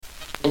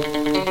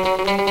Welcome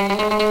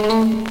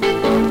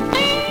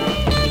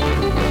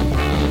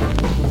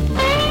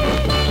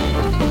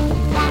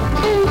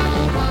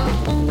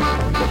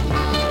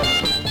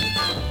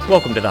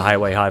to the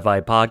Highway Hi-Fi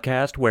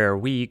podcast, where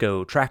we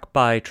go track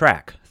by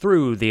track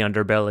through the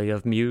underbelly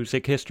of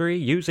music history,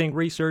 using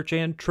research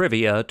and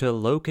trivia to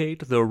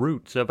locate the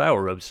roots of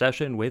our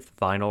obsession with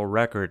vinyl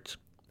records.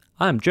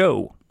 I'm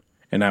Joe.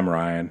 And I'm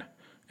Ryan.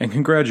 And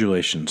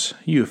congratulations,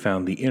 you have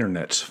found the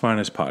internet's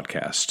finest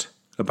podcast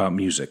about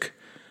music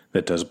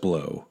that does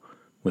blow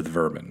with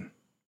vermin.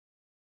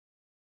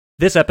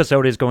 This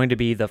episode is going to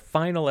be the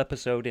final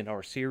episode in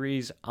our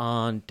series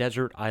on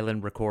Desert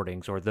Island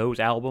Recordings, or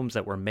those albums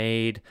that were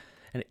made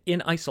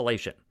in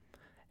isolation.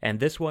 And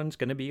this one's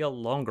going to be a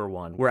longer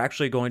one. We're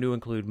actually going to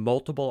include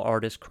multiple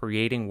artists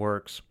creating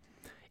works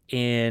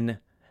in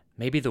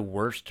maybe the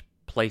worst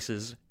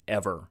places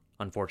ever,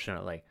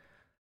 unfortunately.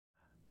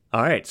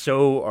 All right,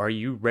 so are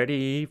you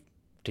ready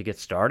to get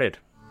started?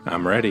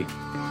 I'm ready.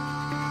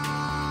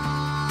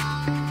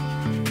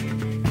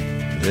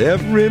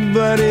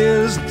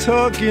 Everybody's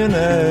talking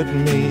at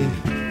me.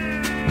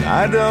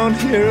 I don't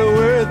hear a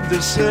word they're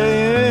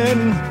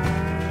saying.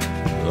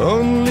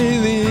 Only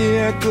the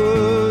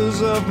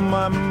echoes of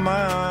my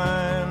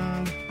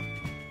mind.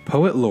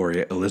 Poet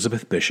laureate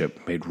Elizabeth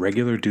Bishop made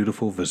regular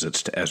dutiful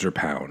visits to Ezra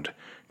Pound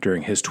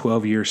during his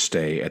 12-year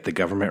stay at the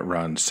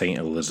government-run St.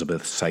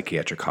 Elizabeth's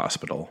Psychiatric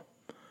Hospital.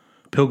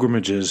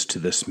 Pilgrimages to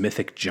this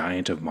mythic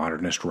giant of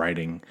modernist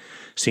writing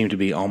seem to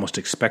be almost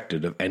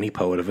expected of any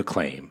poet of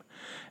acclaim,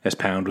 as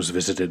Pound was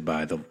visited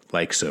by the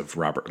likes of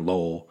Robert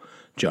Lowell,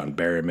 John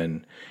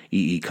Berryman,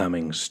 E. E.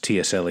 Cummings,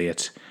 T.S.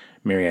 Eliot,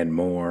 Marianne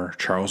Moore,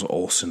 Charles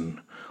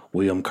Olson,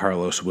 William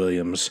Carlos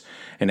Williams,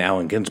 and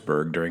Allen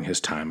Ginsberg during his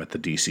time at the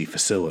D.C.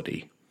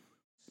 facility.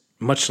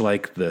 Much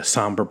like the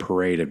somber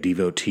parade of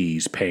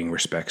devotees paying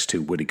respects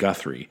to Woody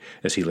Guthrie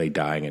as he lay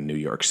dying in New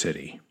York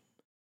City.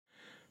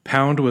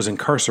 Pound was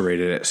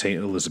incarcerated at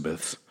St.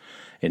 Elizabeth's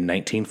in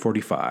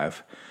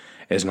 1945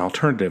 as an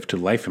alternative to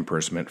life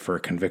imprisonment for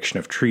a conviction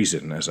of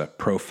treason as a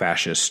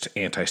pro-fascist,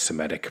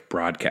 anti-Semitic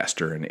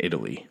broadcaster in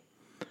Italy.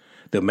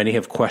 Though many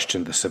have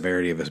questioned the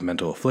severity of his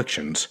mental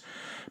afflictions,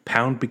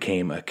 Pound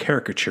became a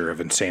caricature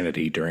of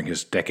insanity during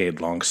his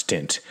decade-long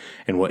stint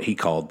in what he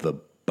called the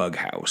bug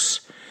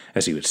house,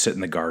 as he would sit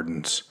in the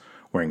gardens,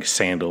 wearing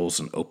sandals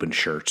and open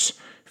shirts,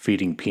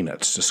 feeding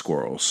peanuts to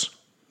squirrels.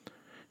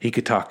 He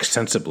could talk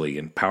sensibly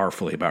and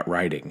powerfully about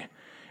writing,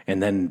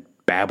 and then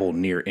babble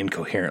near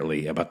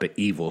incoherently about the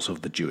evils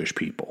of the Jewish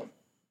people.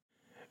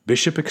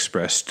 Bishop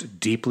expressed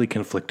deeply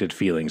conflicted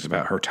feelings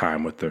about her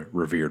time with the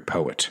revered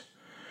poet.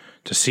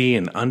 To see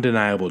an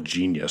undeniable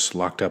genius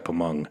locked up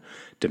among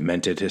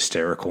demented,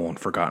 hysterical, and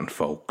forgotten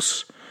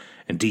folks,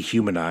 and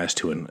dehumanized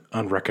to an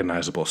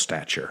unrecognizable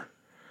stature,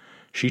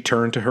 she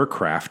turned to her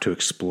craft to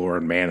explore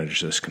and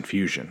manage this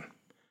confusion.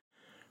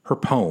 Her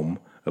poem,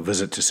 A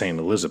Visit to St.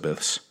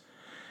 Elizabeth's,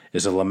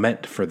 is a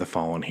lament for the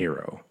fallen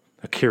hero,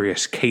 a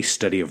curious case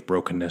study of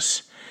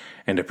brokenness,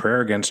 and a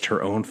prayer against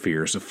her own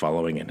fears of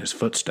following in his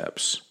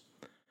footsteps.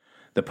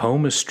 The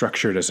poem is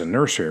structured as a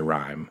nursery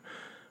rhyme,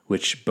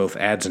 which both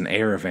adds an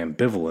air of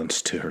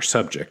ambivalence to her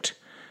subject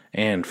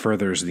and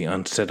furthers the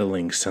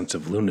unsettling sense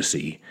of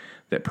lunacy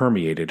that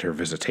permeated her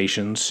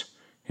visitations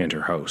and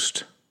her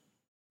host.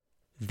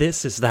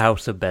 This is the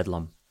House of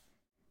Bedlam.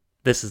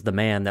 This is the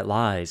man that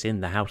lies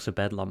in the House of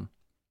Bedlam.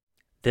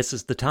 This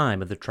is the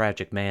time of the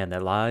tragic man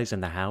that lies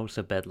in the House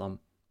of Bedlam.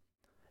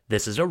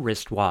 This is a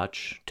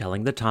wristwatch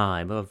telling the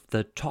time of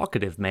the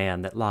talkative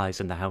man that lies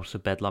in the House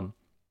of Bedlam.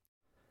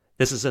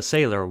 This is a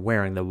sailor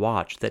wearing the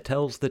watch that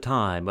tells the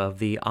time of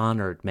the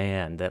honored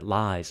man that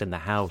lies in the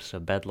House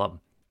of Bedlam.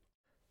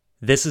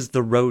 This is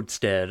the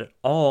roadstead,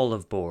 all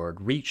of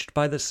board, reached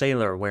by the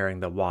sailor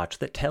wearing the watch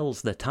that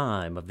tells the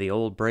time of the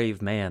old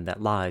brave man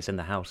that lies in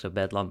the House of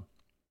Bedlam.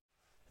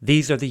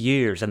 These are the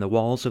years and the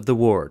walls of the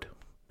ward,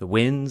 the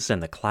winds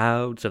and the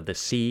clouds of the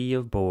sea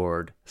of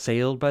board,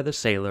 sailed by the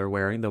sailor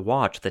wearing the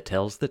watch that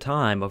tells the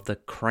time of the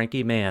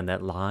cranky man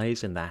that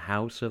lies in the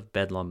House of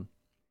Bedlam.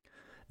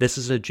 This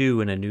is a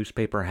Jew in a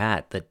newspaper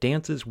hat that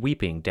dances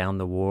weeping down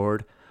the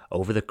ward,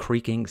 over the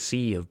creaking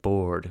sea of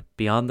board,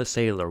 beyond the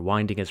sailor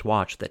winding his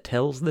watch that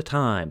tells the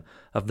time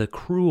of the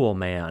cruel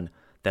man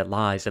that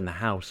lies in the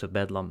House of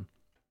Bedlam.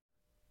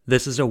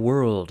 This is a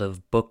world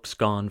of books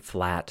gone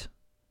flat.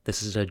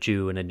 This is a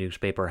Jew in a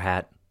newspaper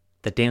hat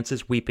that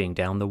dances weeping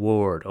down the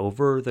ward,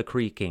 over the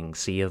creaking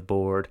sea of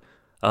board,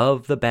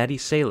 of the batty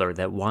sailor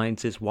that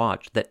winds his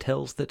watch that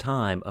tells the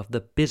time of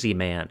the busy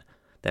man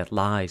that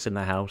lies in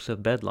the House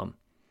of Bedlam.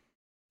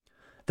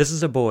 This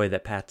is a boy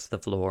that pats the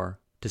floor,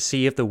 to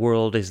see if the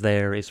world is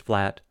there is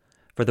flat,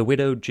 for the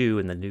widowed Jew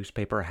in the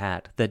newspaper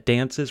hat that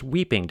dances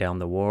weeping down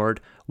the ward,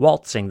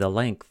 waltzing the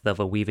length of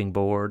a weaving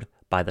board,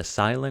 by the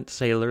silent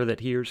sailor that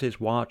hears his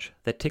watch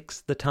that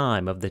ticks the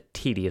time of the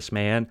tedious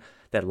man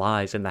that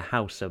lies in the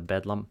House of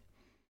Bedlam.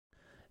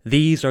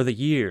 These are the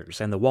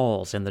years and the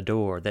walls and the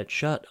door that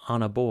shut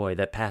on a boy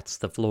that pats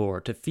the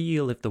floor to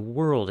feel if the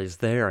world is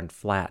there and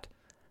flat.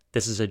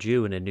 This is a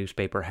Jew in a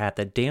newspaper hat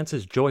that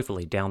dances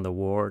joyfully down the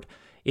ward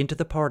into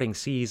the parting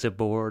seas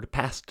aboard,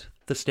 past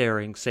the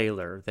staring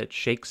sailor that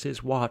shakes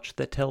his watch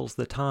that tells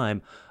the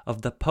time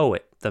of the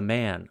poet, the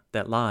man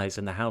that lies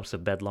in the house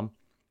of Bedlam.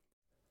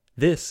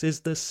 This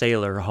is the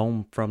sailor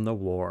home from the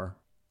war.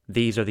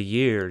 These are the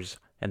years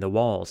and the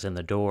walls and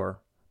the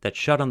door that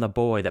shut on the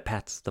boy that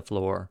pats the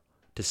floor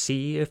to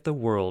see if the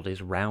world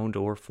is round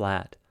or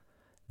flat.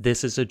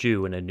 This is a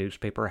Jew in a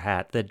newspaper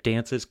hat that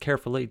dances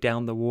carefully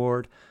down the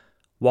ward,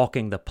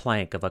 walking the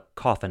plank of a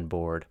coffin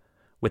board,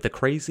 with the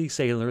crazy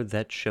sailor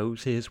that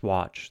shows his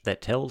watch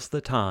that tells the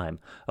time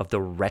of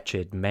the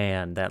wretched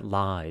man that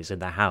lies in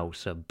the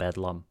house of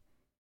Bedlam.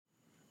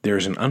 There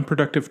is an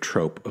unproductive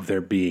trope of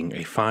there being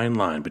a fine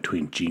line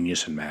between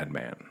genius and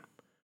madman.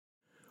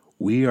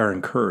 We are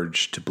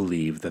encouraged to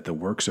believe that the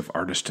works of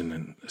artist in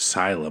an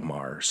asylum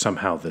are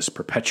somehow this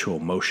perpetual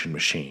motion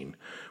machine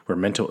where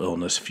mental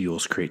illness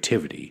fuels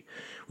creativity,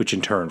 which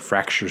in turn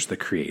fractures the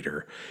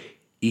creator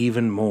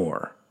even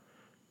more,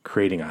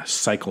 creating a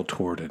cycle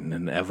toward an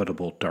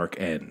inevitable dark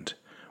end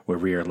where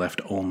we are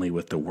left only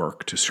with the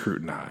work to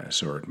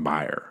scrutinize or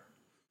admire.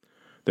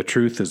 The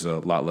truth is a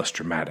lot less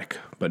dramatic,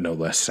 but no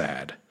less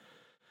sad.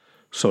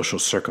 Social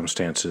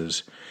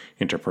circumstances,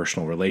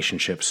 interpersonal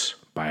relationships,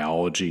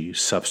 biology,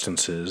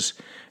 substances,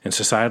 and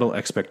societal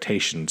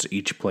expectations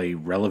each play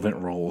relevant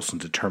roles in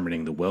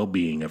determining the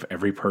well-being of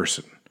every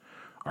person,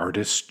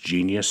 artist,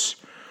 genius,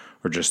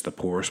 or just the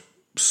poor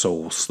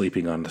soul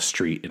sleeping on the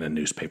street in a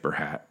newspaper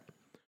hat.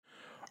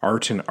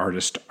 Art and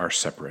artist are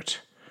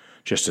separate,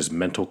 just as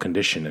mental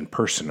condition and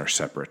person are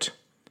separate.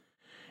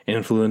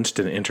 Influenced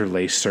and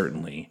interlaced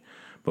certainly,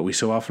 but we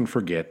so often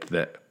forget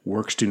that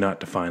works do not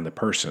define the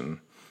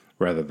person,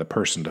 rather the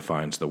person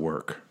defines the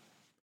work.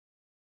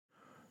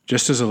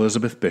 Just as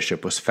Elizabeth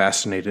Bishop was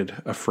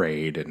fascinated,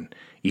 afraid, and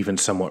even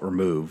somewhat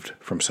removed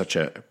from such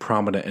a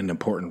prominent and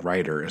important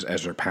writer as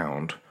Ezra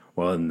Pound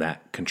while in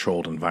that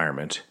controlled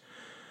environment,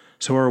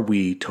 so are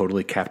we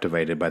totally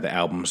captivated by the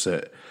albums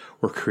that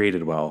were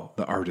created while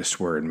the artists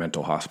were in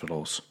mental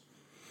hospitals.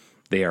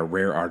 They are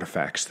rare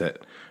artifacts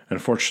that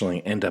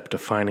unfortunately end up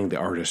defining the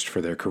artist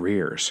for their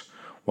careers,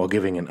 while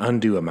giving an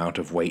undue amount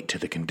of weight to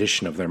the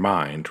condition of their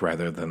mind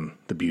rather than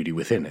the beauty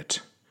within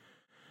it.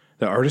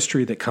 The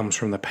artistry that comes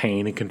from the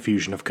pain and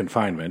confusion of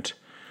confinement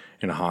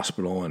in a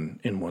hospital and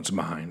in one's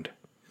mind.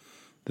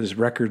 These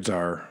records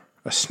are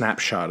a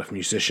snapshot of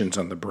musicians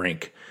on the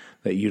brink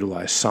that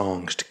utilize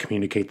songs to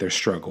communicate their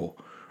struggle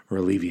or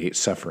alleviate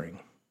suffering.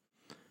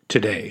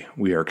 Today,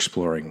 we are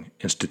exploring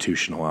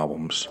institutional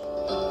albums.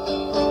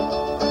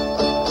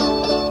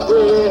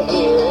 We're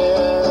here,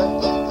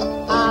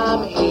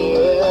 I'm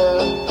here,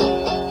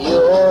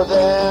 you're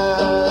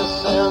there,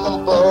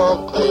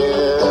 simple,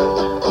 clear,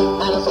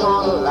 and it's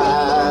gonna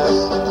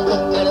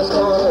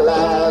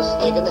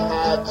last, taking the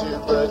hat, 2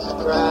 birds to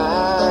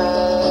cry.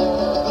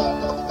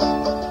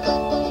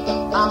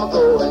 I'm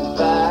going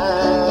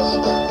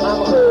fast,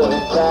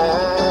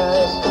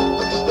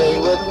 stay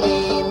with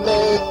me,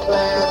 make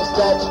plans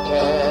that you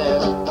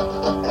can,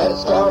 and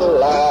it's gonna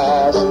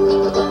last,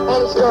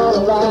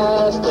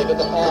 taking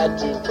the hat,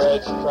 2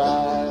 birds to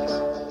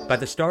cry. By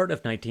the start of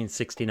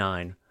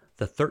 1969,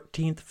 the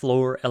 13th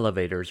floor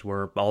elevators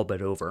were all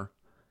but over,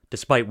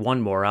 despite one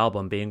more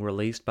album being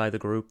released by the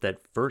group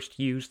that first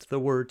used the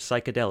word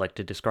psychedelic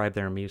to describe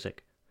their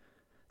music.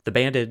 The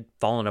band had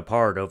fallen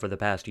apart over the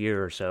past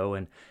year or so,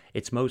 and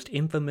its most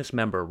infamous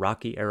member,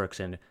 Roky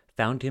Erickson,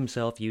 found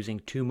himself using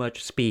too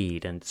much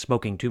speed and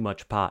smoking too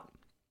much pot.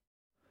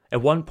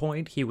 At one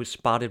point, he was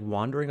spotted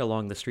wandering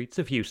along the streets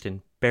of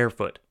Houston,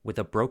 barefoot, with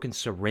a broken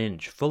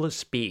syringe full of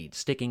speed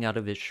sticking out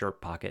of his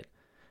shirt pocket.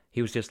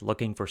 He was just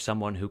looking for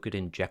someone who could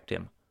inject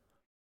him.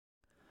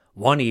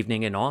 One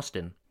evening in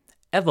Austin,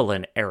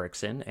 Evelyn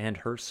Erickson and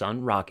her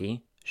son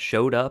Roky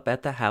showed up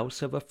at the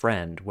house of a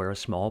friend where a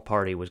small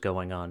party was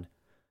going on.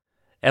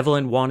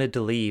 Evelyn wanted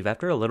to leave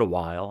after a little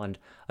while, and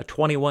a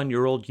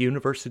 21-year-old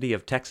University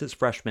of Texas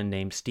freshman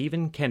named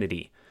Stephen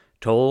Kennedy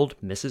told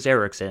Mrs.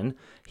 Erickson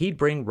he'd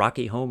bring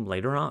Roky home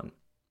later on.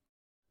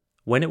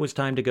 When it was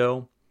time to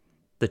go,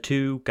 the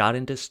two got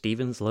into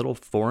Stephen's little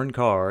foreign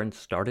car and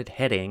started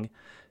heading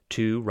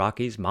to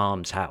Roky's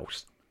mom's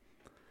house.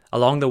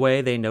 Along the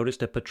way, they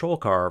noticed a patrol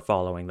car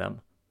following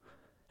them.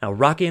 Now,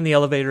 Roky and the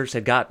Elevators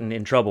had gotten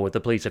in trouble with the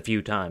police a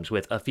few times,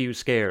 with a few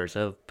scares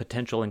of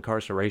potential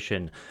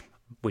incarceration,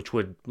 which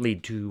would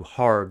lead to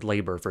hard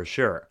labor for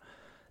sure.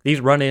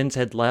 These run-ins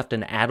had left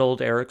an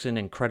adult Erickson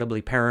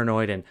incredibly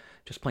paranoid and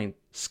just plain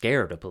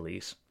scared of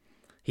police.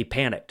 He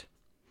panicked.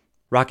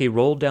 Roky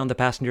rolled down the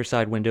passenger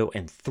side window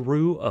and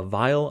threw a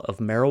vial of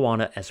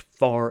marijuana as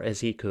far as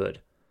he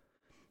could.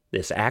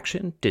 This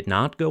action did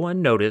not go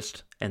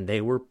unnoticed, and they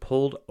were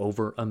pulled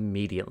over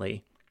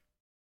immediately.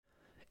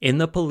 In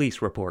the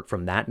police report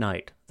from that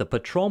night, the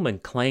patrolman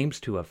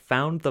claims to have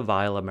found the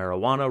vial of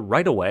marijuana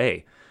right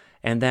away,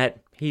 and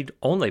that he'd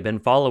only been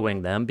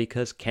following them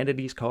because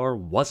Kennedy's car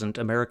wasn't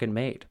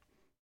American-made.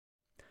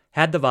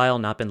 Had the vial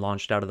not been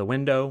launched out of the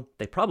window,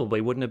 they probably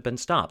wouldn't have been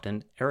stopped,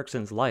 and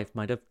Erickson's life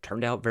might have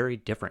turned out very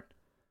different.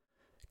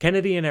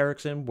 Kennedy and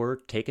Erickson were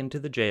taken to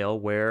the jail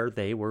where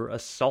they were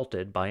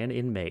assaulted by an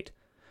inmate.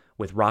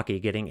 with Rocky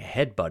getting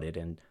headbutted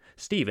and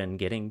Steven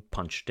getting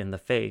punched in the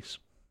face.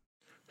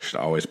 Should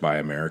always buy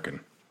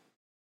American.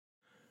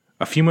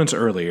 A few months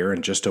earlier,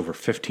 and just over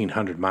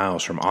 1,500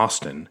 miles from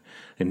Austin,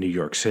 in New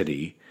York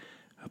City,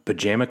 a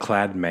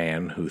pajama-clad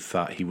man who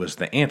thought he was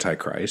the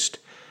Antichrist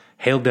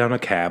hailed down a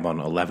cab on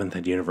 11th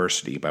and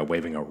University by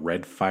waving a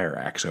red fire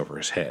axe over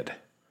his head.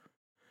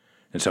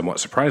 And somewhat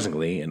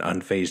surprisingly, an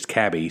unfazed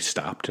cabbie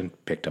stopped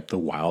and picked up the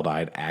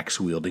wild-eyed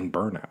axe-wielding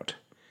burnout.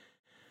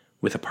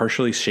 With a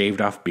partially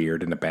shaved-off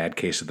beard and a bad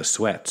case of the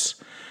sweats,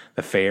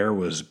 the fare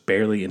was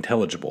barely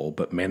intelligible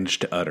but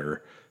managed to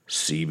utter,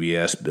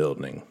 "CBS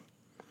building."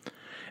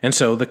 And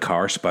so the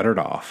car sputtered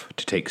off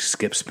to take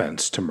Skip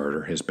Spence to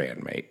murder his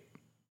bandmate.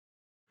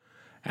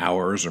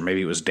 Hours, or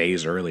maybe it was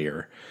days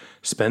earlier,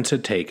 Spence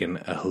had taken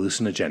a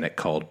hallucinogenic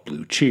called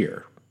Blue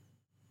Cheer,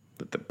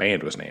 that the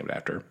band was named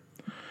after,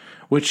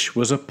 which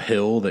was a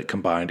pill that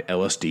combined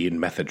LSD and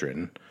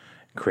methadone,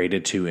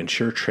 created to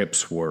ensure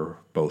trips were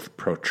both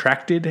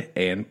protracted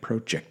and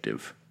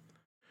projective.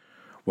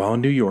 While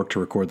in New York to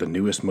record the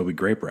newest Moby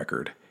Grape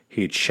record,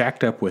 he had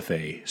shacked up with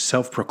a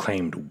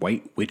self-proclaimed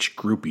white witch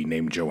groupie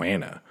named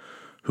Joanna,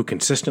 who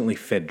consistently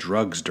fed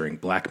drugs during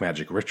black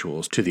magic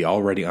rituals to the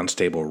already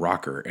unstable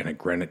rocker in a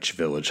Greenwich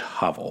Village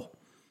hovel.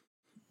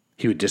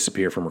 He would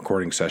disappear from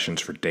recording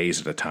sessions for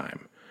days at a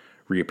time,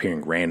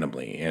 reappearing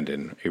randomly and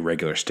in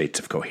irregular states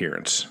of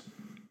coherence.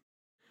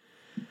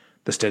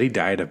 The steady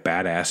diet of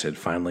bad acid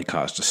finally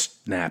caused a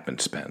snap in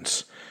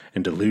Spence,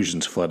 and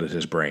delusions flooded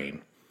his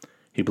brain.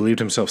 He believed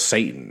himself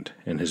Sataned,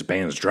 and his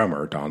band's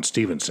drummer, Don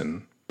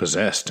Stevenson,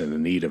 possessed and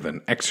in need of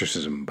an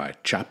exorcism by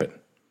Chopin.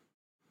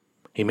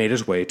 He made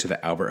his way to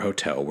the Albert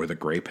Hotel where the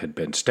Grape had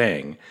been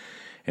staying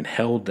and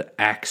held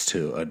the axe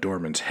to a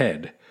doorman's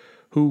head,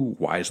 who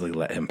wisely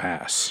let him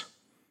pass.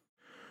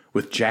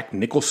 With Jack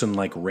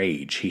Nicholson-like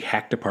rage, he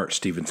hacked apart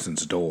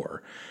Stevenson's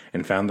door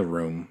and found the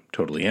room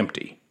totally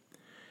empty.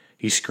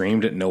 He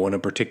screamed at no one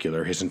in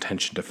particular his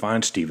intention to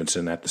find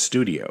Stevenson at the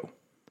studio.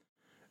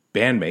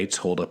 Bandmates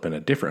holed up in a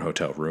different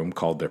hotel room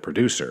called their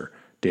producer,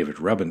 David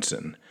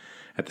Rubinson,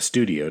 at the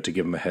studio to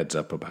give him a heads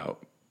up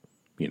about,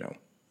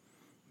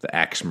 the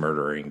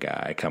axe-murdering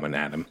guy coming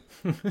at him.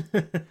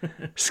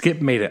 Skip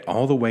made it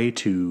all the way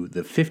to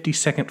the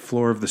 52nd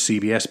floor of the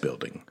CBS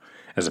building,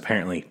 as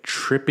apparently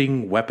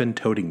tripping,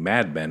 weapon-toting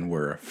madmen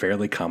were a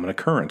fairly common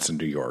occurrence in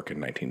New York in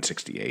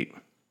 1968.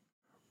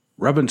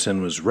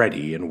 Rubinson was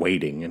ready and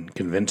waiting and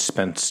convinced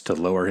Spence to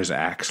lower his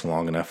axe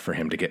long enough for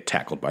him to get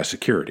tackled by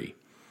security.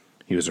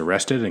 He was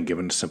arrested and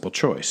given a simple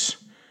choice: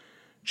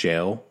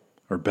 jail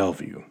or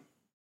Bellevue.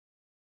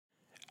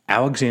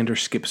 Alexander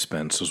Skip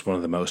Spence was one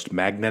of the most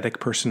magnetic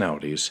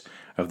personalities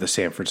of the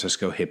San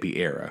Francisco hippie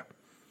era,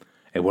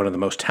 and one of the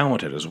most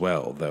talented as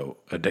well, though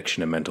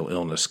addiction and mental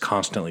illness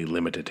constantly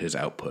limited his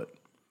output.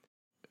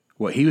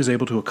 What he was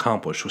able to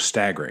accomplish was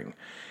staggering,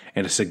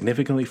 and a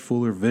significantly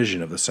fuller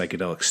vision of the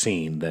psychedelic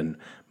scene than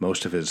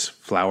most of his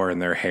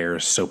flower-in-their-hair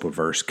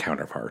soap-averse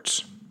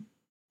counterparts.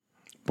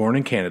 Born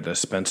in Canada,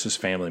 Spence's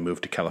family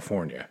moved to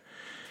California.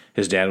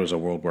 His dad was a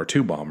World War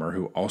II bomber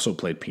who also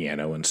played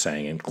piano and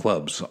sang in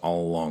clubs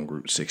all along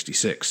Route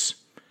 66.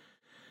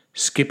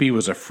 Skippy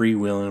was a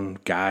freewheeling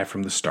guy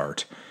from the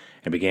start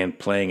and began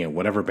playing in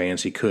whatever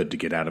bands he could to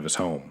get out of his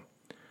home.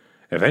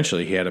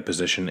 Eventually, he had a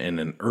position in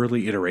an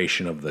early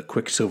iteration of the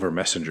Quicksilver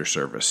Messenger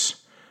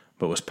service,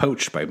 but was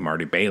poached by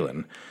Marty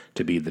Balin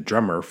to be the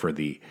drummer for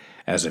the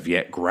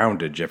as-of-yet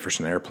grounded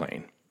Jefferson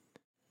Airplane.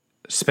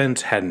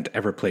 Spence hadn't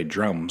ever played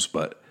drums,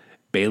 but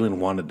Balin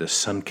wanted this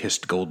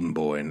sun-kissed golden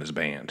boy in his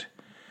band.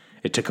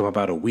 It took him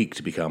about a week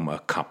to become a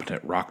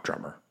competent rock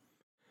drummer.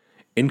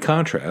 In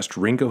contrast,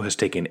 Ringo has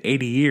taken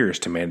 80 years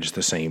to manage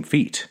the same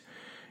feat,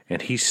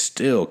 and he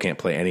still can't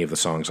play any of the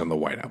songs on the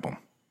White Album.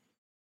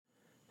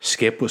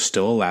 Skip was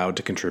still allowed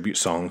to contribute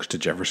songs to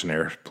Jefferson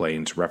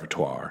Airplane's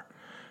repertoire.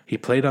 He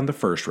played on the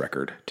first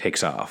record,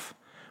 Takes Off,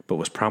 but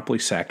was promptly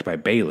sacked by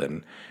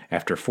Balin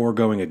after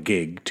foregoing a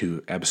gig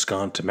to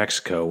abscond to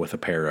Mexico with a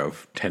pair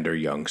of tender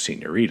young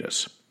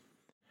senoritas.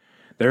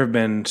 There have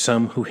been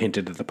some who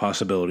hinted at the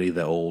possibility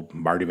that old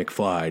Marty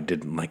McFly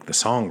didn't like the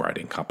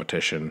songwriting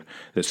competition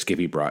that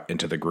Skippy brought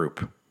into the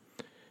group.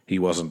 He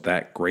wasn't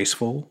that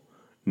graceful,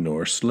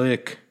 nor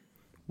slick.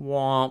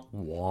 Wah,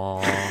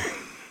 wah.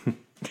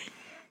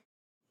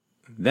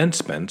 Then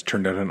Spence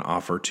turned out an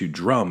offer to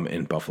drum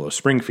in Buffalo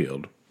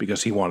Springfield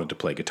because he wanted to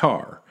play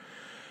guitar,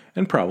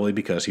 and probably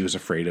because he was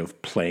afraid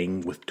of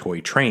playing with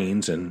toy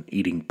trains and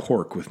eating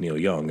pork with Neil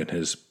Young and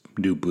his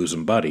new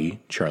bosom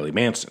buddy, Charlie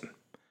Manson.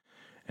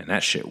 And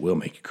that shit will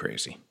make you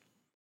crazy.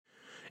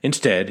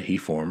 Instead, he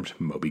formed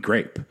Moby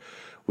Grape,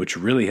 which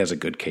really has a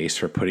good case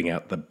for putting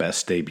out the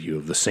best debut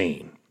of the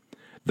scene.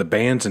 The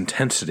band's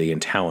intensity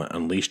and talent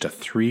unleashed a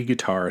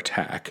 3-guitar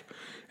attack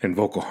and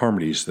vocal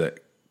harmonies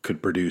that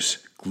could produce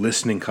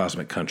glistening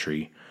cosmic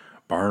country,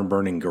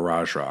 barn-burning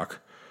garage rock,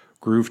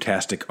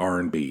 groove-tastic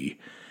R&B,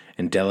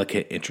 and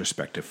delicate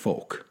introspective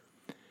folk.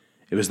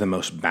 It was the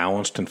most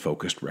balanced and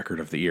focused record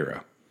of the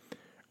era.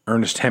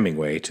 Ernest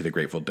Hemingway to the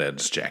Grateful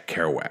Dead's Jack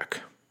Kerouac.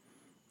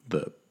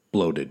 The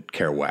bloated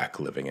Kerouac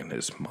living in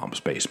his mom's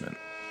basement.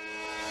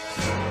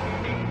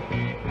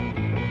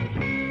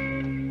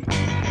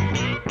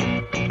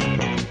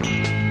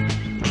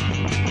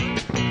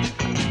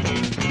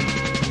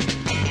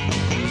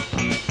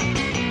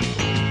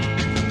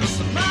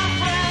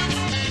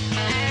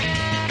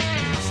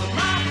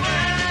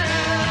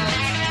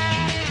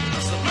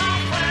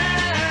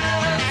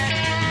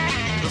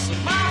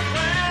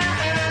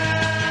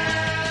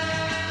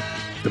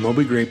 The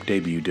Moby Grape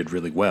debut did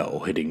really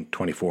well, hitting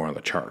 24 on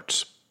the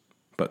charts.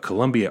 But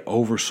Columbia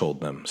oversold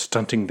them,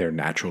 stunting their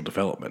natural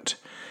development,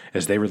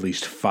 as they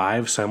released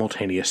 5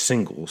 simultaneous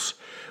singles,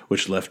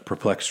 which left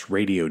perplexed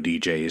radio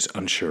DJs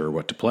unsure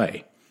what to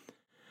play.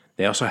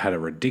 They also had a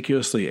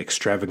ridiculously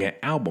extravagant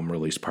album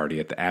release party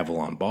at the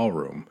Avalon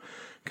Ballroom,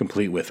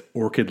 complete with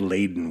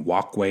orchid-laden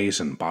walkways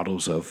and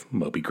bottles of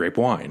Moby Grape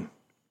wine,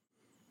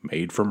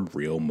 made from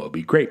real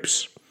Moby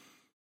grapes.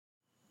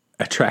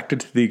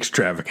 Attracted to the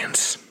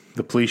extravagance,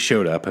 the police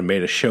showed up and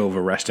made a show of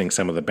arresting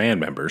some of the band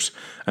members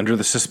under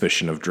the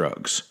suspicion of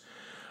drugs.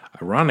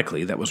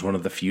 Ironically, that was one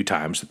of the few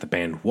times that the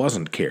band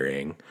wasn't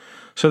carrying,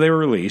 so they were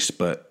released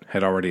but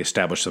had already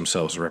established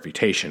themselves a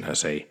reputation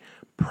as a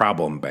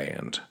problem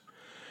band.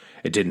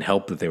 It didn't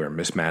help that they were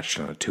mismatched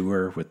on a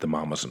tour with the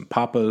Mamas and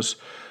Papas,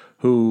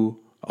 who,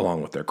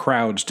 along with their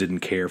crowds,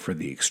 didn't care for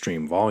the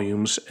extreme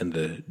volumes and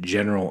the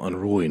general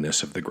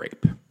unruliness of the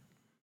grape.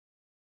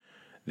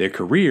 Their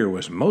career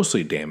was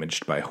mostly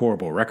damaged by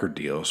horrible record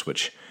deals,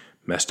 which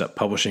messed up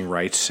publishing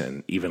rights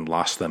and even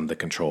lost them the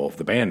control of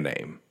the band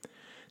name.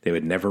 They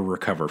would never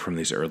recover from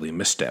these early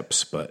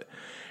missteps, but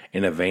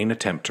in a vain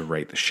attempt to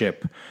right the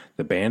ship,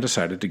 the band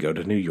decided to go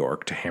to New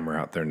York to hammer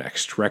out their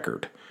next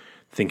record,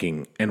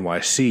 thinking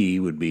NYC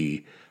would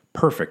be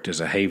perfect as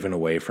a haven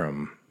away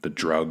from the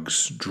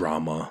drugs,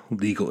 drama,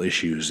 legal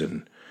issues,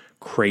 and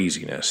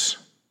craziness.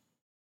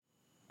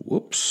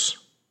 Whoops.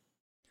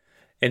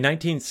 In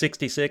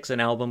 1966, an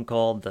album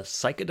called The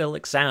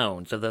Psychedelic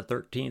Sounds of the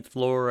 13th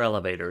Floor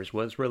Elevators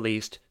was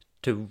released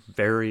to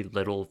very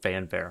little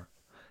fanfare.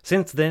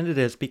 Since then, it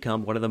has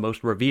become one of the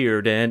most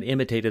revered and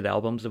imitated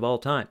albums of all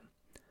time.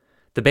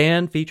 The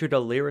band featured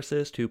a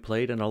lyricist who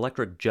played an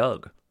electric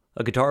jug,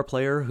 a guitar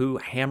player who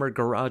hammered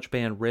garage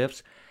band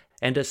riffs,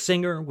 and a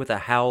singer with a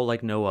howl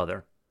like no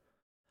other.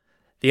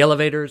 The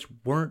Elevators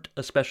weren't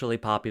especially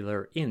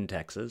popular in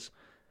Texas,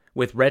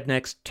 with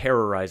rednecks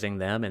terrorizing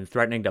them and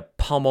threatening to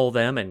pummel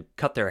them and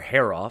cut their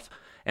hair off,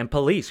 and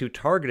police who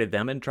targeted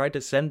them and tried to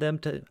send them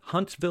to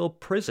Huntsville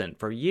prison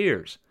for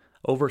years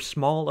over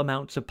small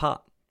amounts of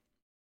pot.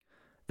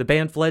 The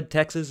band fled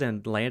Texas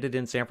and landed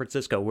in San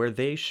Francisco, where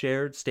they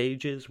shared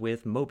stages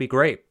with Moby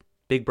Grape,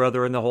 Big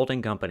Brother and the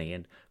Holding Company,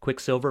 and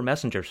Quicksilver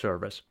Messenger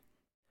Service.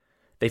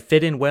 They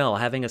fit in well,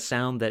 having a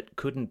sound that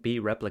couldn't be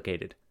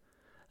replicated.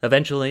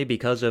 Eventually,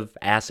 because of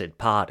acid,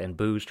 pot, and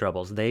booze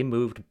troubles, they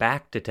moved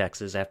back to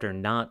Texas after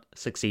not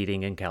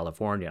succeeding in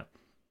California.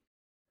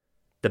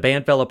 The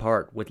band fell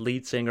apart, with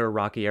lead singer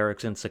Rocky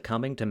Erickson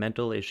succumbing to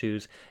mental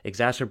issues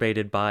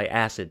exacerbated by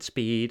acid,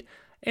 speed,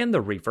 and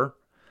the reefer.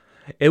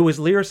 It was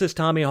lyricist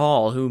Tommy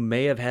Hall who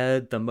may have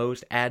had the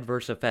most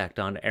adverse effect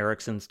on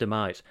Erickson's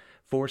demise,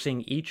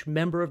 forcing each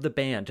member of the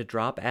band to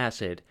drop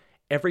acid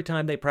every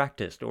time they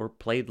practiced or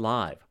played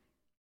live.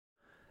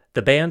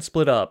 The band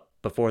split up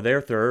before their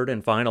third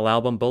and final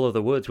album, Bull of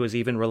the Woods, was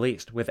even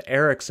released, with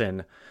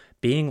Erickson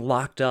being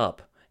locked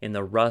up in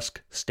the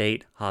Rusk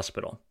State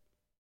Hospital.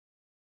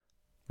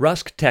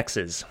 Rusk,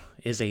 Texas,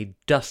 is a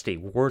dusty,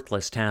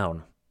 worthless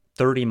town,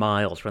 30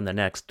 miles from the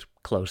next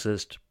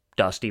closest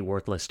dusty,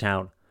 worthless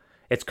town.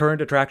 Its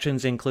current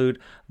attractions include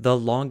the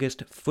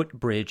longest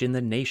footbridge in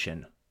the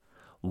nation,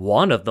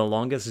 one of the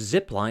longest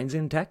zip lines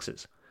in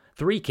Texas,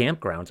 3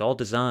 campgrounds all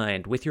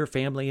designed with your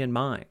family in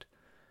mind.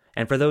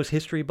 And for those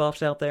history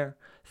buffs out there,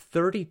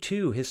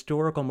 32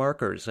 historical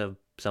markers of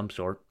some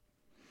sort.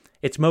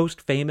 Its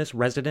most famous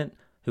resident,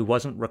 who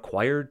wasn't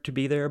required to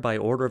be there by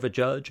order of a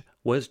judge,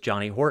 was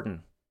Johnny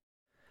Horton.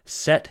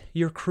 Set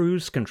your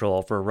cruise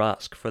control for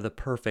Rusk for the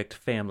perfect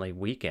family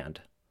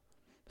weekend,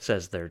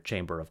 says their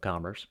Chamber of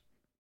Commerce.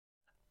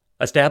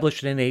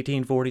 Established in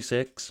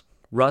 1846,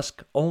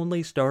 Rusk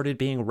only started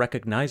being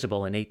recognizable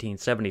in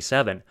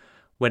 1877,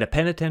 when a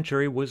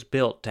penitentiary was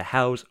built to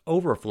house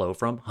overflow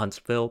from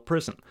Huntsville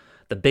Prison,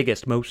 the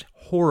biggest, most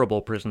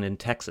horrible prison in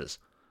Texas.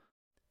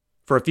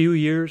 For a few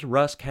years,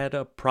 Rusk had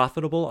a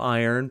profitable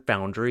iron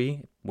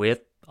foundry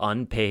with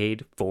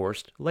unpaid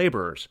forced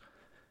laborers.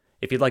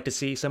 If you'd like to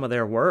see some of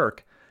their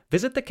work,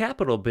 visit the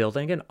Capitol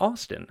building in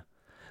Austin.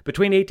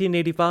 Between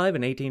 1885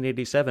 and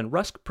 1887,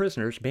 Rusk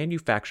prisoners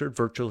manufactured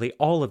virtually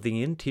all of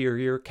the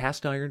interior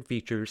cast iron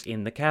features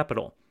in the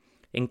Capitol,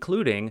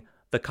 including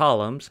the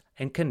columns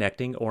and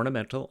connecting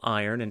ornamental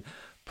iron and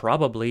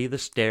probably the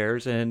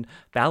stairs and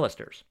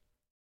balusters.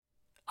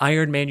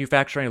 Iron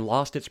manufacturing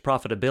lost its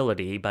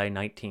profitability by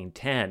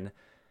 1910,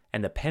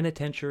 and the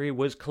penitentiary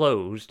was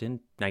closed in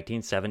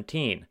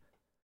 1917.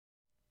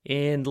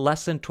 In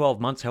less than 12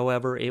 months,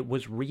 however, it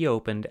was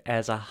reopened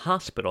as a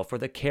hospital for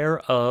the care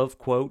of,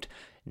 quote,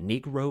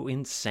 Negro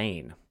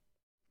insane.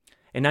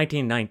 In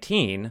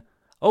 1919,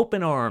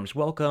 open arms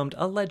welcomed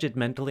alleged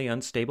mentally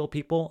unstable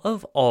people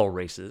of all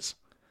races.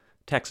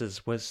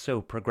 Texas was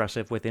so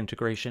progressive with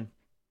integration.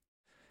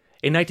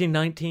 In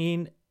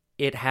 1919,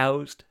 it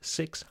housed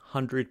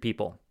 600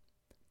 people.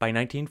 By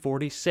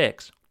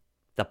 1946,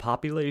 the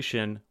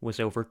population was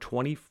over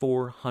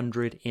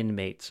 2,400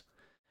 inmates.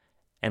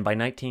 And by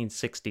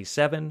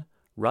 1967,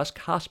 Rusk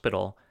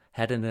Hospital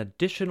had an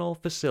additional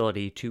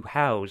facility to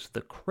house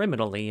the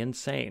criminally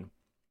insane.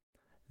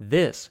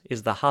 This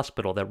is the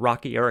hospital that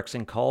Rocky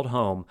Erickson called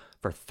home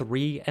for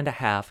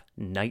 3.5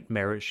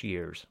 nightmarish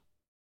years.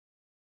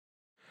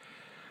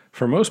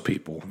 For most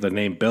people, the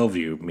name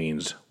Bellevue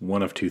means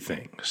one of two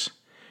things.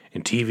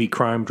 In TV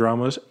crime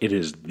dramas, it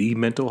is the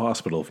mental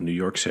hospital of New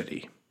York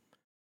City.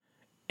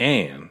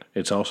 And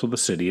it's also the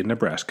city in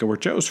Nebraska where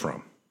Joe's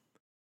from.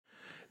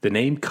 The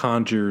name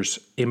conjures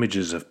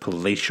images of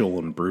palatial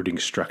and brooding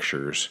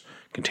structures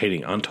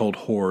containing untold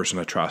horrors and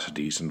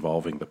atrocities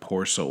involving the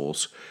poor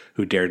souls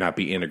who dare not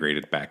be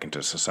integrated back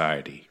into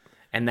society.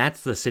 And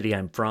that's the city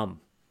I'm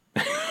from.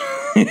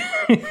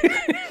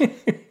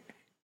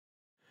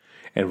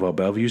 And while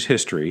Bellevue's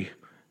history,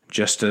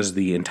 just as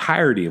the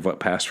entirety of what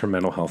passed for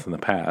mental health in the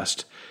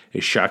past,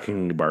 is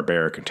shockingly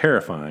barbaric and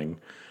terrifying,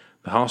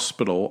 the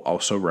hospital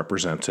also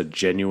represents a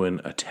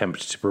genuine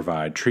attempt to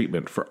provide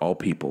treatment for all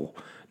people,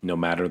 no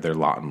matter their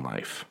lot in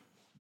life.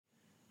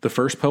 The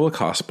first public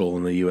hospital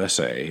in the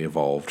USA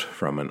evolved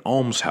from an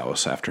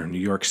almshouse after New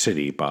York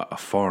City bought a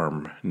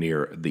farm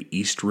near the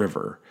East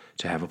River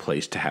to have a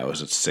place to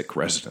house its sick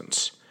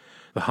residents.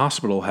 The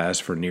hospital has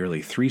for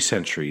nearly 3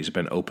 centuries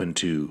been open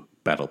to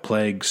battle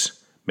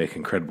plagues, make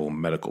incredible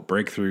medical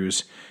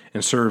breakthroughs,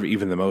 and serve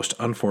even the most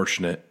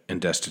unfortunate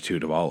and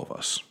destitute of all of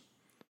us.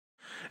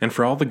 And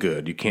for all the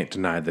good, you can't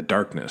deny the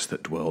darkness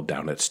that dwelled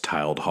down its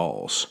tiled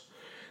halls.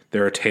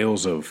 There are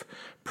tales of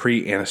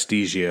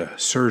pre-anesthesia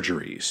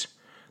surgeries,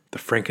 the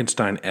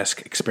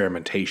Frankenstein-esque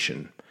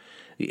experimentation,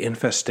 the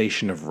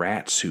infestation of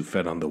rats who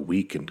fed on the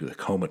weak and the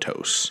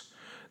comatose,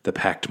 the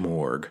packed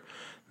morgue,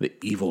 the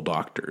evil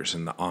doctors,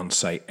 and the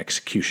on-site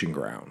execution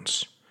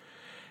grounds.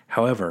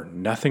 However,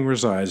 nothing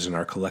resides in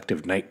our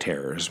collective night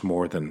terrors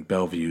more than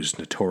Bellevue's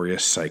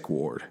notorious psych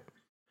ward.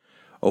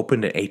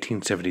 Opened in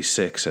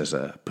 1876 as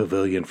a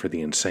pavilion for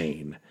the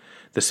insane,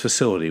 this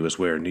facility was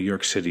where New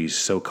York City's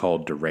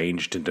so-called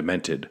deranged and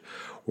demented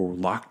were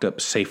locked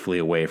up safely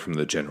away from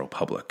the general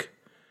public.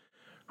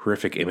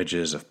 Horrific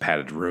images of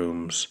padded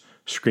rooms,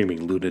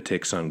 screaming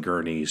lunatics on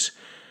gurneys,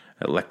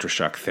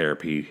 electroshock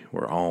therapy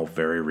were all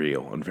very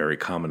real and very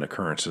common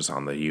occurrences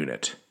on the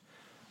unit.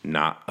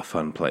 Not a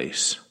fun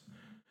place.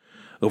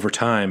 Over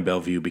time,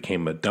 Bellevue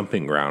became a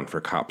dumping ground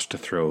for cops to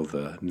throw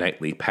the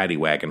nightly paddy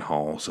wagon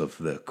hauls of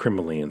the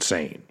criminally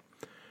insane,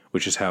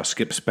 which is how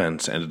Skip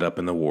Spence ended up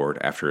in the ward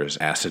after his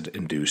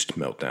acid-induced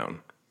meltdown.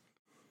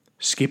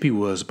 Skippy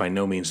was by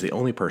no means the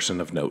only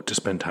person of note to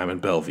spend time in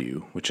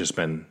Bellevue, which has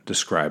been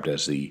described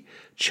as the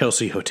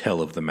Chelsea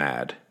Hotel of the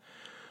Mad.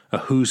 A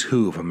who's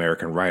who of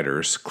American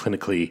writers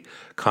clinically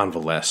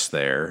convalesce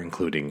there,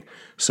 including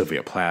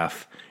Sylvia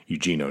Plath,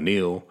 Eugene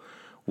O'Neill,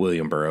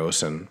 William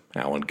Burroughs, and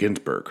Allen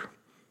Ginsberg,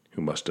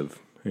 who must have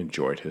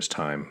enjoyed his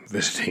time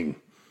visiting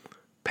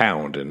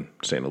Pound in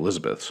St.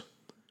 Elizabeth's.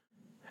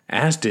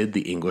 As did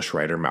the English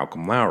writer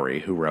Malcolm Lowry,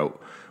 who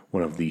wrote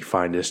one of the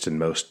finest and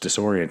most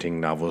disorienting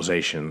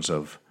novelizations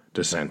of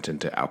descent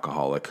into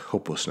alcoholic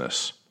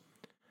hopelessness.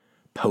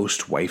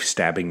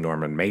 Post-wife-stabbing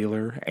Norman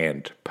Mailer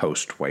and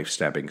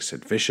post-wife-stabbing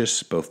Sid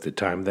Vicious both did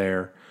time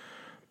there.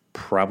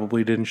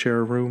 Probably didn't share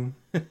a room.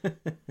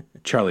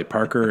 Charlie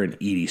Parker and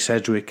Edie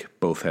Sedgwick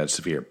both had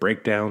severe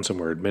breakdowns and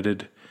were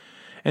admitted.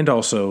 And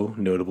also,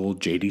 notable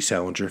J.D.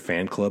 Salinger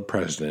fan club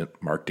president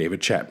Mark David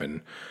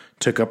Chapman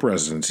took up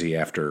residency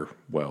after,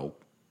 well,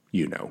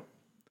 you know.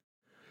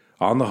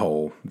 On the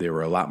whole, they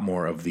were a lot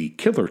more of the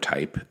killer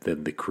type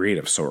than the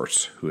creative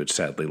sorts who had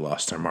sadly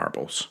lost their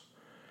marbles.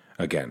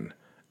 Again,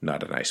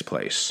 not a nice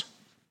place.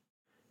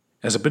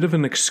 As a bit of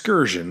an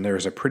excursion, there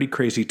is a pretty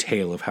crazy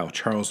tale of how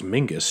Charles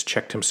Mingus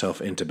checked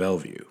himself into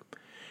Bellevue.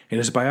 In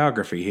his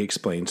biography, he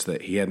explains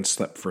that he hadn't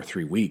slept for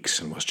 3 weeks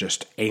and was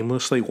just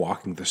aimlessly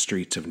walking the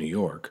streets of New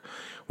York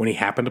when he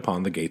happened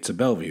upon the gates of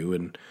Bellevue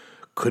and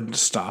couldn't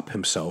stop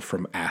himself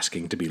from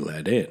asking to be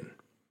let in.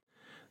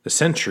 The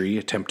sentry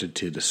attempted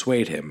to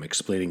dissuade him,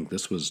 explaining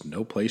this was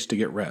no place to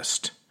get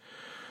rest.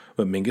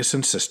 But Mingus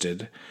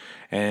insisted,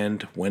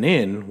 and when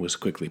in, was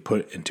quickly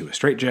put into a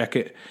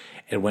straitjacket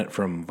and went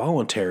from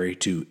voluntary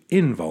to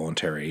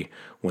involuntary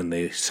when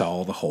they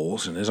saw the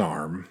holes in his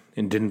arm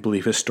and didn't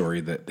believe his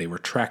story that they were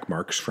track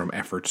marks from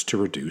efforts to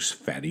reduce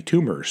fatty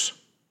tumors.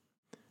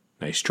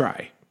 Nice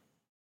try.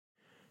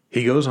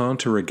 He goes on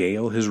to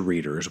regale his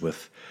readers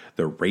with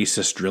the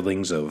racist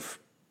drillings of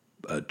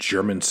a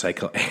German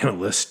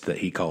psychoanalyst that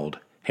he called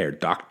Herr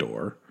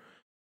Doktor,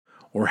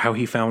 or how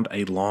he found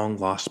a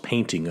long-lost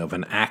painting of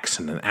an axe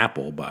and an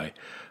apple by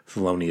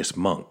Thelonious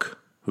Monk,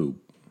 who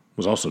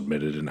was also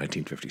admitted in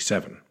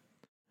 1957.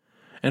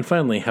 And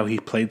finally, how he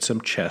played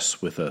some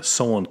chess with a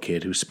sullen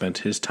kid who spent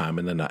his time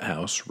in the nut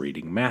house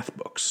reading math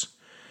books.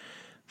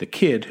 The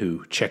kid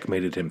who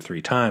checkmated him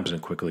 3 times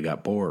and quickly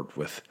got bored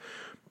with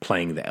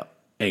playing the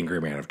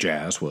angry man of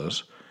jazz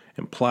was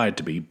implied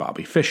to be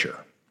Bobby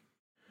Fischer.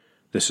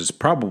 This is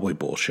probably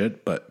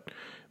bullshit, but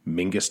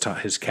Mingus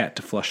taught his cat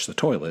to flush the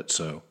toilet,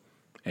 so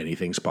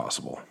anything's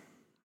possible.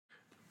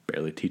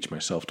 Barely teach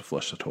myself to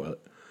flush the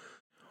toilet.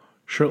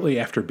 Shortly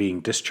after being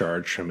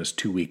discharged from his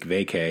 2-week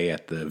vacay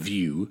at The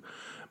View,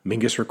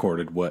 Mingus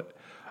recorded what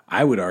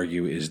I would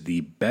argue is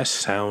the best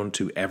sound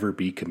to ever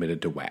be committed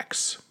to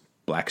wax,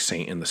 Black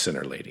Saint and the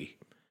Sinner Lady.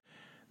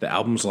 The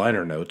album's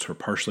liner notes were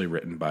partially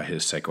written by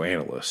his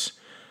psychoanalyst.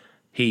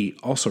 He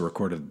also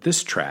recorded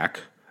this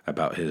track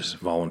about his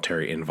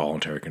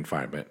voluntary-involuntary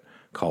confinement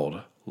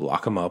called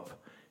Lock 'em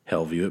Up,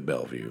 Hellview at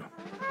Bellevue.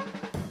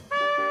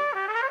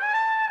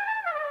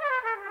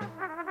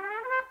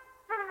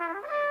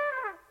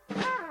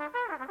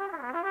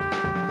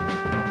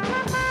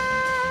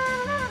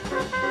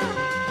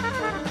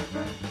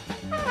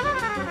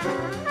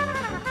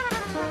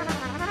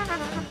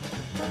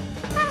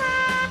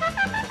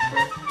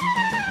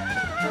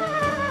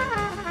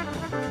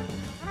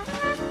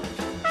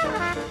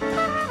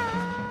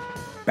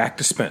 Back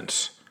to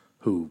Spence,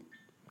 who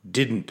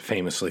didn't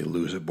famously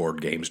lose at board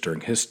games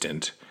during his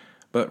stint,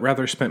 but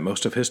rather spent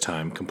most of his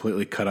time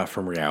completely cut off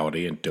from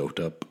reality and doped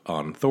up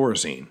on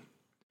Thorazine.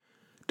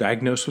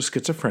 Diagnosed with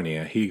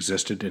schizophrenia, he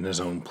existed in his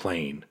own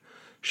plane,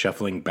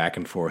 shuffling back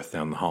and forth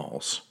down the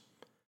halls.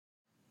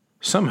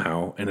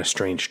 Somehow, in a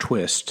strange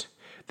twist,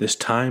 this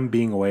time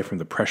being away from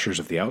the pressures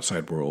of the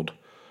outside world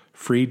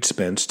freed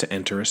Spence to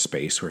enter a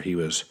space where he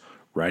was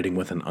writing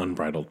with an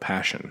unbridled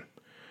passion.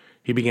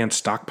 He began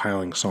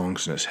stockpiling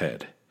songs in his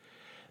head.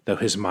 Though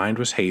his mind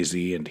was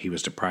hazy and he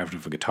was deprived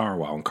of a guitar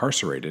while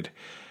incarcerated,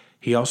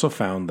 he also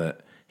found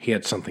that he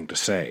had something to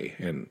say,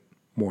 and,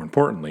 more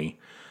importantly,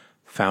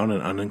 found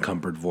an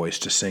unencumbered voice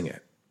to sing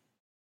it.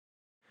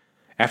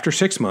 After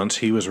 6 months,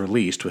 he was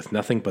released with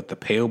nothing but the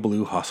pale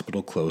blue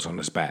hospital clothes on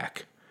his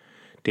back.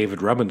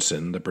 David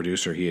Robinson, the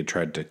producer he had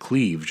tried to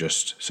cleave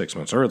just 6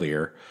 months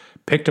earlier,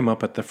 picked him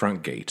up at the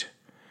front gate.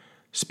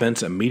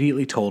 Spence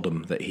immediately told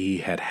him that he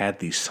had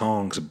these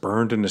songs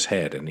burned in his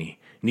head and he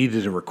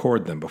needed to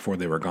record them before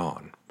they were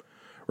gone.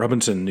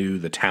 Robinson knew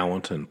the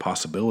talent and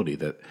possibility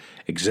that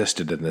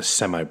existed in this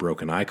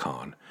semi-broken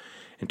icon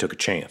and took a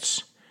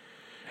chance.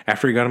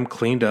 After he got him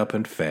cleaned up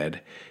and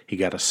fed, he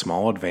got a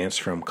small advance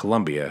from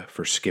Columbia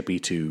for Skippy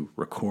to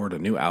record a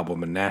new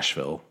album in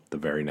Nashville the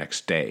very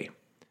next day.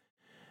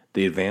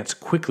 The advance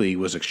quickly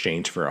was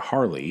exchanged for a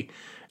Harley,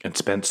 and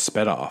Spence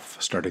sped off,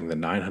 starting the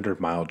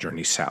 900-mile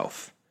journey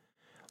south.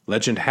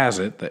 Legend has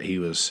it that he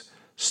was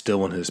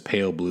still in his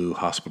pale blue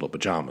hospital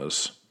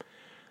pajamas.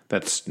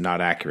 That's not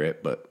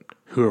accurate, but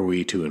who are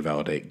we to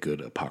invalidate good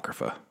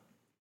apocrypha?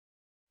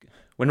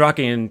 When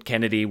Rocky and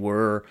Kennedy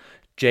were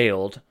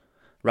jailed,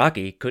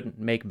 Rocky couldn't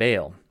make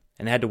bail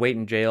and had to wait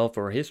in jail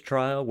for his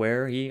trial,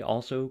 where he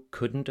also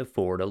couldn't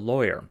afford a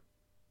lawyer.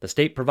 The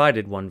state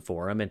provided one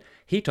for him, and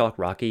he talked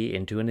Rocky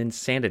into an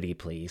insanity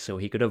plea so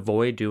he could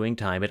avoid doing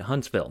time at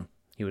Huntsville.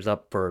 He was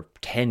up for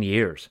 10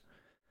 years.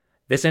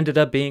 This ended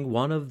up being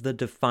one of the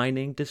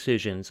defining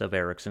decisions of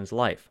Erickson's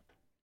life.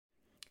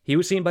 He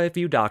was seen by a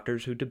few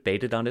doctors who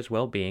debated on his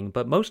well-being,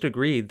 but most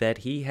agreed that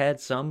he had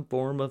some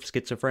form of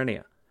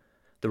schizophrenia.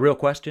 The real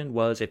question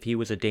was if he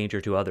was a danger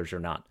to others or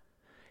not.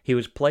 He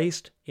was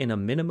placed in a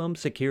minimum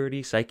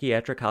security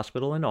psychiatric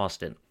hospital in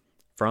Austin,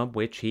 from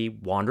which he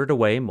wandered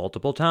away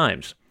multiple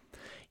times.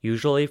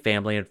 Usually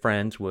family and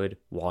friends would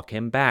walk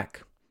him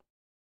back.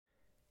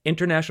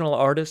 International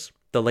Artists,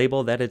 the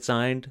label that had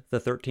signed the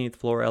 13th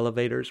Floor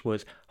Elevators,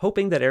 was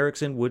hoping that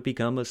Erickson would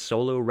become a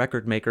solo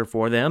record maker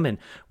for them, and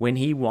when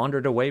he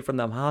wandered away from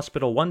the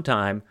hospital one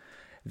time,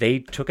 they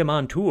took him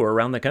on tour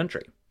around the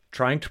country,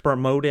 trying to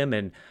promote him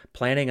and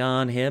planning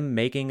on him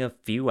making a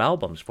few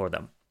albums for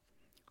them.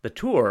 The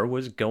tour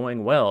was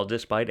going well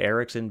despite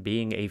Erickson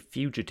being a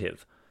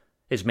fugitive.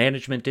 His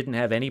management didn't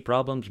have any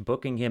problems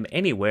booking him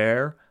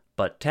anywhere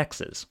but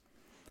Texas.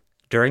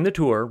 During the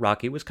tour,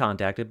 Rocky was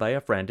contacted by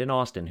a friend in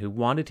Austin who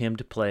wanted him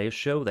to play a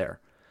show there.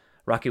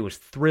 Rocky was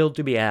thrilled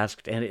to be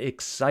asked and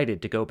excited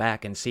to go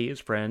back and see his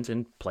friends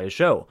and play a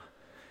show.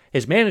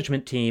 His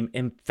management team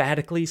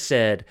emphatically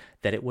said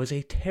that it was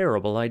a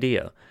terrible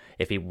idea.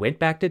 If he went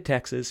back to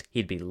Texas,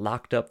 he'd be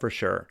locked up for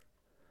sure.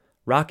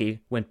 Rocky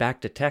went back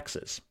to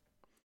Texas.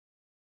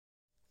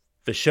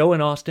 The show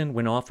in Austin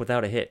went off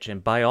without a hitch,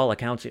 and by all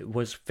accounts it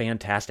was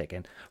fantastic,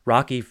 and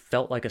Rocky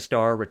felt like a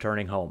star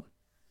returning home.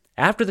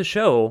 After the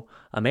show,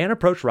 a man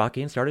approached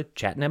Rocky and started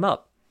chatting him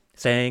up,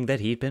 saying that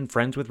he'd been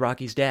friends with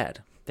Rocky's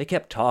dad. They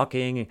kept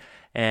talking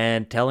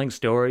and telling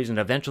stories, and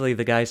eventually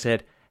the guy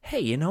said, "Hey,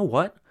 you know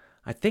what?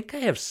 I think I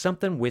have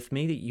something with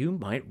me that you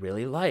might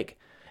really like.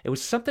 It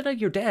was something of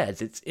your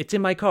dad's. It's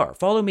in my car.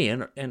 Follow me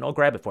and I'll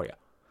grab it for you."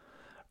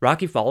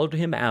 Rocky followed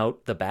him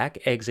out the back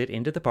exit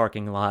into the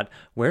parking lot,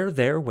 where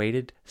there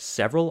waited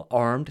several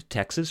armed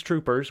Texas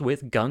troopers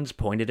with guns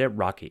pointed at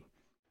Rocky.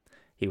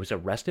 He was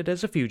arrested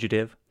as a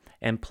fugitive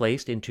and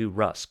placed into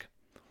Rusk,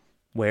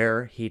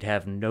 where he'd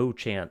have no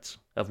chance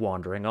of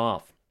wandering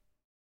off.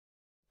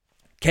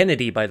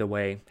 Kennedy, by the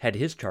way, had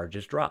his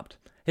charges dropped.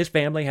 His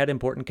family had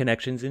important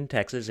connections in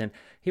Texas, and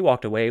he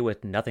walked away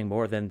with nothing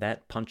more than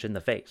that punch in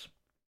the face.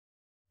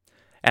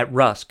 At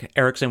Rusk,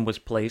 Erickson was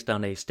placed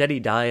on a steady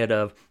diet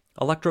of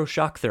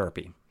electroshock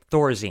therapy,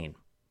 Thorazine,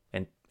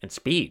 and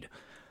speed,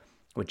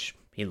 which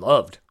he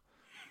loved.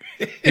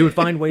 He would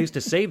find ways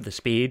to save the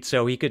speed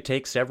so he could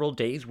take several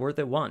days' worth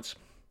at once.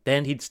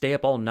 Then he'd stay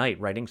up all night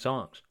writing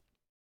songs.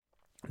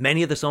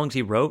 Many of the songs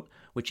he wrote,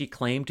 which he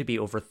claimed to be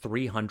over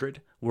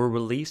 300, were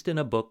released in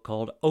a book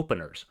called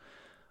Openers,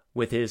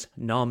 with his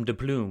nom de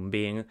plume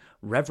being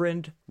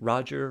Reverend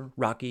Roger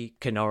Rocky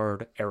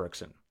Kennard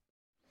Erickson.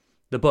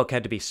 The book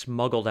had to be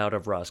smuggled out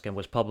of Rusk and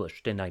was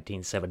published in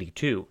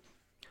 1972.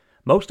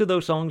 Most of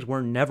those songs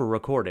were never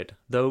recorded,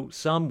 though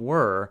some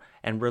were,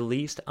 and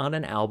released on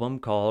an album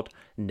called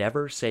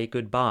Never Say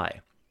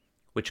Goodbye,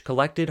 which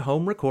collected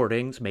home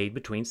recordings made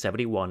between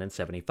 71 and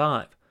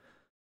 75.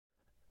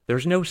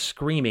 There's no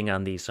screaming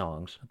on these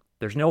songs.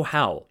 There's no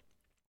howl.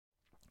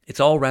 It's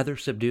all rather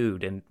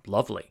subdued and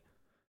lovely.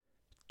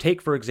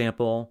 Take, for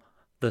example,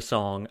 the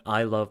song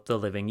I Love the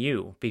Living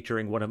You,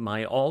 featuring one of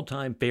my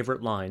all-time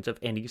favorite lines of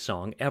any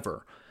song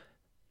ever.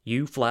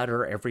 You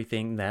flatter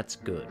everything that's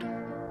good.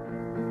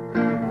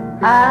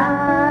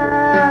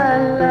 I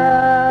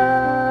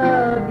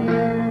love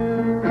you.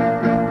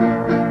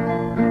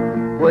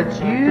 What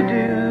you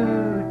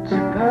do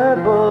to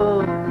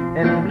purple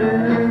and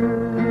blue.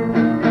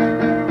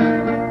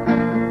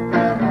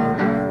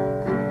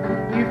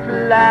 You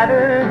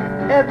flatter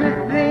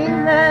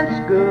everything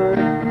that's good.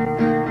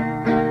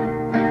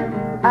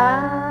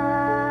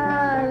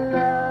 I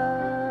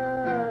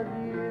love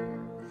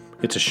you.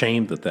 It's a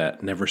shame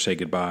that Never Say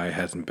Goodbye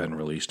hasn't been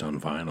released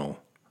on vinyl.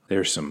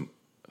 There's some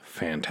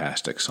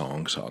fantastic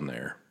songs on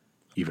there,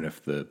 even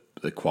if the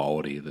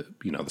quality, the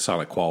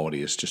sonic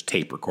quality is just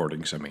tape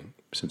recordings. I mean,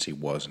 since he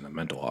was in a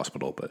mental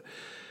hospital, but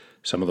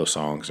some of those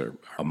songs are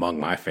among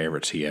my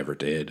favorites he ever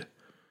did.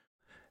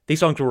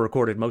 These songs were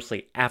recorded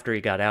mostly after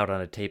he got out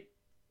on a tape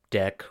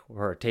deck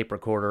or a tape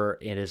recorder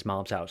in his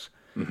mom's house.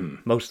 Mm-hmm.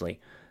 Mostly.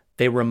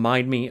 They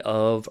remind me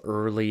of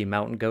early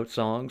Mountain Goats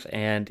songs,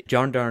 and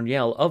John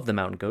Darnielle of the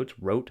Mountain Goats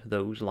wrote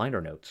those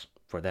liner notes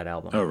for that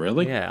album. Oh,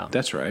 really? Yeah.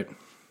 That's right.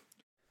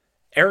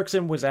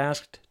 Erickson was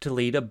asked to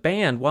lead a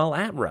band while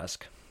at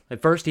Rusk.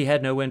 At first, he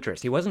had no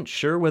interest. He wasn't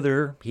sure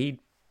whether he'd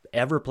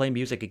ever play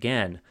music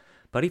again,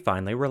 but he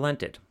finally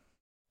relented.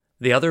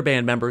 The other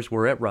band members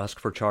were at Rusk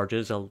for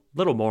charges a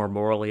little more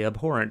morally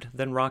abhorrent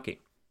than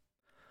Rocky.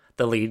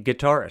 The lead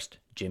guitarist,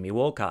 Jimmy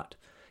Wolcott,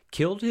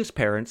 killed his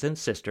parents and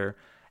sister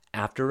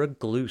after a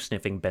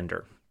glue-sniffing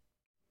bender.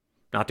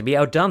 Not to be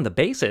outdone, the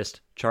bassist,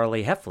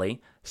 Charlie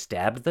Heffley,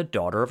 stabbed the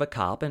daughter of a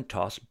cop and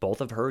tossed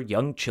both of her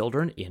young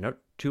children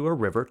into a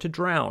river to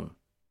drown.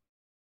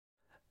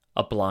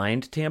 A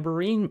blind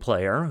tambourine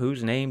player,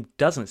 whose name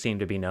doesn't seem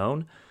to be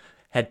known,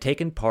 had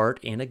taken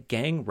part in a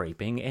gang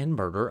raping and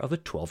murder of a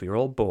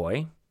 12-year-old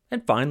boy.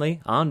 And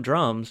finally, on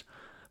drums,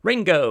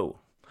 Ringo!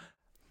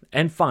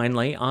 And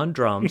finally, on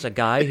drums, a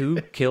guy who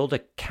killed a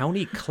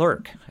county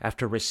clerk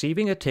after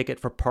receiving a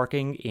ticket for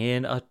parking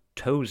in a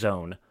tow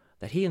zone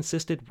that he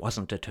insisted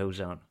wasn't a tow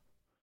zone.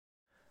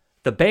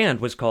 The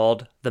band was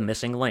called The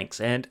Missing Links,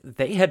 and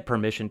they had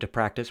permission to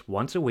practice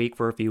once a week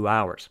for a few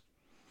hours.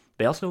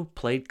 They also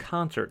played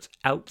concerts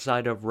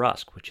outside of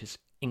Rusk, which is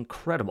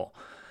incredible,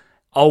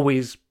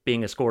 always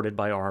being escorted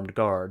by armed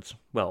guards.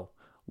 Well,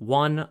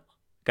 one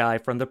guy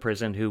from the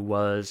prison who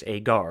was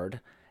a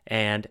guard,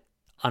 and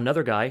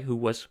another guy who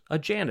was a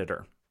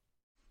janitor.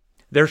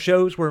 Their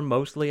shows were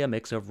mostly a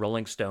mix of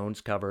Rolling Stones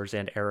covers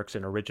and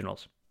Erickson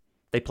originals.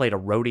 They played a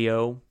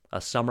rodeo,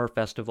 a summer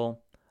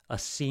festival, a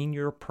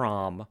senior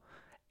prom,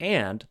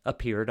 and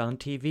appeared on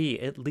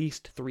TV at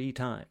least 3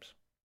 times.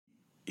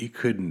 You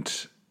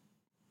couldn't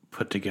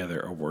put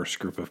together a worse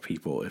group of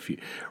people.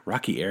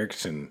 Rocky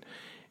Erickson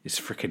is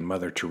freaking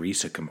Mother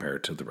Teresa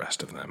compared to the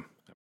rest of them.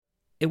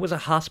 It was a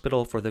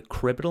hospital for the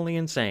criminally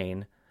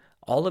insane.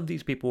 All of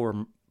these people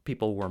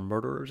were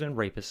murderers and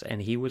rapists,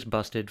 and he was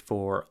busted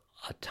for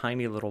a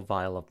tiny little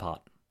vial of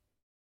pot.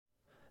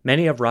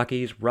 Many of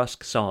Rocky's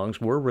Rusk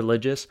songs were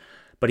religious,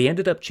 but he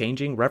ended up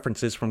changing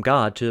references from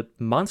God to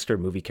monster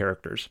movie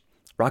characters.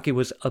 Rocky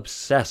was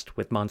obsessed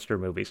with monster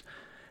movies,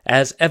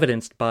 as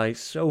evidenced by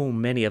so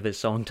many of his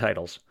song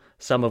titles,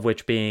 some of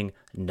which being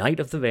Night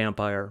of the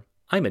Vampire,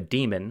 I'm a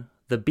Demon,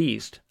 The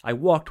Beast, I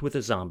Walked with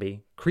a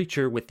Zombie,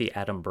 Creature with the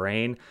Atom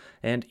Brain,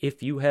 and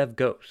If You Have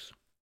Ghosts.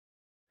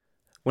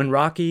 When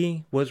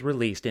Rocky was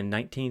released in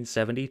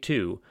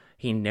 1972,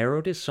 he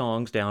narrowed his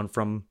songs down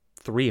from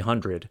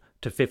 300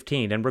 to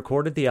 15 and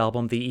recorded the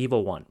album The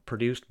Evil One,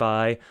 produced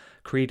by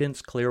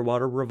Creedence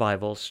Clearwater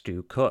Revival's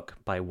Stu Cook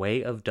by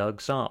way of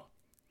Doug Sahm.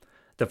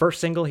 The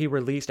first single he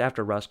released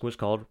after Rusk was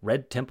called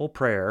Red Temple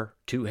Prayer,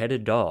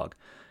 Two-Headed Dog,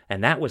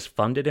 and that was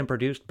funded and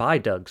produced by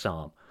Doug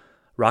Sahm.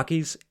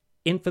 Rocky's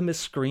infamous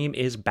scream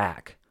is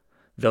back,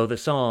 though the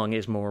song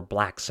is more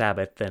Black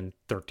Sabbath than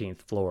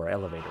 13th Floor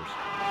Elevators.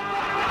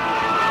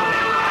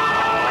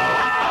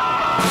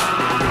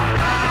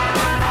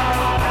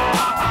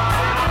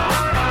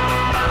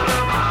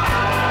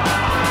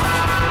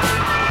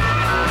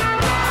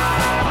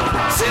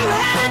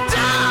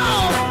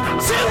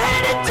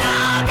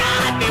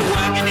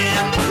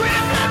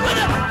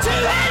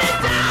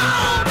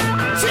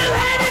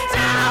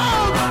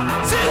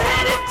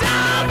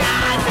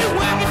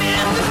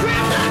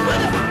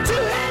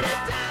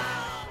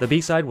 The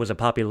B-side was a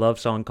poppy love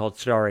song called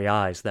Starry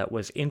Eyes that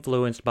was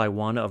influenced by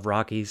one of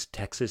Rocky's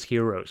Texas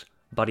heroes,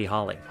 Buddy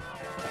Holly.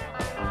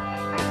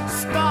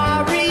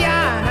 Starry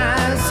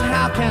eyes,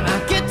 how can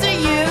I get to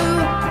you,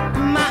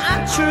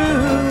 my true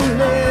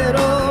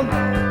little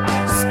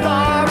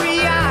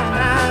starry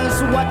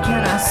eyes? What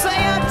can I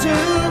say or do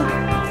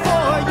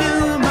for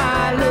you,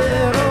 my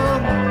little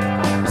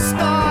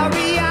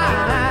starry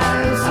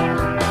eyes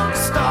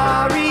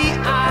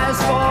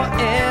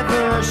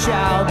forever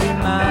shall be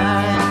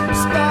mine.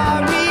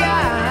 Starry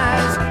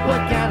eyes,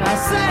 what can I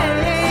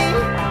say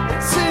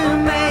to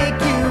make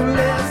you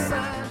listen?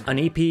 An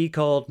EP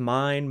called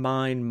Mine,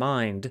 Mine,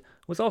 Mind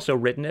was also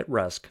written at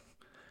Rusk.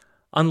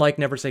 Unlike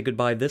Never Say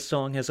Goodbye, this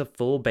song has a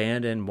full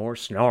band and more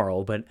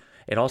snarl, but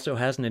it also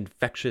has an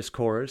infectious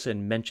chorus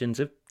and mentions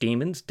of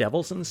demons,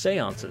 devils, and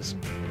seances.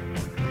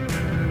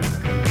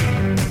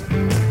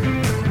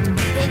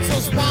 It's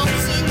just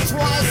bouncing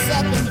twice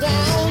up and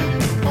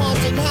down,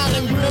 haunting,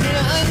 howling,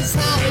 gremlins,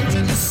 howling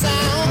to the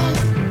sound.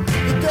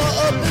 The door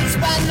opens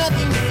by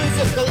nothing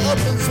physical,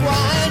 opens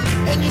wide,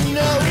 and you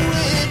know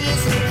it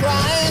isn't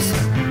Christ.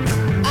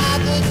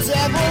 The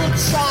devil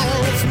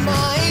child's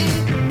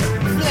mind,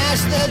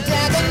 flash the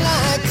dagger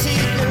like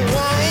teeth and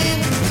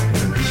wine.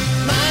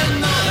 Mine,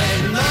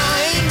 mine,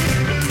 mine,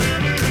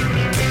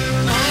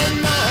 mine,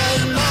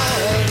 mine,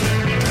 mine,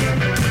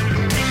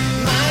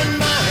 mine,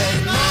 mine,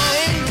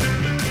 mine.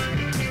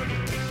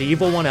 The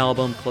Evil One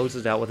album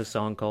closes out with a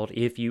song called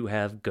If You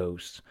Have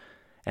Ghosts,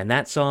 and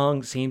that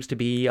song seems to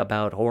be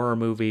about horror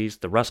movies,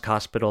 the Rusk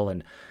Hospital,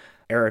 and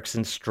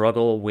Ericsson's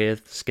struggle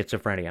with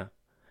schizophrenia.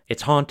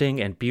 It's haunting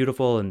and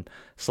beautiful and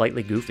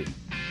slightly goofy.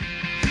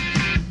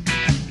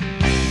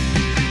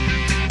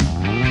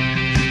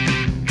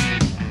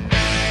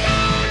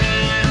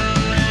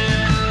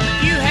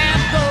 You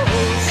have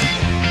ghosts,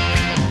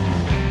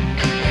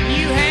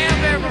 you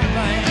have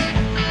everything.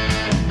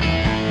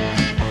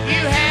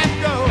 You have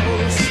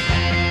ghosts,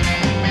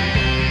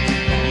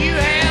 you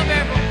have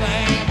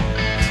everything.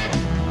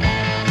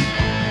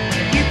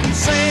 You can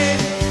say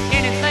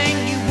anything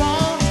you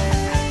want,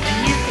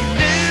 and you can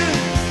do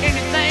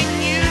anything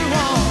you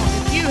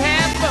want. You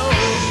have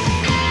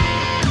ghosts,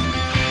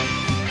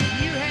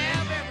 you have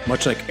everything.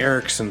 Much like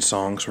Ericsson's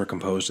songs were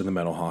composed in the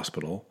mental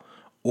hospital,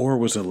 or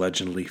was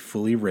allegedly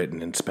fully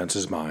written in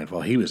Spence's mind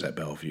while he was at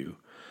Bellevue,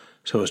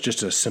 so it was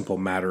just a simple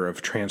matter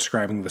of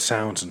transcribing the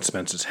sounds in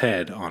Spence's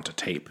head onto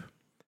tape.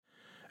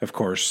 Of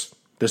course,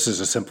 this is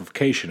a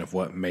simplification of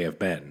what may have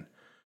been.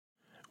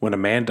 When a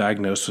man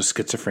diagnosed with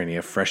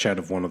schizophrenia fresh out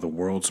of one of the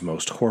world's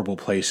most horrible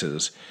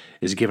places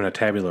is given a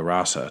tabula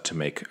rasa to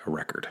make a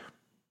record.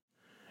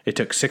 It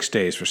took 6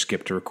 days for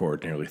Skip to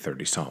record nearly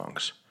 30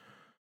 songs.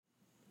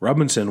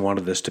 Robinson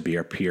wanted this to be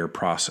a peer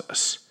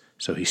process,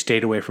 so he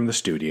stayed away from the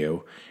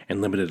studio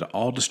and limited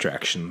all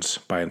distractions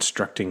by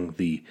instructing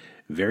the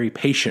very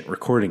patient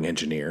recording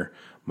engineer,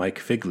 Mike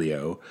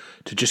Figlio,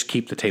 to just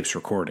keep the tapes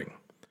recording.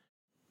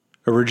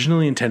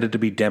 Originally intended to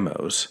be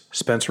demos,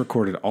 Spence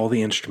recorded all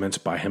the instruments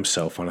by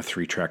himself on a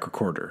 3-track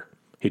recorder.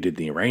 He did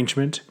the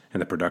arrangement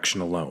and the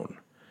production alone.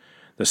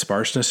 The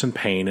sparseness and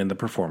pain in the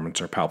performance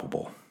are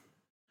palpable.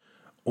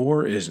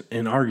 Or is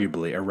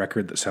inarguably a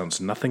record that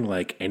sounds nothing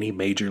like any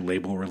major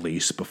label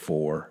release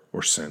before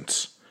or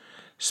since.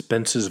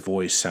 Spence's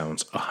voice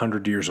sounds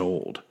 100 years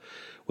old,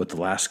 with the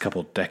last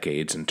couple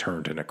decades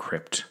interned in a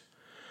crypt.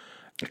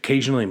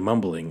 Occasionally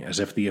mumbling as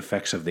if the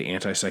effects of the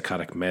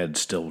antipsychotic meds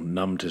still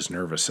numbed his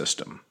nervous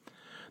system.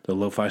 The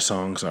lo-fi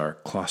songs are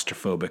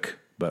claustrophobic,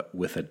 but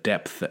with a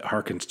depth that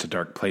harkens to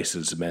dark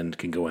places men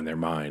can go in their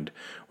mind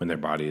when their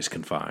body is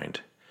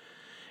confined.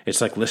 It's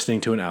like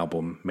listening to an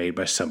album made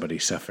by somebody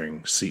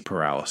suffering sleep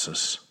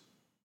paralysis.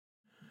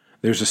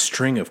 There's a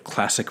string of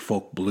classic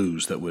folk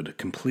blues that would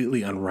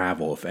completely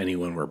unravel if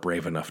anyone were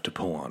brave enough to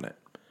pull on it.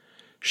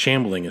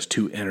 Shambling is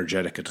too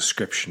energetic a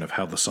description of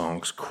how the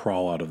songs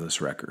crawl out of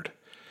this record.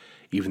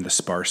 Even the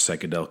sparse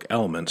psychedelic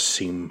elements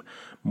seem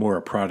more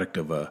a product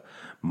of a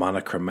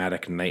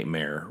monochromatic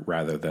nightmare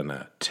rather than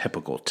a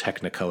typical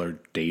technicolor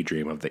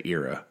daydream of the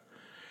era.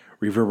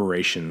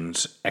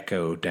 Reverberations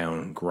echo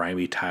down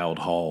grimy tiled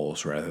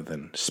halls rather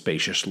than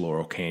spacious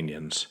laurel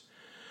canyons.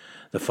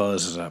 The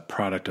fuzz is a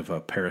product of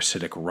a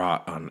parasitic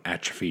rot on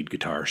atrophied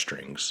guitar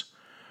strings.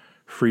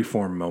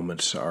 Freeform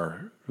moments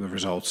are the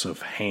results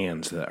of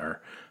hands that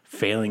are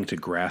failing to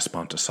grasp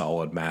onto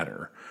solid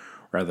matter,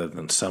 rather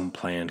than some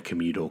planned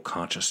communal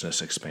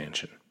consciousness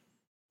expansion.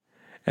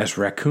 As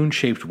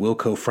raccoon-shaped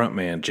Wilco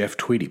frontman Jeff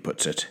Tweedy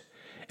puts it,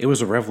 it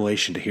was a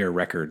revelation to hear a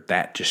record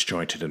that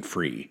disjointed and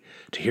free,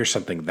 to hear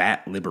something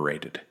that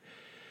liberated,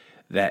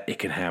 that it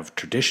can have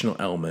traditional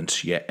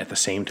elements yet at the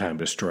same time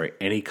destroy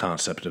any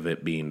concept of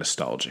it being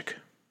nostalgic.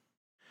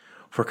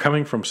 For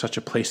coming from such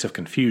a place of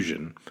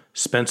confusion,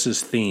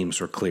 Spence's themes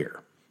were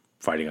clear: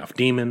 fighting off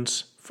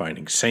demons,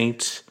 finding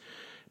saints,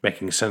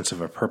 making sense of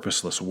a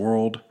purposeless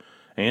world,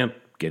 and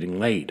getting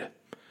laid.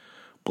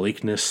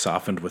 Bleakness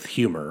softened with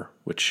humor,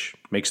 which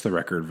makes the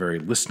record very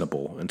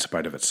listenable in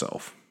spite of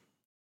itself.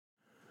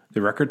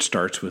 The record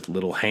starts with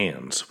Little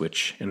Hands,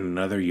 which, in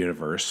another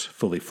universe,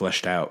 fully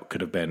fleshed out, could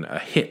have been a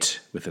hit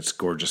with its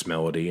gorgeous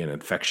melody and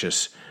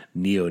infectious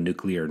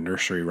neo-nuclear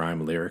nursery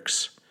rhyme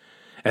lyrics.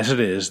 As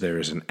it is, there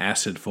is an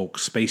acid folk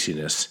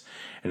spaciness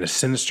and a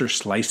sinister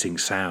slicing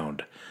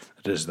sound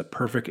that is the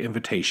perfect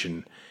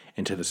invitation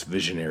into this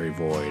visionary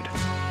void.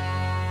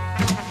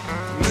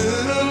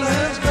 Little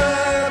hands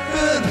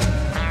clapping,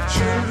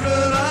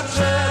 children are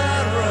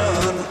trying to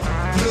run.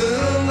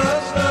 Little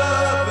love's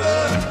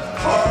loving,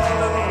 all of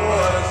the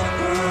boys and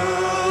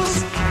girls.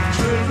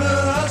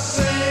 Children are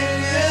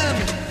singing,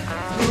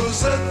 blues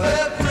that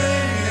they're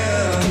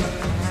bringing.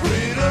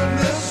 Freedom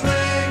is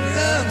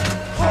ringing,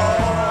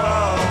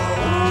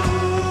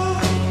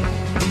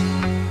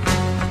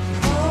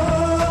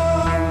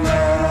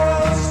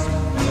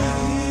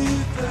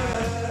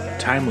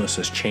 Timeless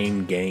as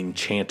chain gang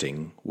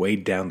chanting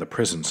weighed down the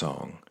prison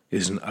song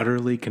is an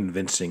utterly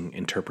convincing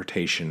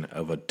interpretation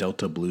of a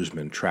Delta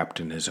bluesman trapped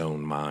in his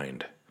own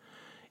mind.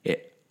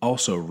 It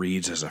also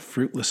reads as a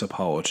fruitless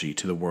apology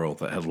to the world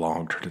that had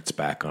long turned its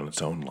back on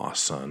its own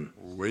lost son.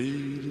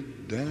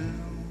 weighted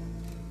down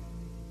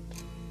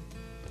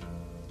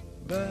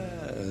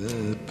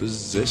by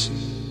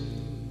possessions,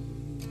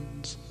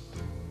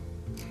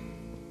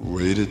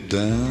 weighted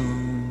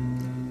down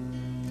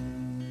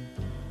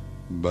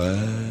by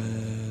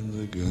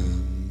the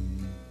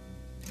gun,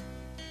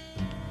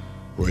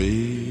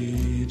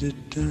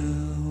 weighted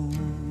down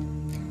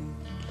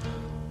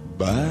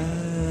by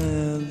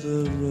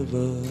the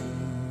river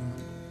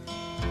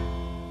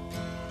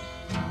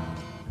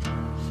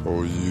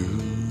for you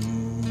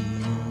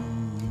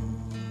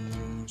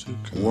to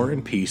come. War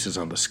and Peace is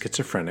on the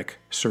schizophrenic,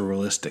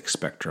 surrealistic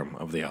spectrum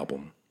of the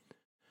album.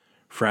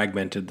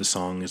 Fragmented, the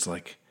song is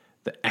like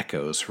the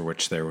echoes for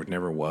which there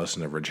never was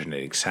an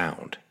originating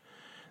sound,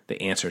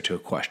 the answer to a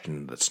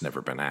question that's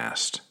never been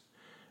asked.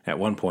 At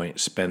one point,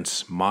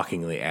 Spence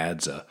mockingly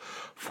adds a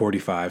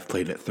 45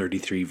 played at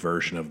 33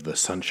 version of the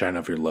Sunshine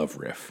of Your Love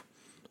riff,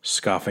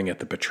 scoffing at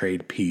the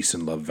betrayed peace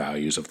and love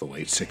values of the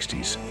late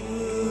 60s.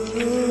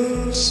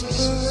 It's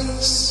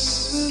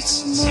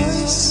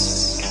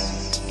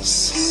nice to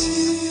see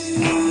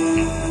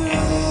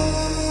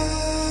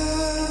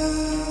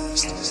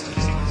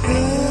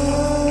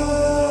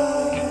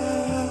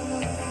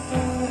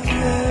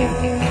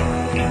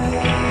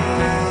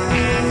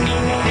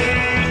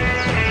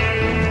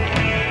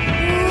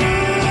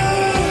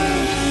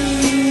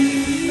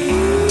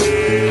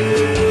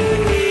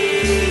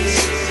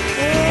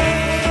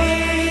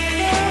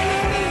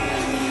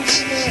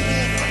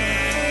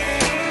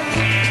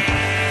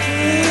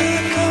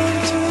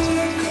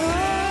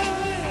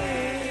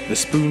The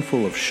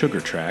spoonful of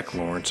sugar track,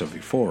 Lawrence of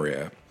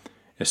Euphoria,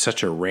 is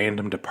such a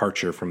random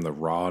departure from the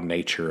raw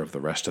nature of the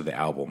rest of the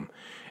album,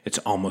 it's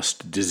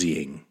almost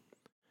dizzying.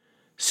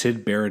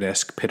 Syd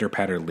Barrett-esque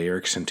pitter-patter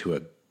lyrics into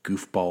a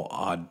goofball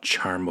odd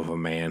charm of a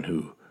man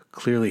who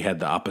clearly had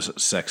the opposite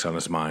sex on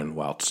his mind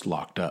whilst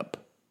locked up.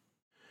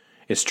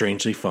 It's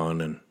strangely fun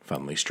and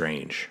funly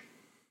strange.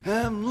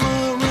 I'm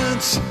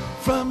Lawrence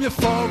from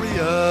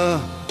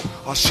Euphoria.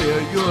 I'll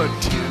share your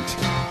tent,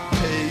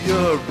 pay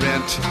your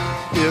rent.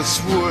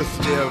 It's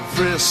worth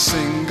every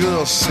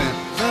single cent.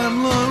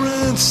 I'm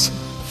Lawrence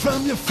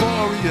from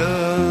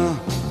Euphoria.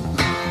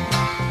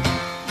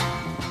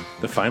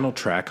 The final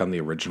track on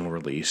the original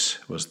release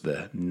was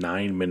the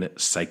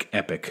 9-minute psych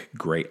epic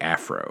Grey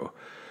Afro,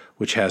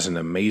 which has an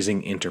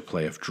amazing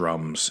interplay of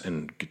drums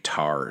and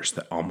guitars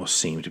that almost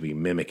seem to be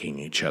mimicking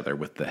each other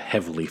with the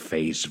heavily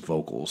phased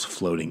vocals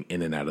floating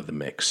in and out of the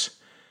mix.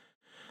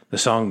 The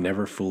song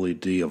never fully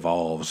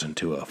de-evolves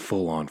into a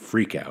full-on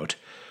freakout.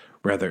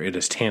 Rather, it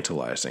is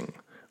tantalizing,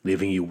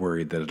 leaving you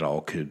worried that it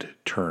all could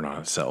turn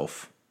on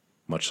itself,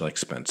 much like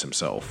Spence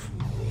himself.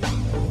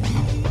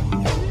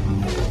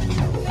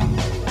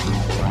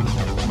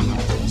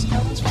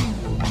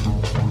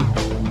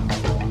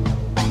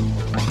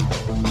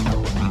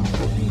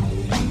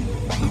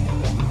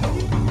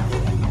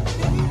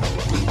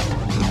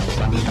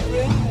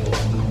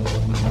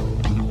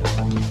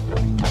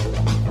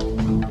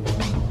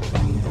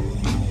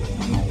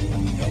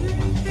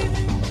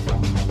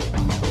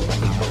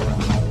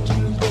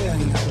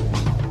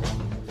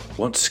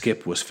 Once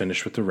Skip was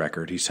finished with the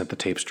record, he sent the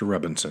tapes to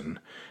Robinson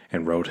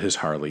and rode his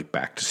Harley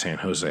back to San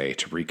Jose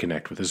to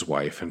reconnect with his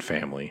wife and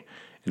family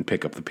and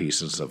pick up the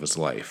pieces of his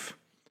life.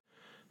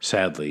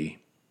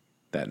 Sadly,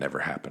 that never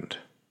happened.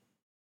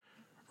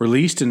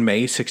 Released in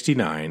May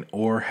 '69,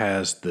 Ore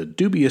has the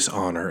dubious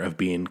honor of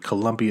being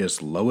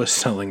Columbia's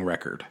lowest-selling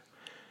record.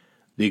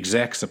 The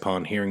execs,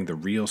 upon hearing the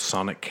real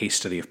sonic case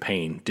study of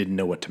Pain, didn't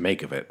know what to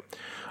make of it,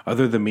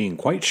 other than being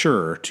quite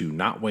sure to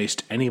not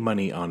waste any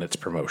money on its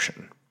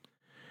promotion.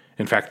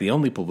 In fact, the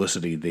only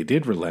publicity they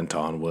did relent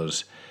on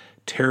was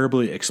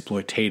terribly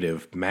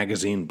exploitative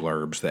magazine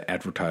blurbs that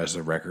advertised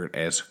the record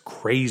as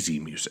crazy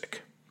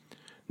music.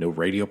 No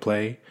radio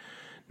play,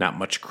 not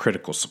much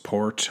critical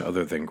support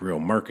other than Greil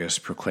Marcus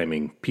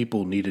proclaiming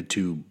people needed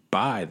to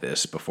buy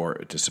this before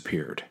it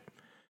disappeared.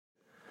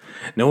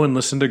 No one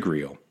listened to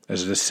Greil,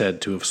 as it is said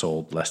to have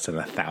sold less than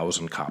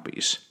 1,000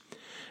 copies.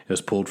 It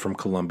was pulled from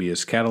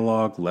Columbia's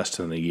catalog less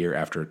than a year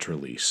after its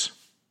release.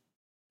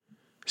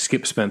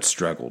 Skip Spence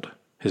struggled.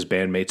 His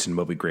bandmates in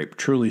Moby Grape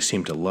truly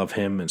seemed to love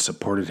him and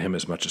supported him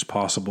as much as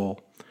possible.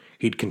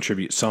 He'd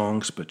contribute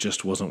songs, but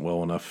just wasn't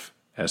well enough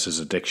as his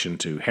addiction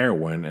to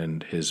heroin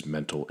and his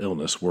mental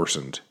illness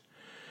worsened.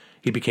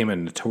 He became a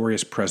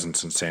notorious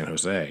presence in San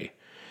Jose.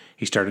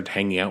 He started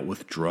hanging out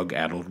with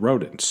drug-addled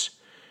rodents.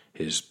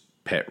 His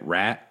pet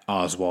rat,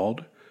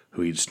 Oswald,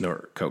 who he'd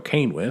snort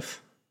cocaine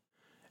with,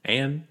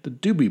 and the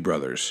Doobie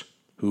Brothers,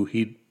 who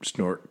he'd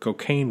snort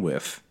cocaine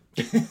with.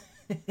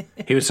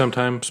 He would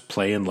sometimes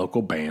play in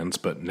local bands,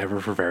 but never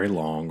for very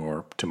long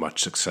or to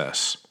much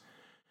success.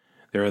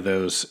 There are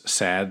those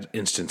sad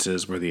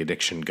instances where the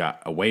addiction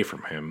got away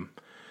from him.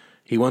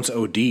 He once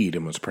OD'd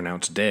and was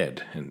pronounced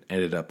dead and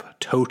ended up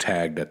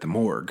toe-tagged at the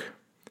morgue.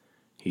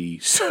 He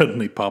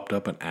suddenly popped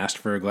up and asked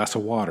for a glass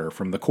of water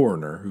from the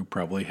coroner, who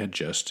probably had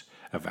just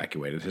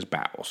evacuated his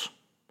bowels.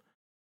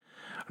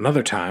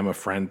 Another time, a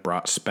friend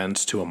brought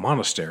Spence to a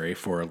monastery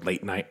for a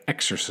late-night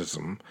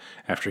exorcism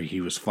after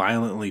he was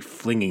violently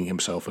flinging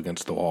himself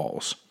against the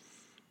walls.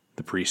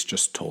 The priest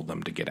just told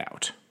them to get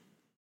out.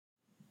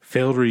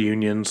 Failed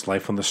reunions,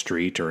 life on the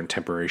street or in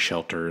temporary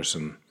shelters,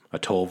 and a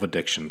toll of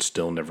addiction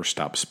still never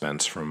stopped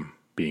Spence from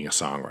being a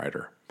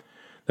songwriter.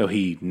 Though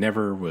he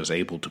never was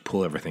able to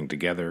pull everything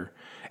together,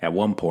 at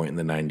one point in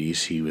the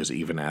 90s he was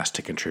even asked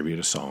to contribute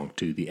a song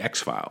to The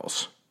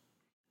X-Files.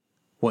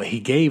 What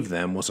he gave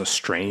them was a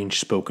strange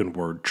spoken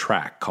word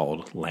track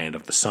called Land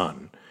of the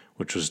Sun,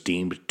 which was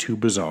deemed too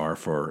bizarre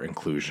for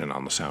inclusion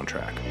on the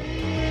soundtrack.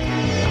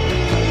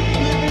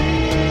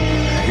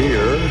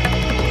 Here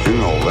in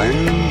the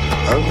land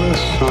of the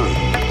sun,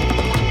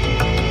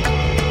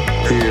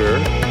 here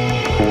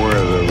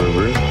where the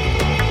river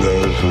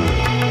goes in.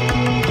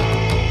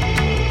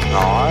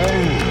 I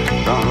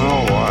don't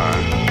know why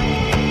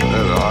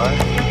that I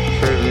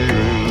should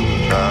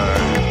even try,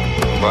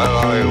 but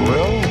I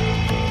will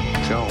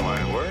till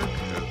my work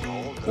is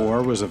all done.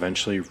 Or was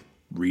eventually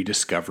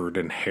rediscovered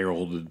and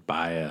heralded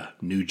by a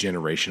new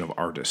generation of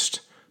artists,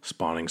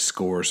 spawning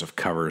scores of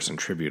covers and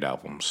tribute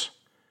albums.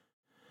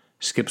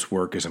 Skip's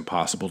work is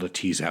impossible to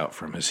tease out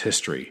from his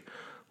history,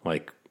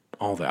 like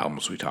all the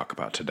albums we talk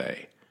about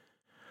today.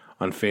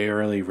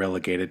 Unfairly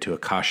relegated to a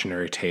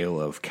cautionary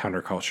tale of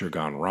counterculture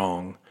gone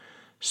wrong,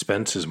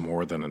 Spence is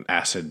more than an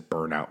acid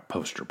burnout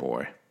poster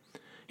boy.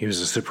 He was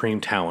a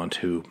supreme talent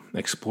who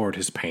explored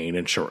his pain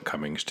and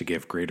shortcomings to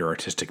give greater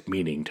artistic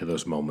meaning to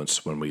those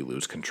moments when we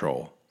lose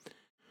control.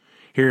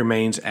 He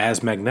remains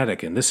as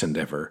magnetic in this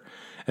endeavor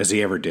as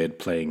he ever did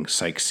playing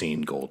Psych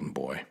Scene Golden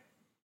Boy.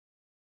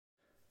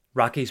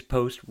 Rocky's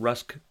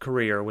post-Rusk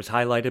career was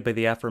highlighted by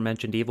the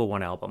aforementioned Evil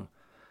One album,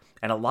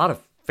 and a lot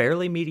of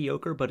fairly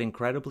mediocre but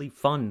incredibly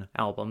fun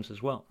albums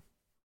as well.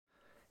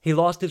 He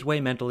lost his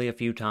way mentally a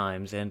few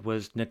times and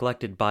was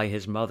neglected by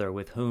his mother,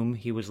 with whom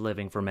he was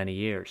living for many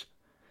years.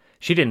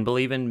 She didn't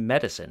believe in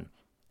medicine,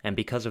 and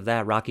because of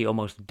that, Rocky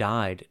almost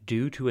died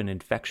due to an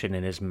infection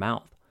in his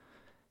mouth.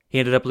 He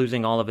ended up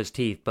losing all of his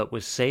teeth, but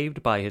was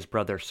saved by his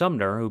brother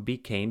Sumner, who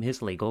became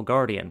his legal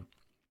guardian.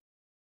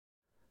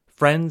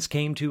 Friends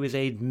came to his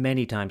aid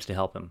many times to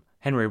help him.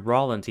 Henry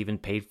Rollins even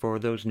paid for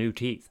those new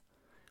teeth.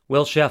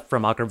 Will Sheff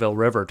from Ockerville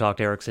River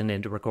talked Erickson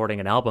into recording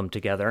an album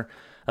together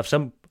of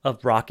some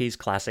of Rocky's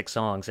classic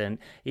songs, and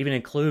even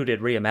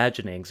included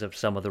reimaginings of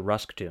some of the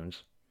Rusk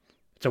tunes.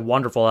 It's a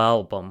wonderful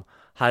album,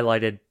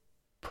 highlighted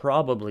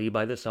probably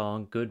by the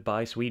song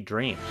Goodbye Sweet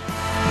Dreams.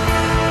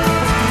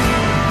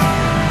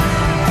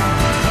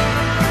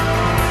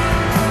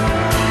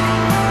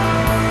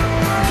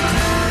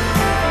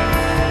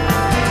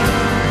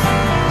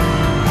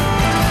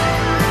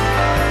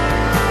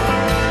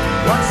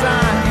 Once I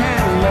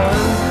had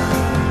love,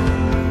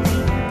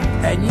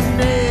 and you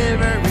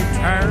never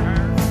returned.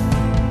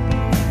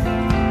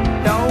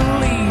 Don't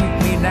leave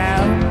me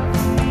now.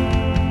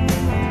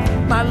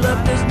 My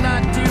love does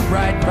not too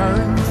bright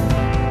burn.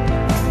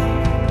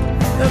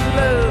 The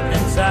love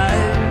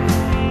inside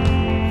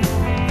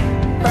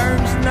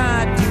burns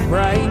not too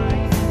bright.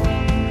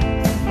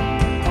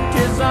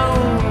 'Tis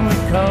only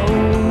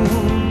cold.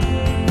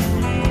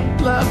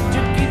 Love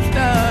just keeps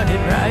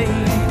started right.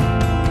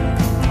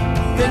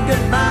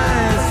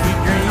 Goodbye, sweet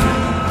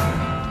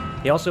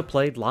dream. He also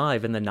played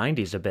live in the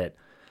 90s a bit,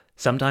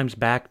 sometimes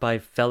backed by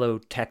fellow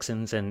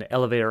Texans and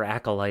elevator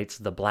acolytes,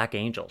 the Black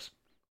Angels.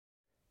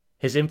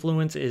 His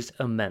influence is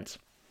immense.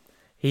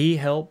 He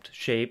helped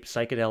shape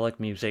psychedelic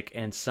music,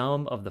 and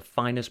some of the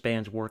finest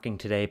bands working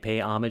today pay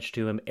homage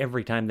to him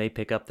every time they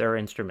pick up their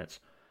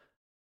instruments.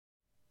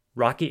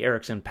 Rocky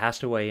Erickson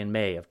passed away in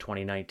May of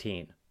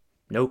 2019.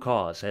 No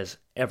cause has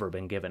ever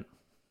been given.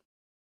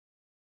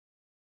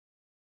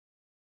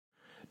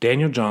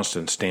 Daniel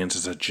Johnston stands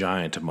as a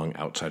giant among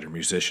outsider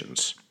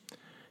musicians.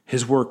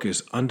 His work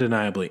is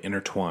undeniably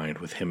intertwined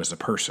with him as a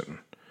person,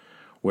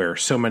 where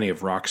so many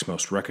of rock's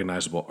most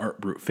recognizable art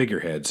brute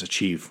figureheads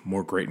achieve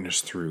more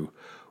greatness through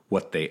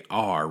what they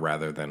are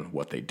rather than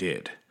what they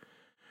did.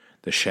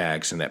 The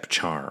Shag's inept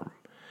charm,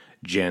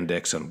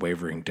 Jandek's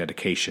unwavering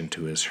dedication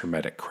to his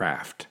hermetic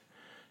craft,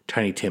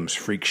 Tiny Tim's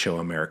Freak Show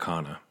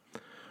Americana,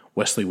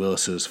 Wesley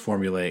Willis's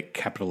formulaic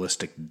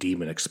capitalistic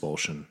demon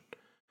expulsion.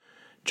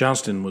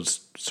 Johnston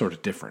was sort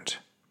of different.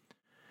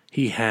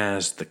 He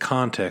has the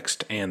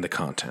context and the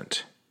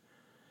content.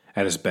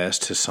 At his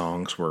best, his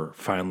songs were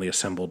finely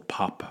assembled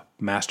pop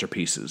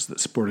masterpieces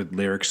that sported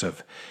lyrics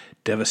of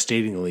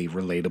devastatingly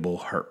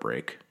relatable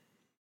heartbreak.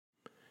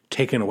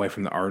 Taken away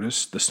from the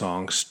artist, the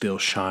songs still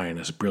shine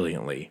as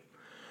brilliantly.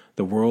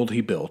 The world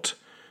he built,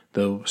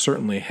 though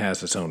certainly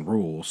has its own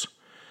rules,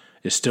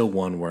 is still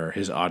one where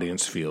his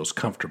audience feels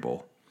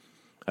comfortable.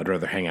 I'd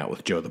rather hang out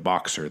with Joe the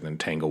Boxer than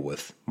tangle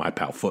with my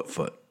pal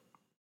Foot.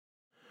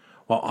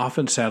 While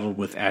often saddled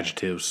with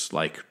adjectives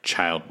like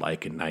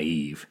childlike and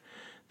naive,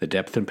 the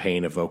depth and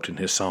pain evoked in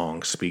his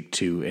songs speak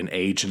to an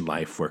age in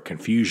life where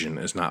confusion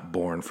is not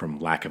born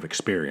from lack of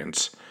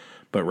experience,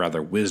 but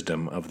rather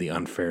wisdom of the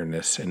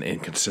unfairness and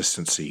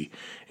inconsistency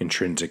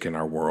intrinsic in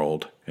our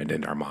world and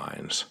in our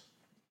minds.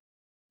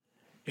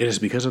 It is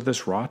because of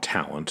this raw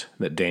talent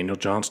that Daniel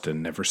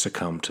Johnston never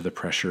succumbed to the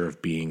pressure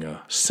of being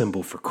a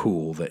symbol for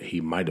cool that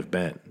he might have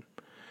been.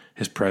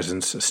 His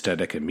presence,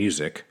 aesthetic, and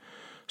music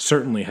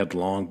certainly had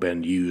long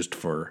been used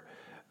for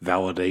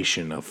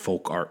validation of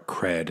folk art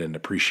cred and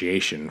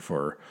appreciation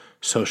for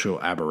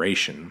social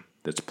aberration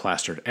that's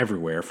plastered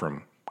everywhere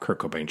from Kurt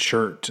Cobain's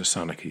shirt to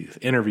Sonic Youth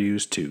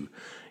interviews to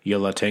Yo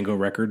La Tengo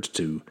records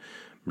to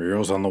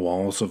murals on the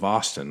walls of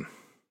Austin.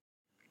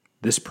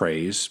 This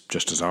praise,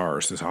 just as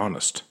ours, is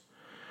honest.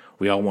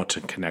 We all want to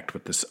connect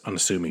with this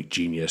unassuming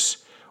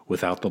genius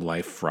without the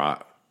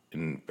life-fraught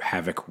and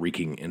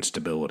havoc-wreaking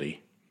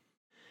instability.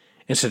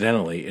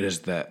 Incidentally, it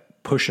is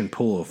that push and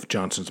pull of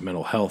Johnston's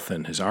mental health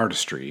and his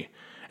artistry,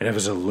 and of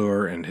his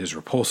allure and his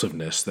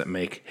repulsiveness that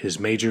make his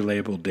major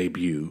label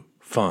debut,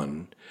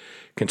 Fun,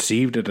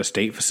 conceived at a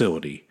state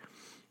facility,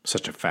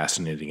 such a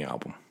fascinating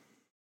album.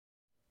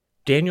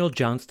 Daniel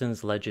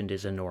Johnston's legend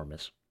is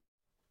enormous.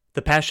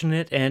 The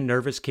passionate and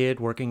nervous kid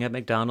working at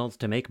McDonald's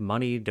to make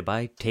money to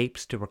buy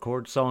tapes to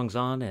record songs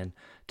on and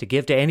to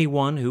give to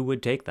anyone who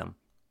would take them.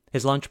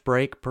 His lunch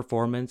break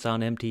performance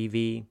on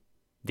MTV.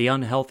 The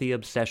unhealthy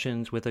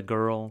obsessions with a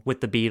girl,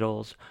 with the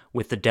Beatles,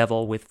 with the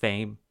devil, with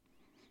fame.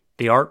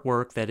 The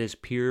artwork that is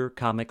pure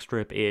comic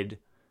strip id.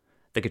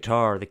 The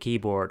guitar, the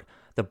keyboard,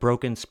 the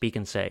broken speak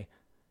and say.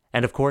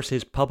 And of course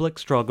his public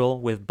struggle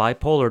with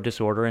bipolar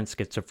disorder and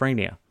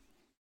schizophrenia.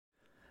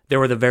 There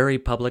were the very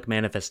public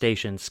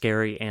manifestations,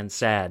 scary and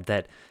sad,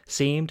 that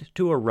seemed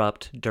to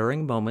erupt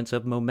during moments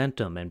of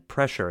momentum and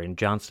pressure in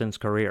Johnston's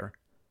career.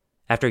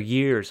 After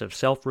years of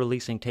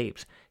self-releasing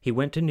tapes, he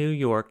went to New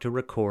York to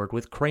record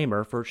with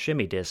Kramer for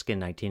Shimmy Disc in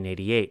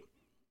 1988.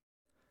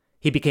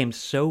 He became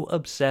so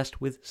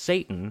obsessed with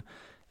Satan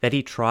that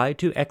he tried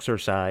to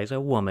exorcise a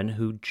woman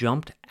who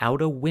jumped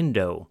out a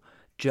window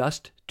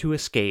just to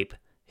escape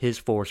his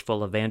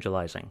forceful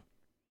evangelizing.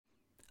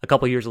 A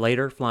couple years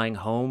later, flying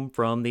home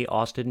from the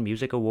Austin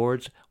Music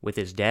Awards with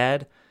his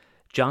dad,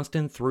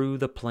 Johnston threw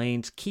the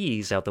plane's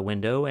keys out the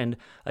window and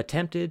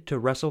attempted to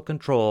wrestle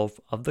control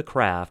of the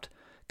craft,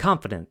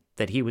 confident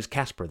that he was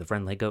Casper the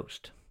Friendly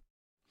Ghost.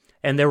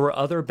 And there were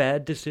other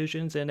bad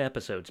decisions and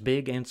episodes,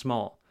 big and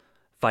small.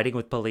 Fighting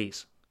with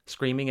police,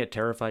 screaming at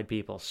terrified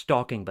people,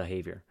 stalking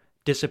behavior,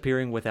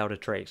 disappearing without a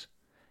trace.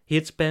 He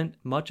had spent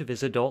much of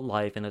his adult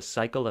life in a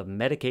cycle of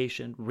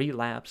medication,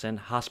 relapse, and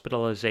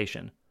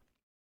hospitalization,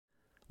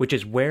 which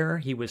is where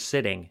he was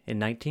sitting in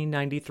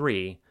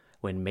 1993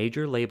 when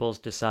major labels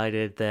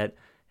decided that,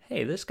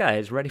 hey, this guy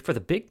is ready for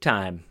the big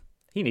time.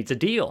 He needs a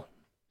deal.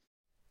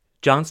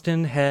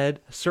 Johnston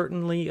had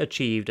certainly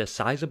achieved a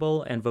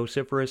sizable and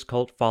vociferous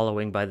cult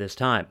following by this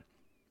time,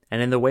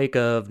 and in the wake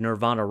of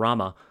Nirvana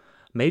Rama,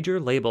 major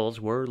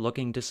labels were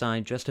looking to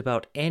sign just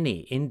about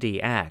any indie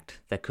act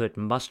that could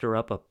muster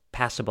up a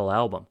passable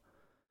album.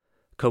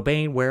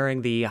 Cobain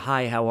wearing the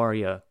 "Hi, how are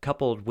ya?"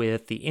 coupled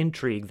with the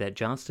intrigue that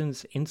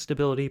Johnston's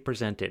instability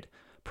presented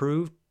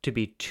proved to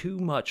be too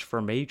much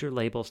for major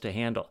labels to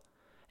handle,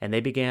 and they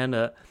began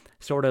a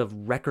sort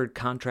of record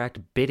contract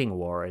bidding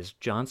war as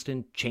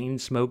Johnston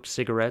chain-smoked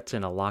cigarettes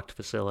in a locked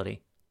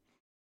facility.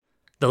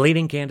 The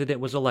leading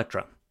candidate was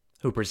Elektra,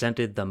 who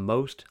presented the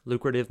most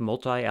lucrative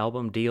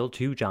multi-album deal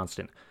to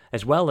Johnston,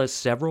 as well as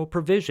several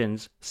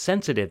provisions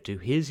sensitive to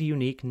his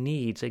unique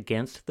needs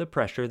against the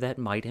pressure that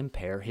might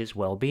impair his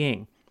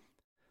well-being.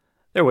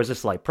 There was a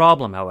slight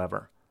problem,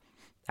 however.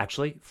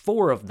 Actually,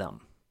 4 of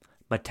them.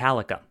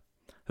 Metallica,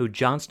 who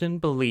Johnston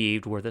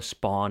believed were the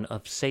spawn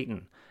of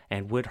Satan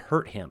and would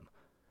hurt him,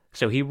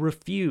 so he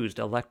refused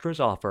Elektra's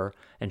offer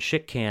and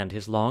shit-canned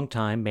his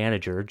longtime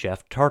manager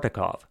Jeff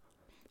Tartikoff,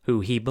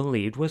 who he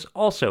believed was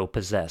also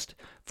possessed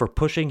for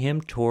pushing him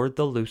toward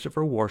the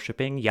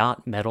Lucifer-worshipping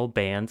yacht metal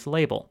band's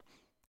label.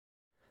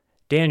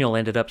 Daniel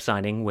ended up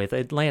signing with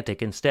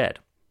Atlantic instead,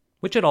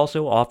 which had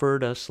also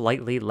offered a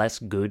slightly less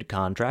good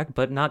contract,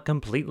 but not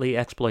completely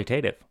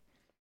exploitative.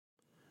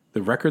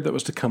 The record that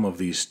was to come of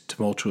these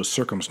tumultuous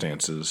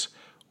circumstances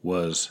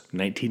was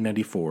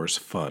 1994's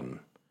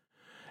Fun.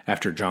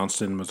 After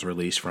Johnston was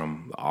released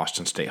from the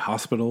Austin State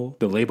Hospital,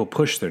 the label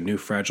pushed their new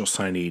Fragile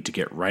signee to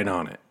get right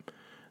on it.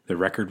 The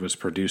record was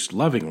produced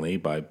lovingly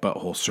by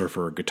butthole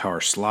surfer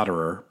guitar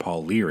slaughterer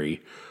Paul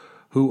Leary,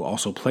 who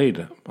also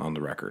played on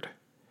the record.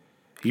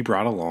 He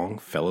brought along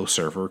fellow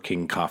surfer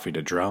King Coffee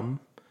to drum,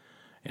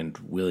 and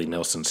Willie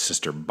Nelson's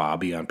sister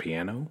Bobby on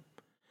piano,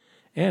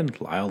 and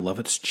Lyle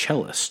Lovett's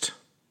cellist,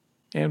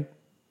 and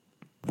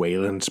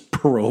Waylon's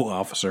parole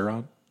officer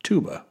on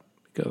tuba,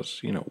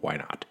 because, why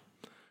not?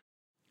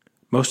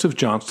 Most of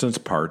Johnston's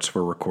parts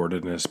were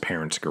recorded in his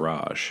parents'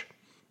 garage.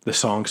 The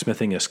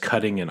songsmithing is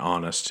cutting and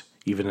honest,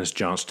 even as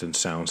Johnston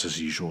sounds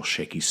his usual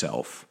shaky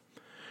self.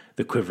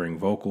 The quivering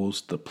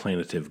vocals, the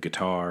plaintive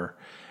guitar,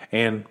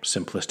 and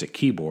simplistic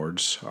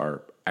keyboards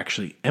are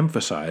actually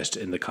emphasized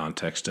in the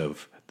context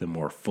of the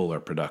more fuller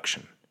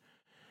production.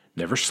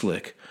 Never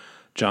slick,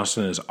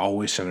 Johnston is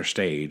always center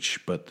stage,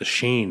 but the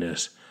sheen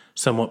is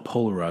somewhat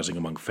polarizing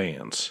among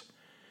fans.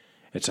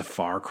 It's a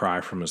far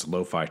cry from his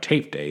lo-fi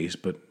tape days,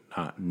 but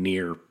not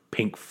near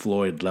Pink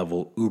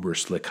Floyd-level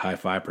uber-slick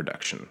hi-fi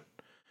production.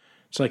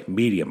 It's like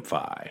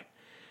medium-fi,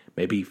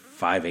 maybe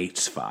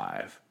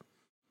 5/8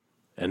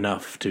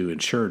 enough to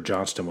ensure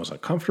Johnston was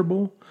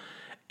uncomfortable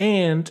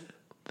and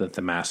that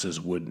the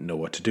masses wouldn't know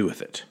what to do with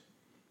it.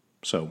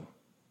 So,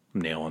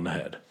 nail on the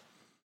head.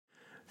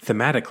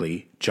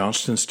 Thematically,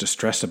 Johnston's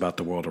distress about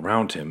the world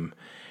around him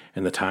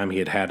and the time he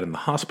had had in the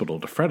hospital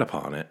to fret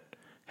upon it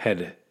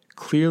had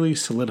clearly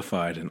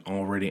solidified an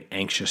already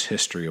anxious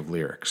history of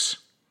lyrics.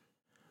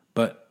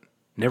 But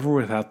never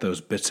without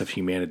those bits of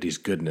humanity's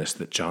goodness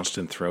that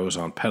Johnston throws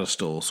on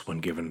pedestals when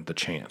given the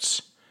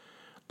chance.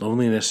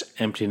 Loneliness,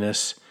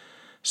 emptiness,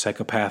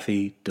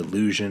 psychopathy,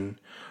 delusion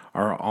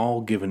are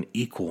all given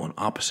equal and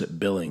opposite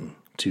billing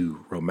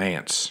to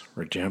romance,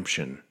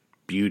 redemption,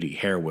 beauty,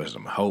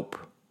 heroism, hope.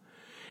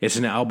 It's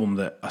an album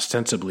that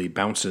ostensibly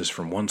bounces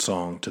from one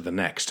song to the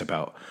next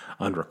about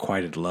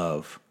unrequited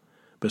love,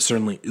 but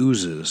certainly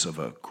oozes of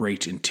a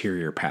great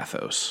interior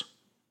pathos.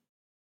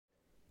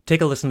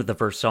 Take a listen to the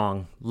first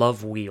song,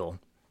 Love Wheel.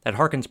 That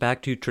harkens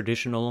back to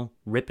traditional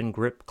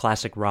rip-and-grip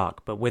classic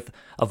rock, but with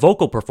a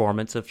vocal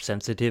performance of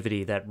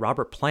sensitivity that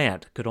Robert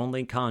Plant could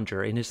only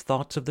conjure in his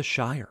Thoughts of the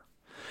Shire.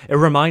 It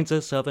reminds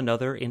us of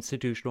another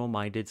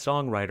institutional-minded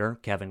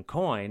songwriter, Kevin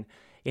Coyne,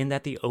 in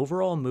that the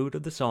overall mood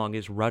of the song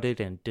is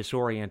rutted and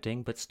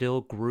disorienting, but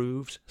still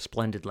grooves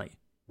splendidly.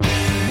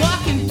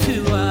 Walk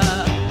into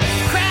a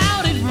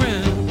crowded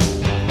room.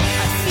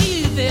 I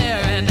see you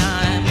there and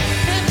I'm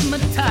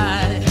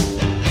hypnotized.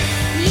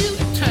 You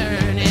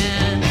turn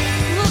and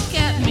look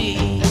at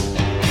me.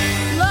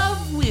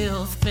 Love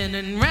wheel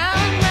spinning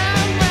round,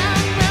 round,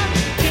 round, round.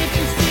 Can't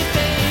you see,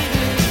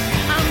 baby,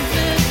 I'm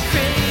just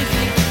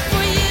crazy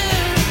for you.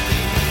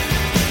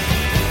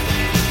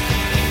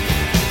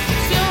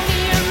 Show me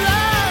your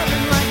love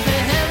and like the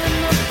heaven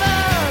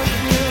above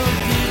will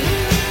do.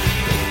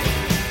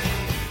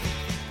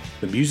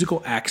 The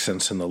musical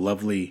accents in the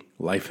lovely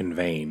Life in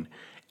Vain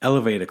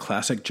elevate a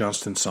classic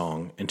Johnston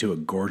song into a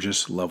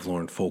gorgeous,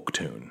 lovelorn folk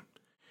tune.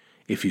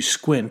 If you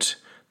squint,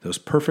 those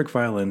perfect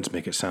violins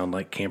make it sound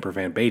like Camper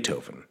Van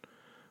Beethoven,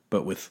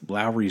 but with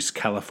Lowry's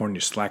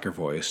California slacker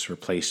voice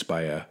replaced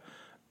by a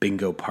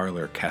bingo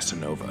parlor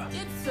Casanova.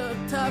 It's so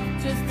tough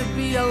just to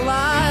be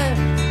alive.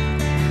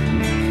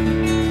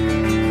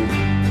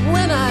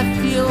 When I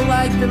feel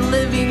like the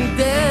living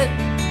dead,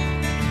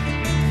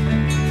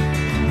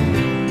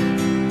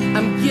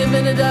 I'm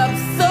giving it up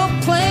so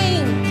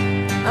plain.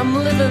 I'm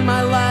living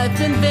my life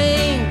in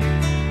vain.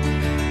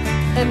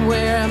 And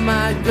where am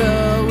I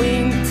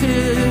going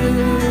to?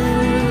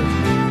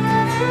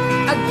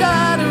 I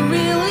gotta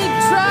really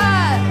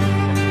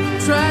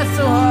try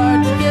so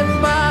hard to get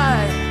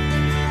by.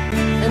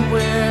 And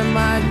where am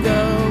I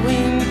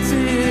going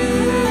to?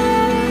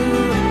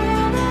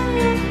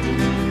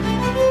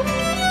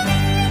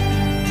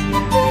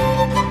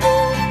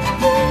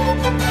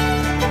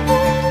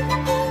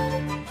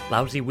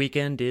 Lousy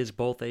Weekend is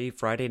both a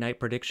Friday night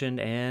prediction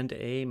and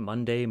a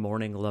Monday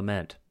morning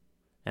lament.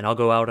 And I'll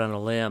go out on a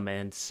limb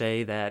and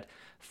say that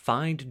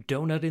Find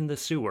Donut in the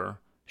Sewer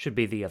should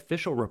be the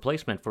official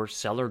replacement for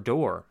cellar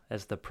door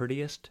as the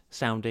prettiest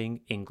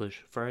sounding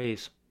English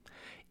phrase.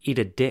 Eat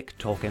a dick,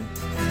 Tolkien.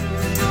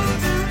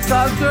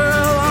 Saw a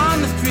girl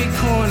on the street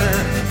corner,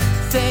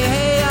 say,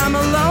 hey, I'm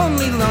a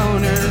lonely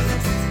loner.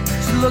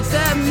 She looks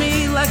at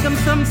me like I'm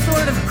some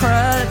sort of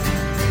crud.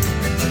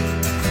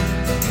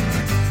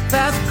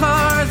 Fast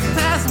cars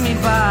pass me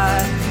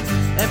by,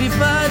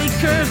 everybody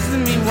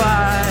cursing me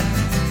why.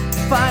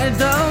 Find a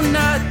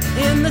donut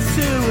in the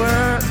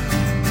sewer.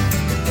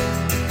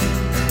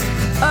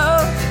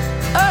 Oh,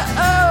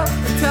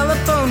 the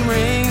telephone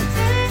ring.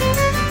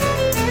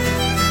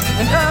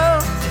 And oh,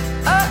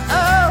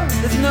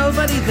 there's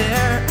nobody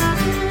there.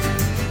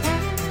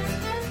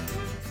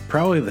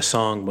 Probably the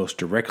song most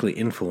directly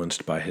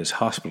influenced by his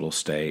hospital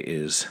stay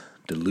is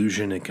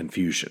Delusion and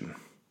Confusion.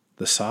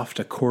 The soft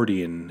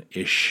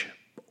accordion-ish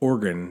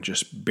organ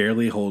just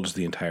barely holds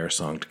the entire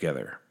song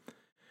together.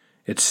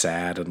 It's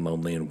sad and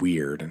lonely and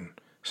weird and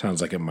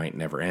sounds like it might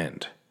never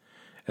end,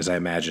 as I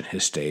imagine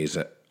his stays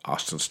at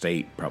Austin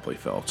State probably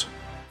felt.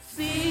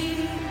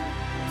 See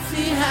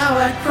how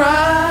I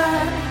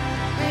cry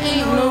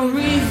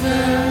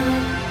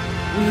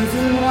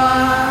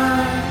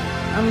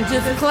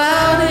just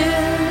clouded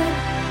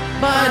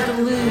by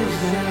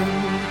delusion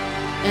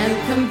and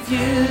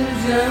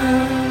confusion.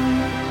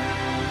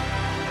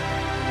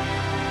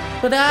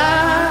 But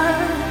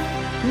I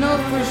know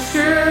for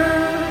sure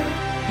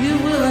you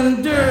will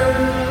endure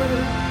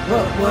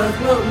what was,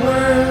 what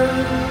were.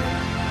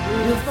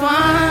 You'll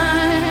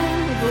find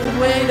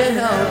the way to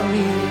help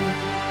me.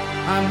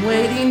 I'm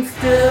waiting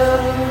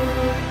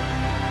still.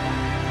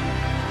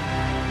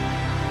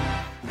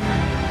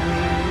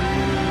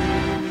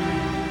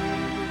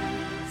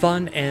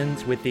 Fun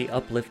ends with the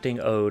uplifting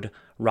ode,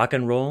 Rock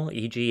and Roll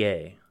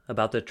EGA,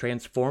 about the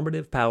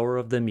transformative power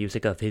of the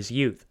music of his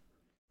youth.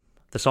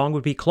 The song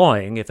would be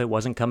cloying if it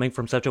wasn't coming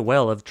from such a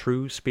well of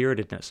true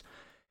spiritedness.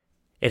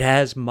 It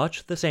has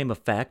much the same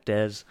effect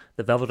as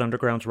the Velvet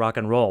Underground's Rock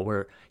and Roll,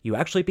 where you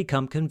actually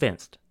become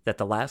convinced that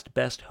the last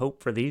best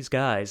hope for these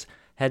guys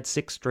had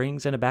 6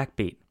 strings and a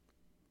backbeat.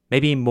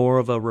 Maybe more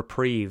of a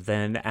reprieve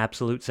than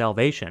absolute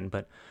salvation,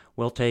 but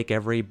we'll take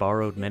every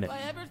borrowed minute. If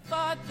I ever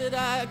thought that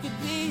I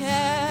could be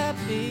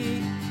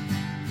happy,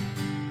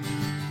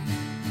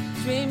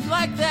 dreams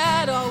like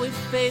that always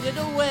faded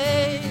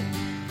away.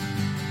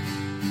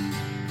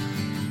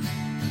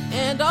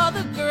 And all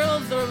the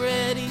girls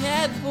already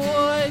had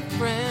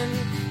boyfriends.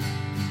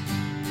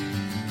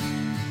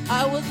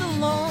 I was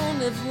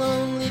alone as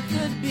lonely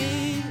could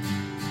be.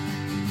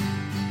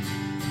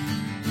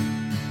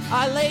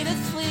 I laid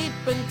asleep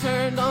and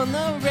turned on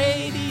the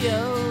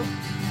radio.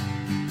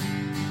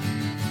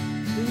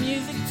 The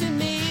music to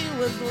me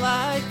was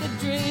like a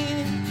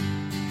dream.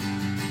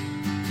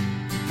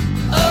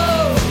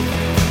 Oh,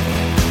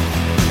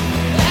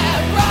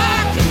 that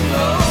rock and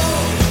roll,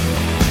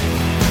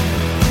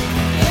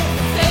 it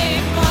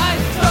saved my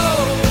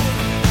soul.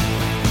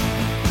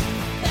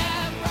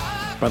 That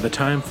rock. By the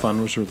time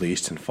Fun was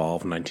released in fall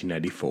of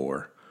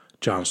 1994,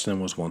 Johnston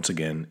was once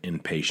again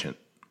impatient.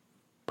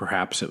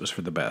 Perhaps it was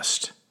for the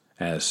best,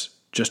 as,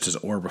 just as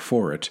Or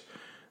before it,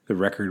 the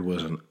record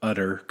was an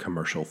utter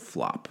commercial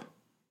flop.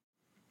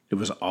 It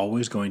was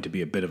always going to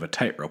be a bit of a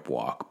tightrope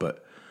walk,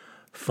 but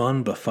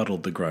Fun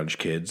befuddled the grunge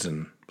kids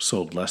and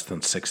sold less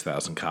than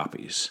 6,000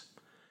 copies.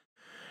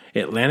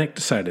 Atlantic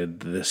decided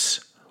this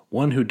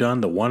one who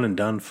done the one and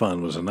done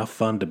Fun was enough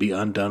fun to be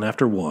undone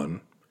after one.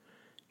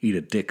 Eat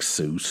a dick,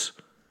 Seuss.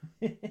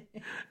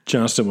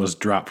 Johnston was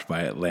dropped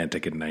by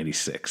Atlantic in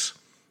 '96.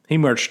 He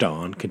marched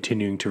on,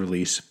 continuing to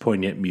release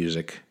poignant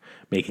music,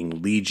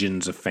 making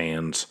legions of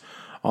fans,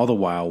 all the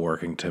while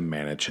working to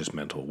manage his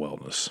mental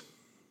wellness.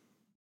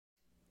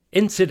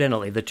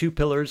 Incidentally, the two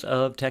pillars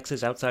of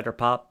Texas Outsider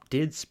Pop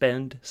did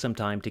spend some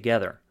time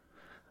together.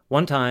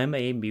 One time,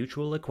 a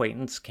mutual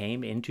acquaintance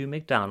came into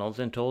McDonald's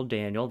and told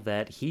Daniel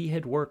that he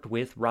had worked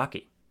with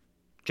Rocky.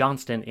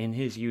 Johnston, in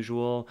his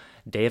usual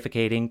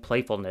deificating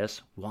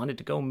playfulness, wanted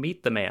to go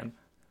meet the man.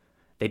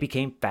 They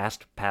became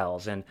fast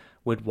pals and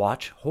would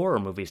watch horror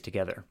movies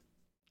together.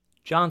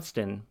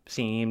 Johnston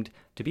seemed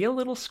to be a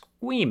little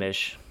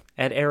squeamish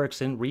at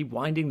Erickson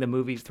rewinding the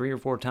movies 3 or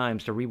 4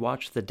 times to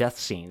rewatch the death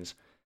scenes.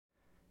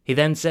 He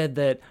then said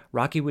that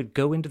Rocky would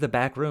go into the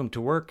back room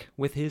to work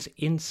with his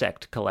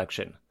insect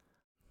collection,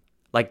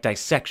 like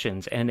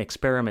dissections and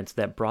experiments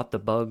that brought the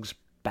bugs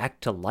back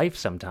to life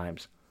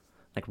sometimes,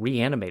 like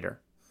Reanimator.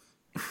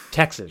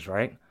 Texas,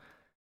 right?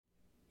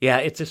 Yeah,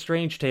 it's a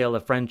strange tale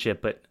of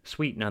friendship, but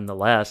sweet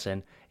nonetheless,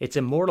 and it's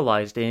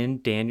immortalized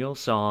in Daniel's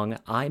song,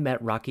 I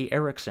Met Rocky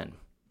Erickson.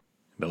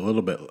 A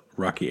little bit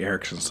Rocky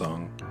Erickson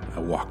song, I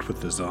Walked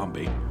with the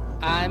Zombie.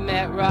 I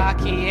met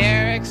Rocky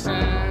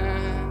Erickson.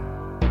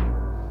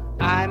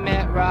 I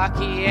met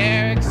Rocky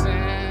Erickson.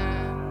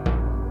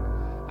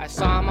 I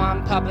saw him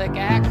on public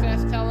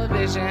access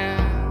television.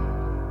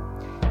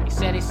 He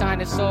said he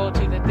signed his soul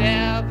to the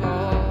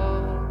devil.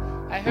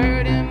 I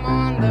heard him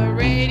on the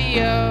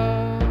radio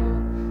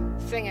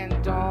singing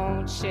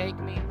Don't Shake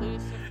Me,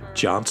 Lucifer.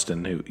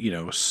 Johnston, who,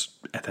 was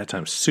at that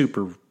time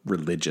super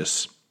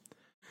religious,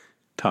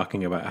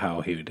 talking about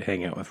how he would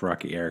hang out with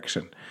Rocky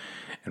Erickson,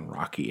 and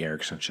Rocky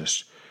Erickson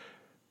just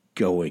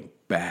going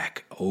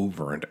back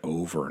over and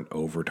over and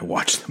over to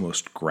watch the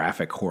most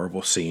graphic,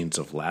 horrible scenes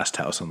of Last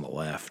House on the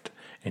Left.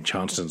 And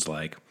Johnston's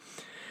like,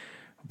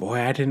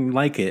 boy, I didn't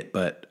like it,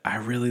 but I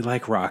really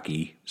like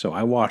Rocky, so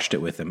I watched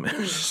it with him. It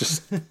was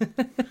just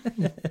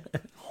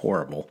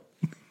horrible.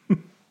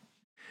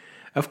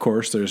 Of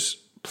course, there's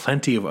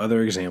plenty of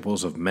other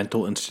examples of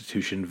mental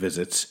institution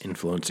visits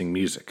influencing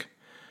music.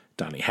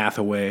 Donny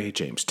Hathaway,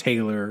 James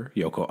Taylor,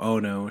 Yoko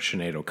Ono,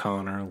 Sinead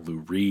O'Connor, Lou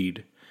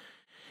Reed.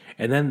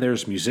 And then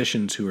there's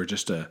musicians who are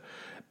just a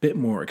bit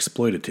more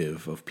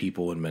exploitative of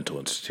people in mental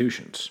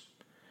institutions.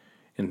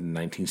 In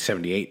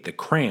 1978, the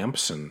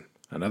Cramps and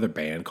another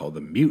band called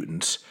the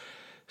Mutants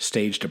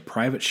staged a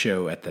private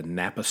show at the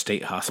Napa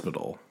State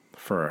Hospital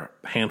for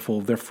a handful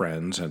of their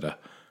friends and a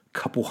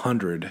couple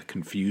hundred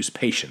confused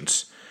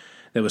patients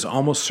that was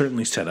almost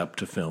certainly set up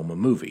to film a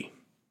movie.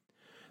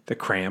 The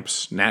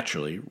Cramps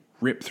naturally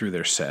ripped through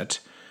their set,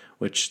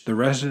 which the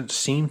residents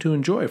seemed to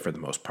enjoy for the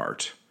most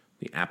part,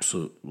 the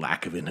absolute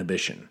lack of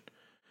inhibition.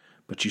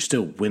 But you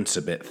still wince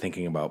a bit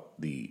thinking about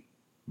the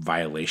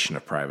violation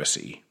of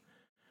privacy.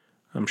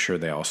 I'm sure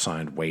they all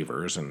signed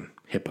waivers and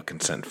HIPAA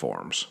consent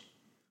forms.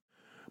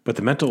 But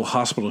the mental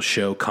hospital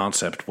show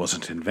concept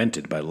wasn't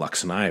invented by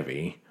Lux and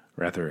Ivy,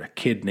 rather a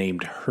kid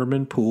named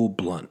Herman Poole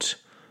Blunt,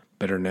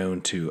 better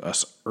known to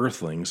us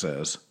Earthlings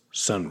as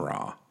Sun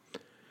Ra.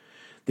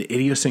 The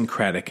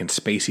idiosyncratic and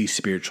spacey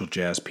spiritual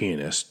jazz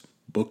pianist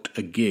booked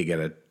a gig at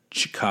a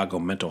Chicago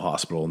mental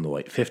hospital in the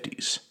late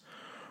 50s.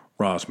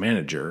 Ra's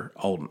manager,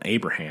 Alton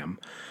Abraham,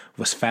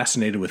 was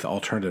fascinated with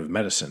alternative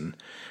medicine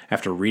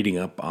after reading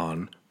up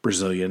on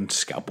Brazilian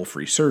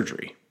scalpel-free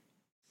surgery.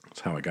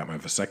 That's how I got my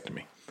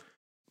vasectomy.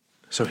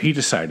 So he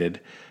decided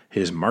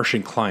his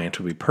Martian client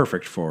would be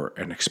perfect for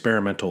an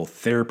experimental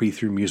therapy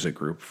through music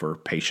group for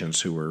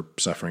patients who were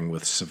suffering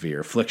with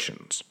severe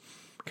afflictions,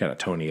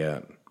 catatonia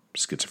and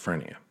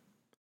schizophrenia.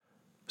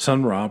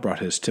 Sun Ra brought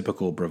his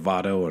typical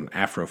bravado and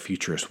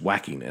Afrofuturist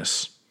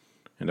wackiness,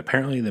 and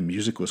apparently the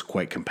music was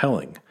quite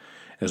compelling,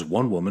 as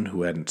one woman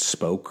who hadn't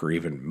spoke or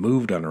even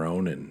moved on her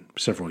own in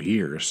several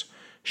years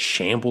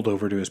shambled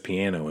over to his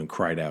piano and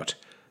cried out,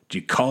 "Do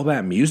you call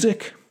that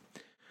music?"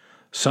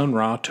 Sun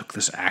Ra took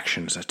this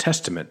action as a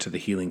testament to the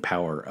healing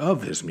power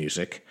of his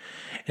music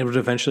and would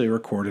eventually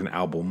record an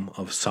album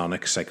of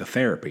sonic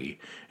psychotherapy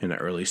in the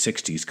early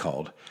 60s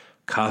called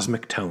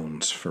Cosmic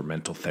Tones for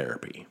Mental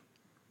Therapy.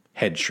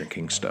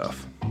 Head-shrinking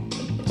stuff.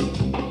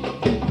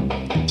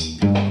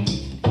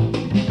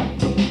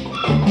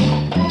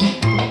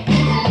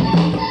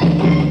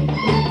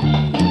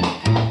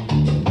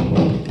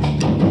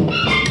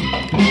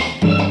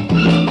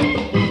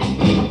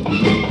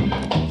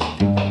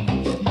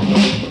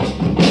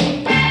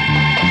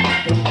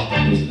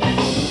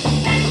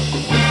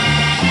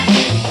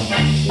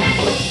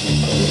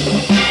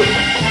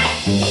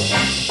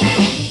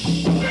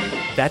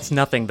 That's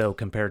nothing, though,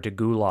 compared to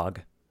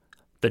Gulag,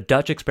 the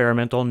Dutch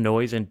experimental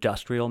noise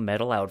industrial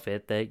metal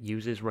outfit that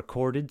uses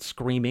recorded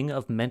screaming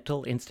of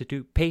mental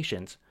institute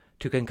patients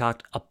to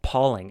concoct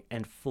appalling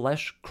and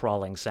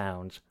flesh-crawling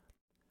sounds.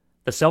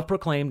 The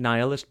self-proclaimed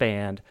nihilist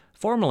band,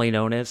 formerly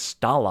known as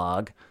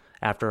Stalag,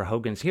 after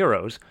Hogan's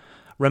Heroes,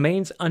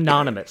 remains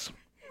anonymous,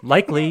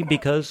 likely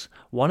because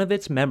one of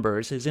its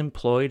members is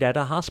employed at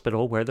a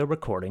hospital where the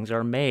recordings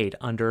are made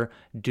under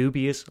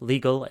dubious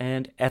legal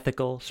and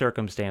ethical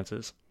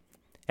circumstances.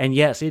 And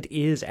yes, it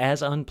is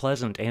as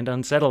unpleasant and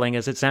unsettling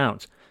as it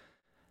sounds.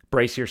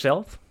 Brace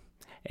yourself,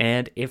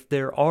 and if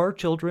there are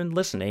children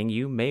listening,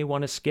 you may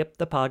want to skip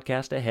the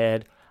podcast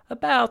ahead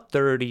about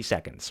 30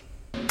 seconds.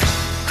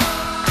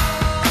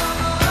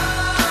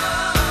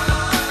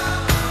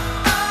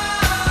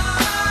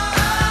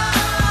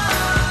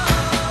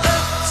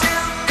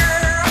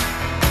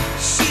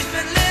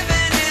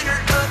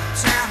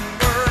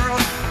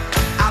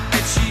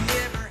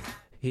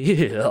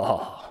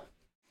 Yeah.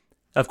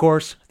 Of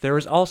course, there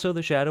is also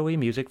the shadowy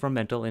music from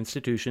mental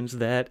institutions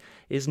that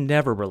is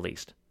never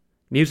released.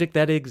 Music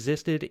that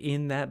existed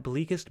in that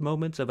bleakest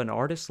moments of an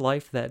artist's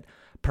life that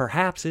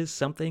perhaps is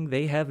something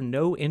they have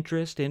no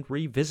interest in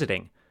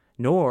revisiting,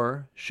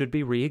 nor should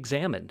be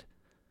re-examined.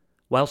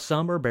 While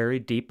some are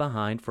buried deep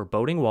behind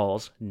foreboding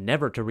walls,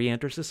 never to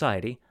re-enter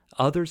society,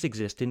 others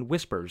exist in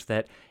whispers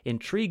that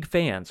intrigue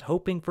fans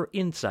hoping for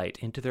insight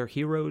into their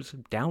heroes'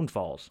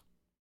 downfalls.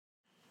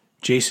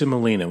 Jason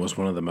Molina was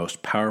one of the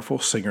most powerful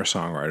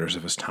singer-songwriters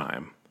of his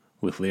time,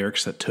 with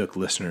lyrics that took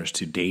listeners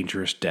to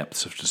dangerous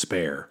depths of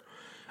despair,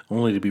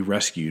 only to be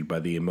rescued by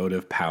the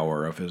emotive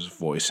power of his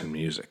voice and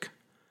music.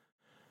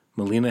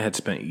 Molina had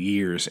spent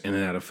years in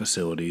and out of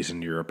facilities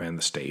in Europe and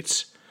the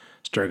States,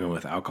 struggling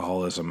with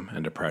alcoholism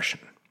and depression.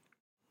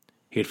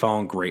 He had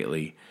fallen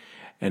greatly,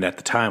 and at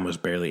the time was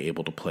barely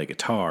able to play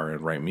guitar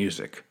and write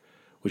music,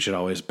 which had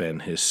always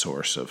been his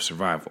source of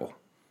survival,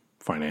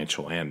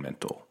 financial and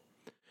mental.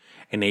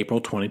 In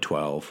April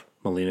 2012,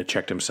 Molina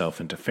checked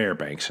himself into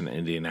Fairbanks in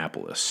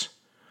Indianapolis.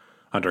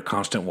 Under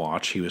constant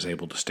watch, he was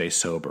able to stay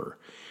sober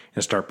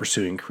and start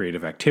pursuing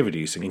creative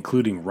activities,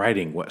 including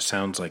writing what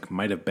sounds like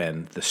might have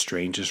been the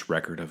strangest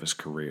record of his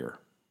career.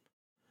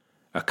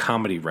 A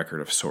comedy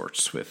record of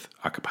sorts, with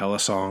a cappella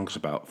songs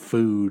about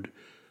food,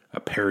 a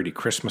parody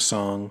Christmas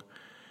song,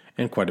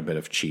 and quite a bit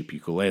of cheap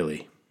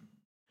ukulele.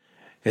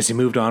 As he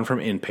moved on from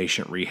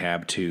inpatient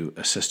rehab to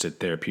assisted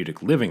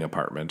therapeutic living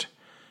apartment,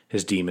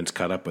 his demons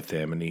caught up with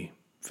him and he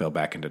fell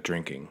back into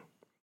drinking.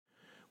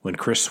 When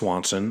Chris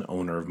Swanson,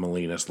 owner of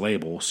Molina's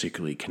label,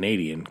 Secretly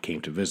Canadian,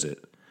 came to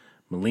visit,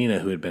 Molina,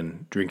 who had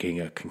been drinking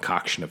a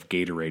concoction of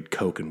Gatorade,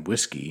 Coke, and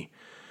whiskey,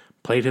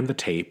 played him the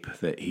tape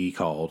that he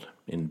called,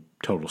 in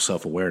total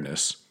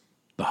self-awareness,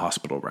 the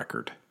hospital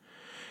record,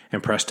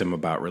 and pressed him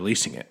about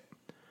releasing it.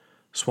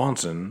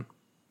 Swanson,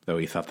 though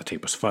he thought the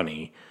tape was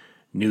funny,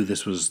 knew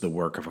this was the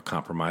work of a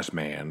compromised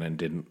man and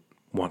didn't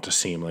want to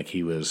seem like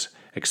he was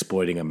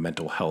exploiting a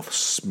mental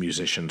health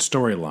musician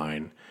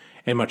storyline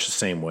in much the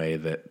same way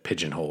that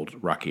pigeonholed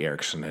Rocky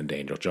Erickson and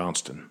Daniel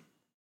Johnston.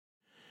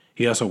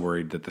 He also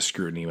worried that the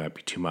scrutiny might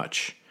be too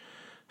much,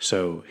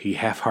 so he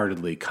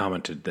half-heartedly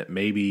commented that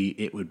maybe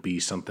it would be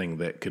something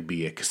that could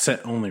be a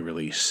cassette-only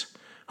release,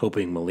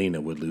 hoping Molina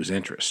would lose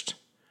interest.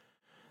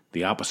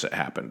 The opposite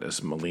happened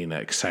as Molina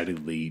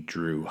excitedly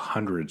drew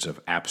hundreds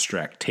of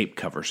abstract tape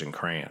covers in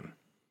crayon.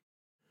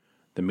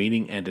 The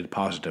meeting ended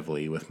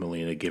positively with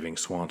Molina giving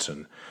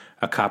Swanson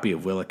a copy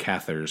of Willa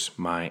Cather's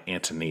My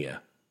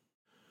Antonia.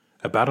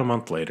 About a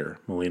month later,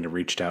 Molina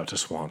reached out to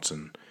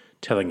Swanson,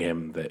 telling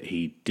him that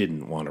he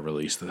didn't want to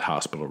release the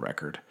hospital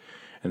record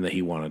and that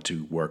he wanted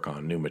to work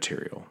on new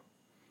material.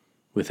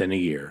 Within a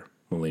year,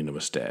 Molina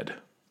was dead.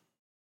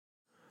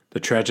 The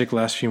tragic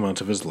last few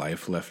months of his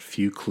life left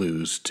few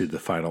clues to the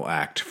final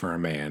act for a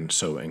man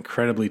so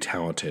incredibly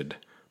talented,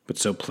 but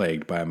so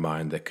plagued by a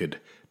mind that could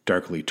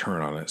darkly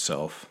turn on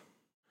itself.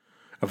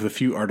 Of the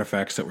few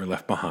artifacts that were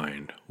left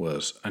behind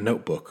was a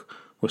notebook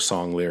with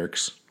song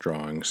lyrics,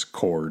 drawings,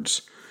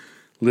 chords,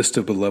 list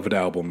of beloved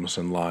albums,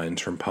 and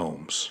lines from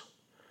poems.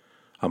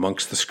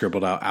 Amongst the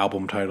scribbled out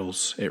album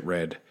titles, it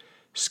read,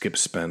 Skip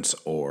Spence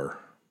or.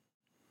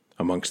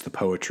 Amongst the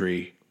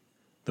poetry,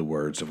 the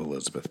words of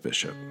Elizabeth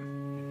Bishop.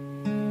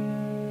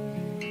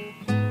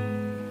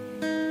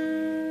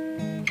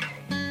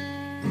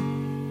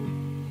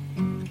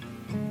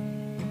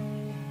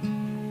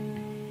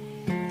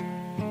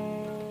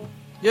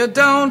 You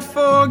don't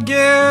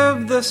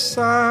forgive the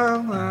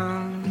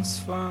silence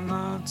for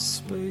not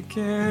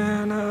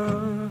speaking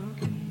up.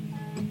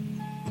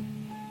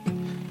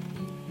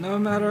 No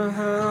matter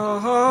how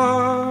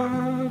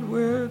hard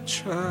we're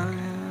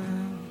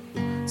trying,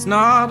 it's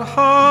not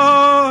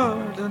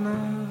hard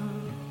enough.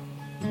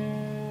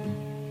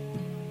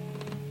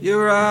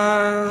 You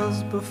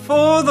rise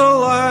before the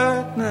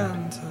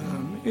lightning to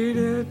meet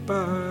it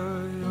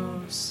by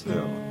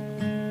yourself.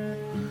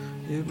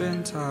 You've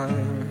been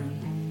tired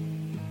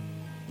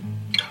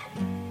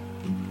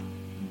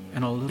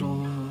and a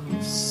little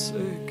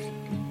sick.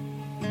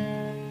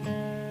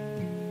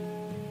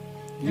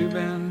 You've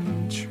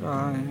been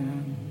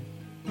trying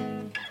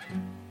to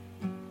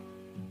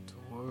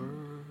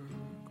work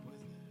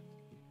with it.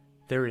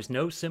 There is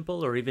no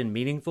simple or even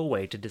meaningful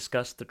way to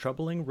discuss the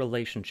troubling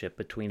relationship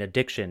between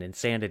addiction,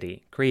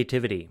 insanity,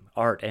 creativity,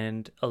 art,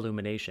 and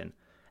illumination.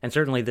 And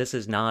certainly this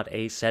is not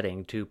a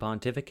setting to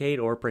pontificate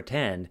or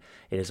pretend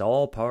it is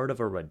all part of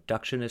a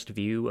reductionist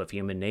view of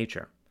human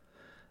nature.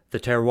 The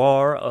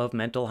terroir of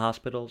mental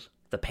hospitals,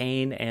 the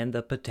pain and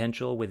the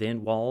potential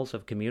within walls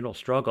of communal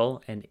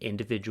struggle and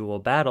individual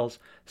battles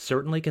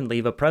certainly can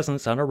leave a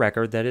presence on a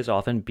record that is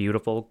often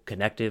beautiful,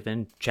 connective,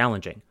 and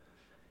challenging.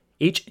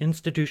 Each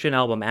institution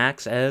album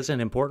acts as an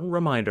important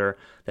reminder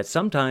that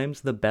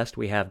sometimes the best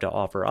we have to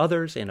offer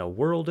others in a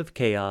world of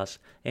chaos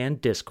and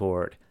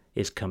discord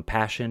is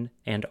compassion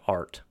and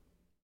art.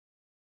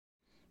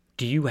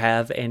 Do you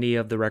have any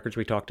of the records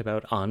we talked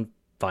about on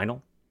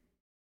vinyl?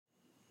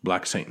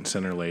 Black Saint and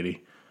Sinner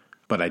Lady,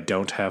 but I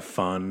don't have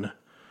Fun.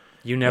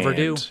 You never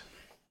do.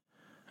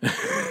 And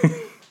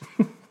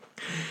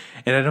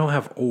I don't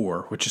have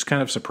Or, which is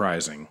kind of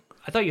surprising.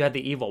 I thought you had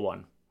the Evil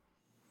one.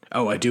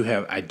 Oh, I do.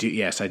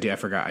 Yes, I do. I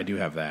forgot. I do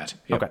have that.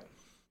 Yep. Okay.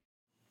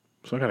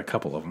 So I got a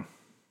couple of them.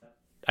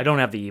 I don't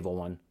have the Evil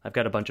one. I've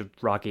got a bunch of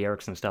Rocky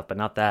Erickson stuff, but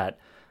not that.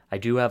 I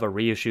do have a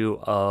reissue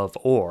of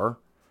Or.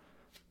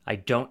 I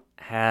don't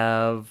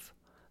have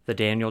the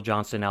Daniel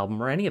Johnston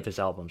album or any of his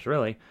albums,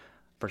 really,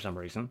 for some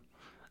reason.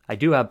 I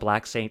do have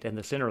Black Saint and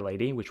the Sinner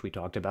Lady, which we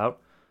talked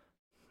about.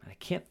 I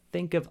can't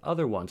think of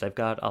other ones. I've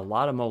got a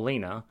lot of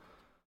Molina.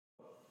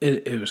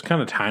 It was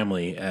kind of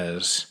timely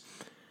as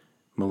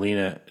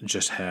Molina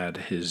just had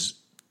his,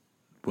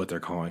 what they're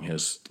calling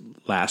his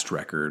last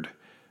record,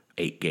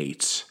 8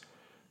 Gates,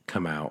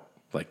 come out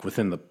like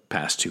within the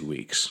past 2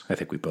 weeks. I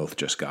think we both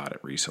just got it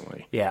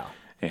recently. Yeah.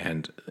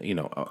 And, you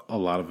know, a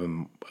lot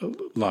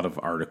of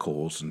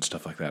articles and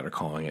stuff like that are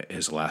calling it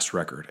his last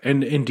record.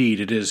 And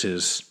indeed, it is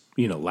his,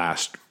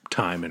 last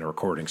time in a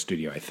recording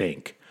studio, I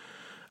think.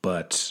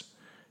 But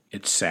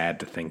it's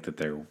sad to think that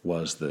there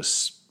was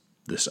this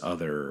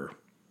other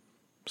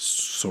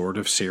sort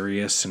of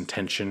serious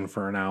intention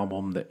for an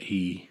album that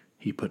he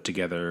put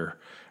together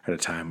at a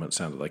time when it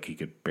sounded like he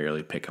could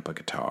barely pick up a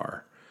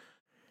guitar.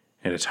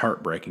 And it's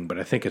heartbreaking, but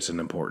I think it's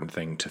an important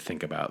thing to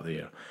think about.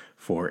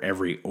 For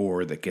every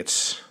Or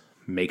that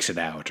makes it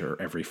out,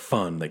 or every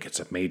Fun that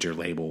gets a major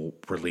label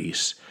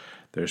release,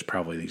 there's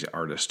probably these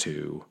artists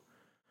who,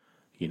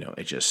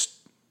 it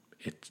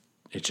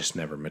just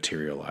never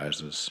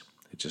materializes.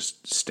 It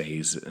just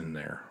stays in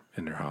their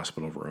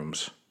hospital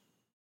rooms.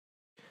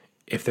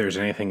 If there's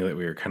anything that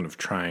we were kind of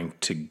trying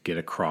to get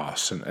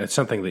across, and it's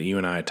something that you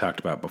and I had talked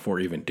about before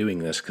even doing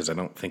this, because I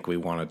don't think we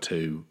wanted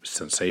to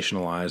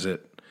sensationalize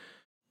it.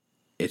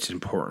 It's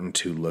important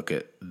to look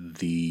at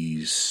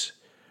these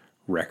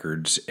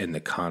records in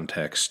the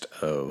context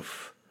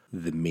of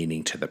the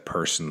meaning to the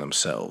person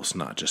themselves,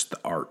 not just the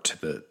art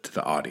to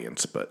the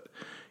audience, but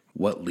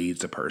what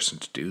leads a person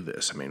to do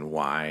this. I mean,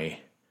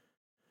 why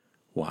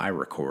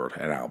record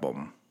an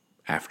album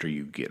after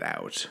you get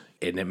out?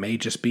 And it may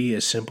just be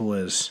as simple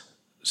as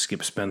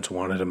Skip Spence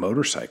wanted a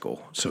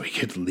motorcycle so he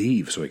could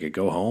leave, so he could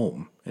go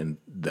home. And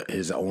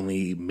his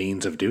only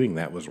means of doing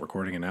that was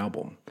recording an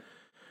album.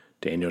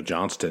 Daniel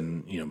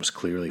Johnston, was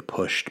clearly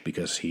pushed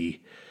because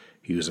he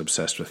was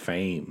obsessed with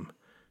fame.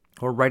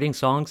 Or writing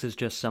songs is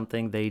just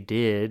something they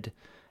did,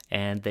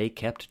 and they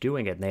kept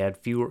doing it. And they had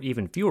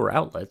even fewer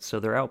outlets, so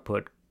their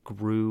output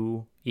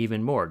grew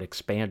even more. It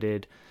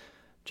expanded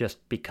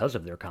just because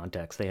of their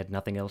context. They had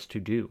nothing else to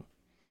do.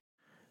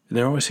 And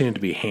there always seemed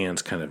to be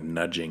hands kind of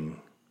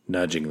nudging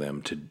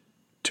them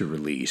to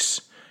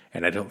release.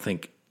 And I don't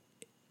think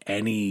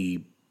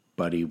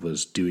anybody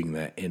was doing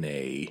that in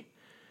a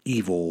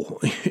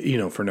evil,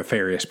 for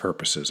nefarious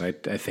purposes. I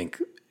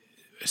think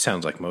it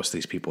sounds like most of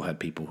these people had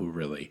people who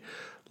really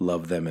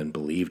loved them and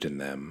believed in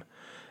them,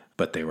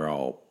 but they were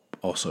all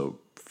also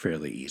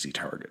fairly easy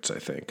targets, I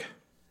think.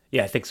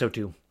 Yeah, I think so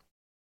too.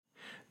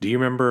 Do you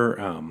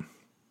remember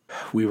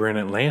we were in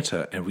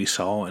Atlanta and we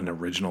saw an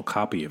original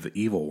copy of The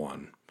Evil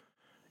One?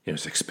 It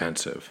was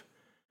expensive.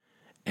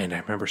 And I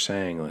remember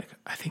saying, like,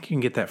 I think you can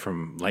get that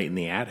from Light in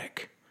the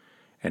Attic.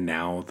 And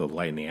now the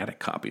Light in the Attic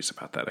copy is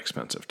about that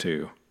expensive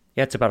too.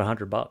 Yeah, it's about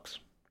 $100.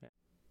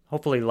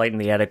 Hopefully Light in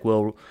the Attic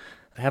will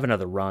have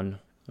another run.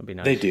 It'll be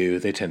nice. They do.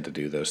 They tend to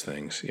do those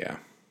things, yeah.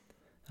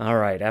 All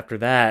right, after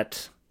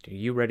that, are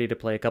you ready to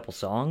play a couple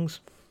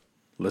songs?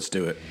 Let's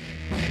do it.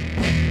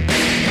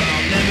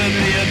 I'll never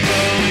be a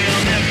foe,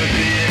 you'll never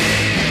be a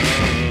hero.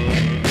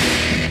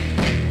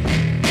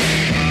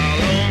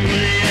 I'll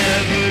only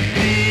ever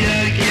be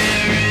a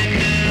Gary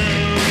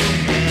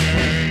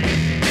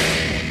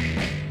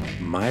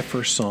Newman. My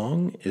first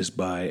song is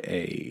by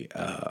a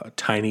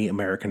tiny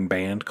American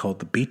band called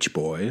the Beach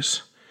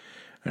Boys,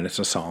 and it's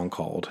a song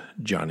called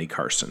Johnny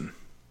Carson.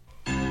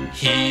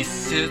 He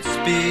sits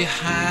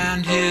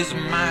behind his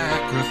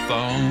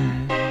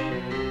microphone.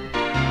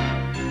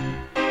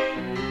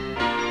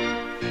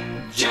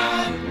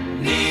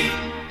 Johnny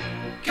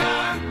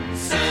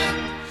Carson.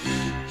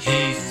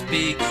 He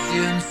speaks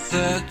in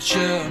such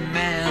a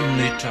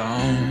manly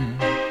tone.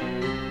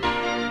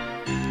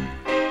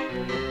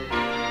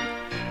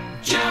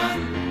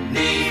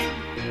 Johnny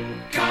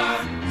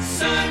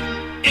Carson.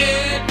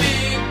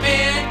 Every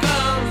band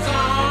comes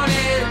on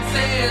and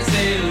says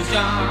there's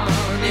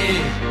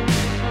Johnny.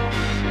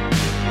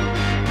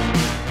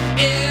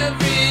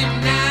 Every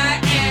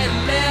night at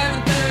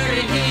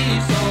 11:30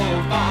 he's so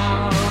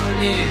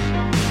funny.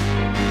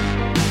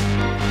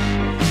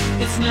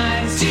 It's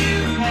nice to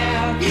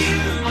have you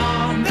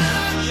on the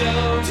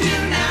show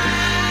tonight.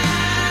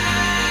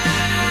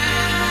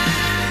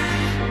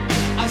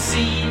 I've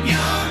seen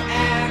your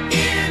act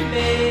in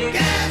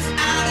Vegas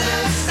out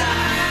of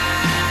sight.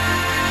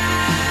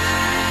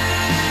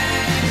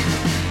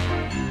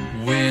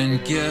 When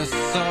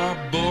guests are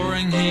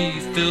boring, he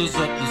fills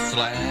up the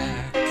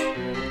slack.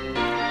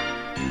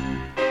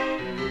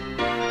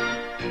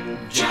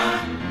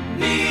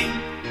 Johnny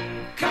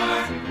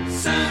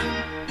Carson.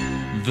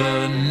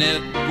 The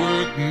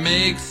network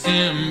makes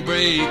him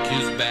break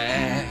his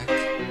back.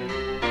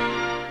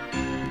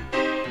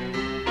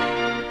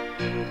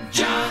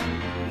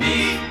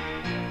 Johnny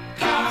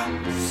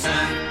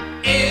Carson.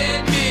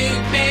 Every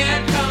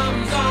band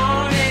comes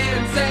on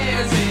and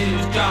says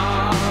it's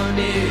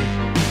Johnny.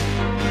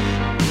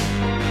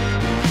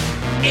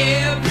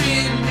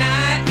 Every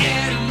night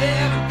at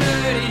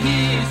 11:30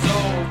 he's so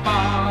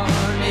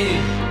funny.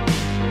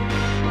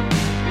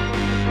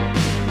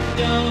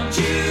 Don't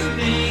you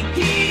think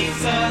he's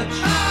such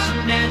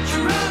a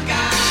natural guy?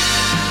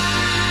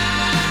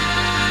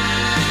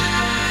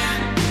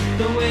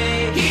 The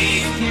way he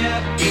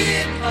kept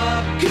it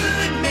up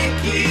could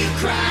make you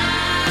cry.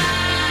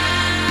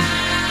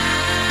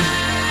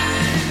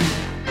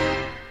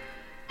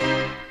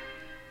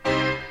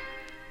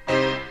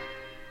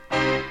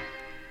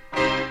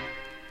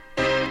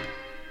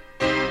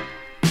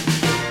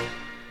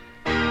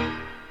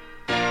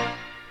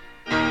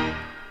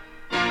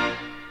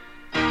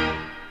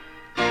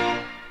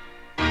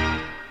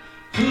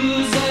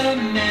 Who's a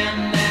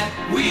man that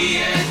we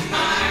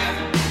admire?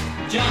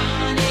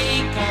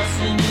 Johnny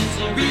Carson is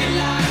a real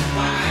life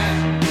fire.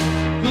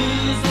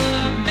 Who's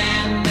a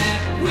man that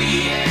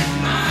we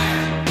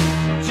admire?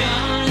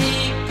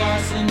 Johnny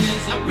Carson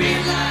is a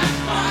real life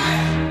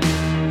fire.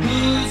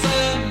 Who's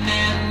a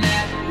man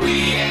that we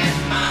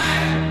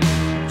admire?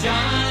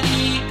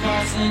 Johnny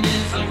Carson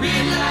is a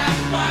real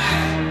life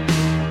fire.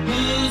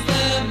 Who's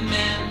the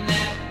man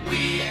that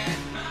we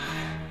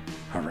admire?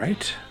 All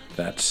right,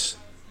 that's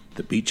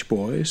the Beach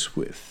Boys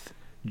with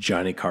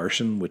Johnny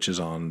Carson, which is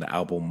on the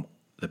album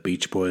The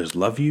Beach Boys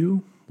Love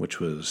You, which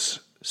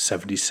was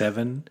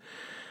 77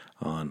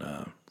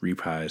 on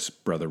Reprise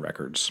Brother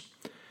Records.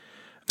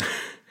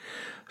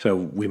 So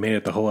we made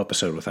it the whole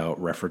episode without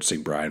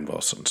referencing Brian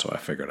Wilson, so I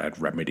figured I'd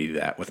remedy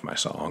that with my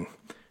song.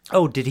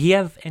 Oh, did he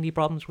have any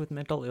problems with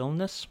mental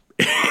illness?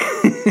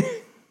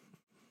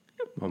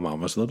 My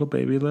mama's little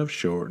baby loves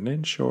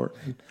shortening.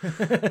 I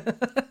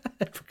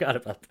forgot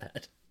about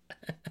that.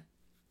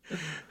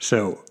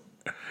 So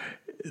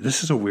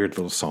this is a weird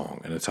little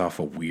song, and it's off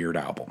a weird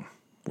album,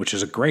 which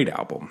is a great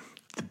album.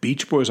 The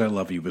Beach Boys I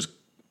Love You was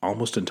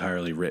almost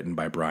entirely written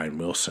by Brian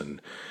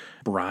Wilson.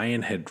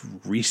 Brian had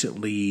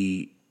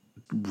recently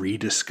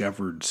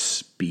rediscovered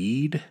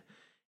speed,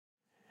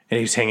 and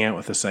he was hanging out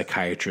with a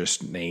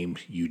psychiatrist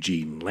named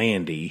Eugene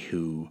Landy,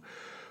 who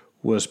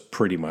was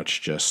pretty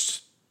much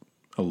just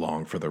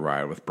along for the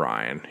ride with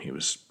Brian. He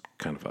was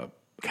kind of a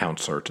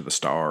counselor to the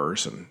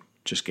stars and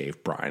just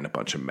gave Brian a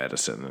bunch of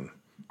medicine and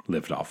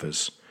lived off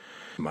his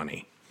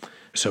money.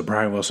 So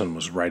Brian Wilson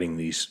was writing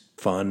these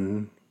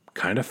fun,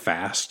 kind of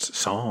fast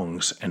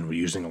songs and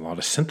using a lot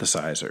of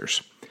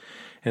synthesizers.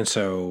 And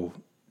so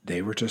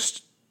they were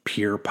just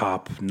pure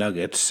pop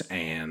nuggets.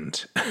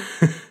 And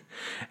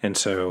and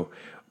so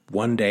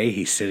one day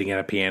he's sitting at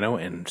a piano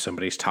and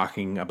somebody's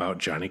talking about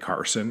Johnny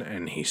Carson,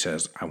 and he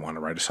says, I want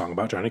to write a song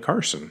about Johnny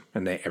Carson.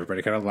 And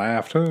everybody kind of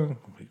laughed. Oh.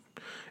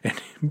 And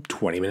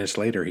 20 minutes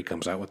later, he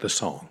comes out with this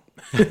song.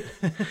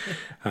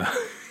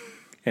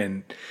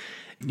 And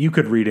you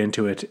could read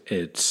into it.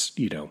 It's,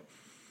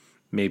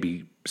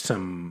 maybe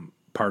some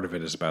part of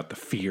it is about the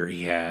fear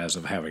he has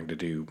of having to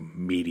do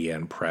media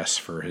and press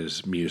for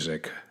his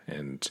music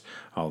and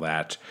all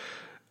that.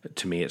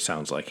 To me, it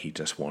sounds like he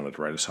just wanted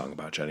to write a song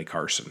about Johnny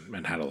Carson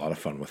and had a lot of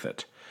fun with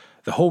it.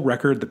 The whole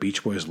record, The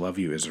Beach Boys Love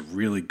You, is a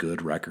really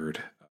good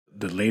record.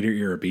 The later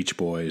era Beach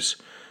Boys,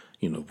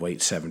 late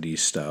 70s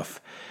stuff,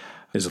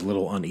 is a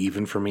little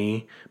uneven for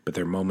me, but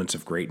there are moments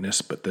of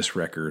greatness. But this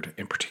record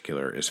in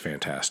particular is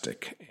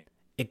fantastic.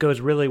 It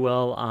goes really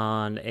well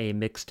on a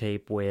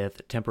mixtape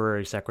with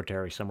Temporary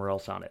Secretary somewhere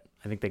else on it.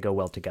 I think they go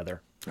well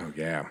together. Oh,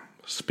 yeah.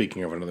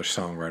 Speaking of another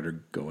songwriter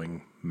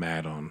going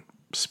mad on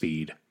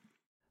speed.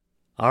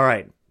 All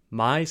right.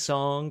 My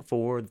song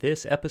for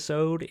this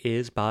episode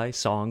is by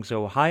Songs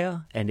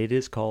Ohia, and it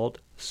is called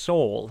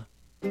Soul.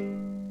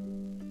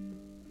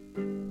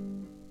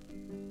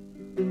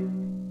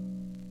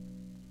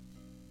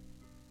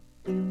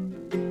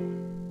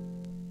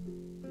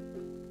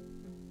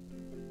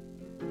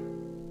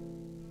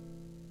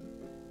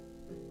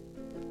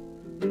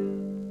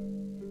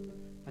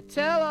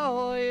 Tell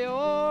all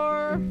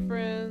your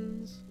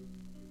friends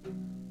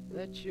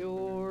that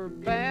you're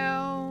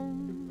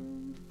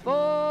bound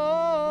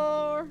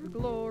for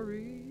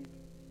glory.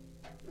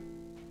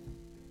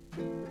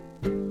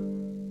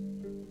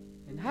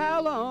 And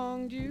how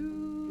long do you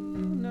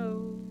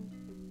know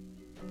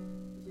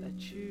that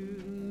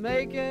you'd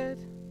make it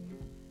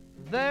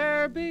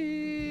there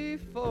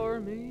before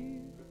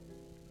me?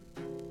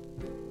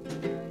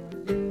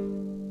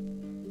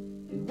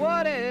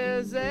 What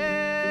is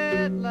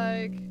it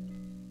like?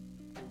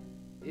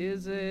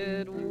 Is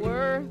it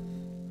worth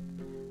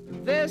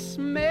this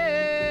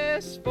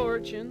misfortune?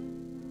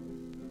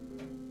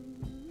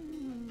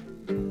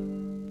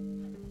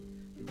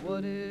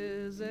 What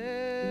is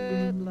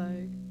it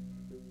like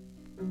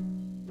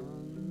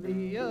on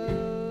the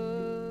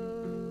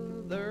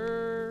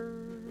other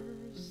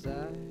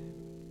side?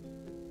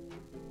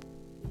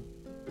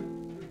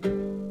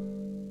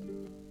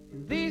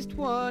 In these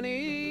 20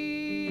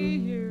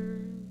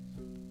 years,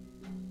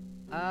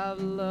 I've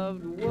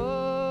loved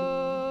one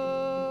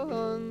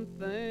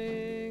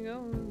thing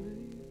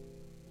only.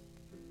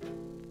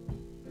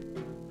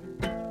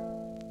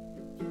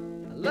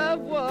 I love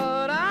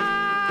what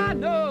I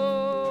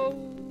know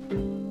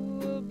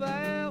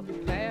about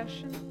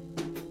passion.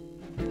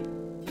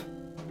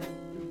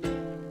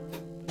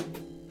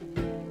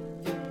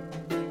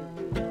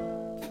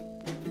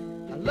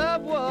 I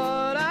love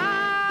what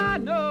I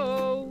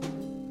know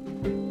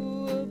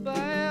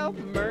about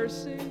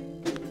mercy.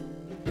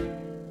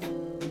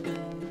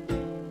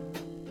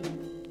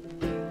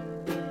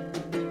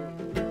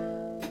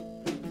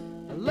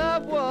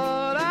 Love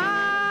what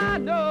I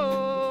know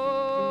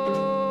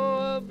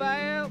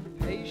about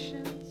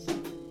patience.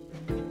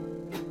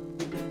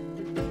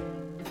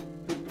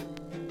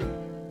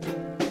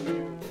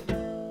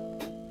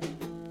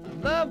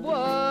 I love what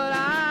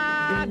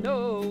I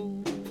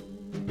know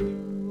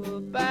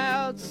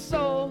about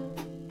soul.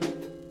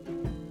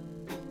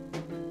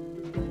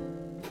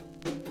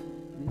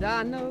 And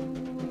I know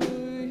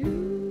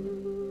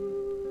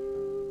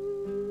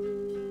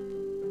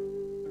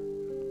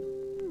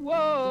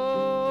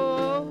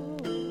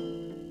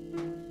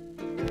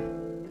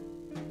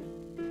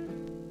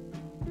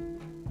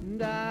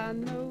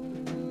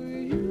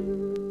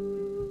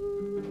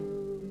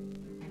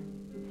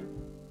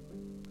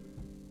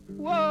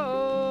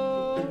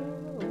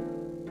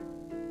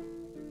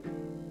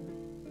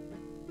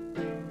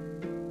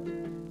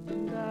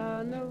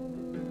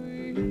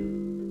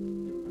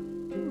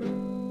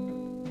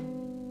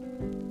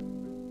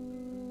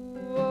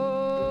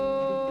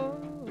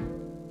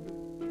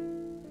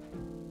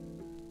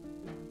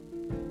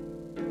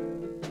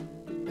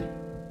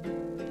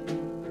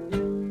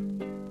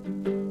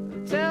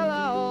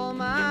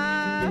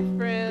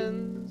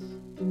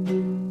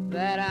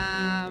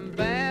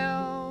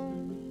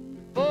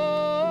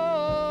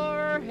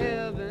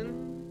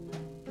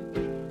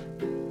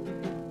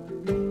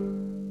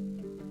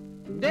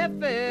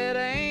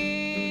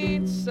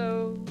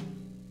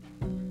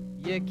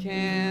you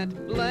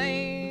can't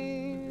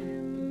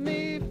blame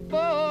me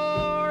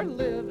for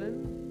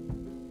living.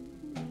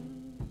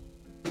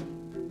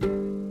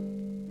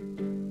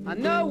 I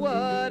know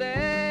what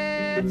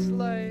it's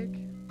like,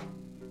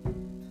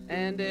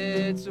 and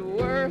it's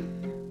worth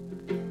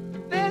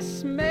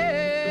this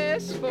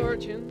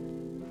misfortune.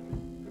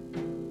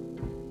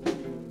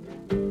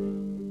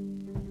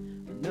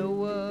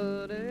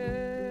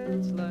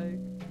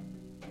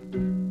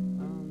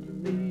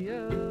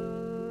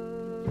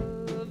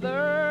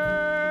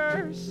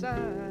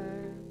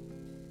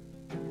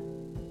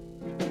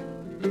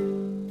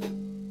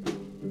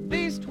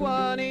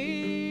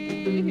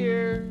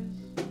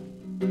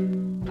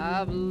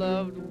 I've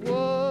loved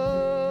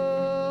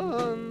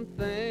one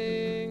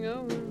thing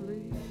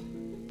only.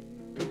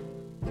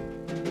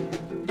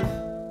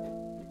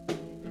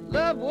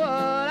 Love what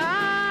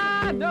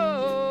I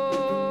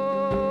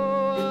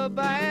know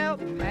about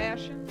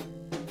passion.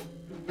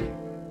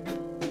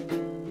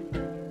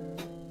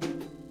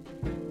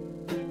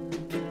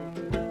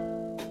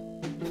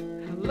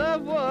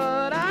 Love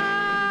what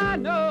I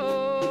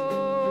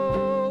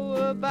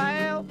know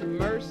about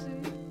mercy.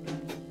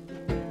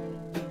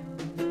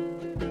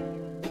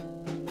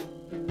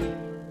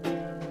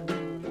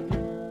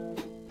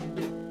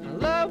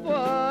 Love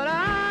what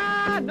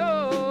I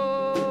know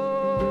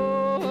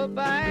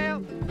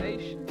about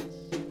patience.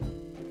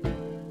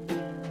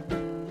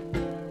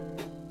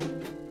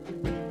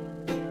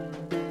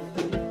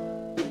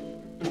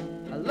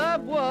 I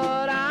love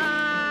what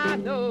I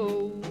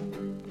know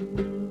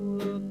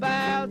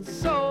about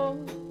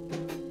soul.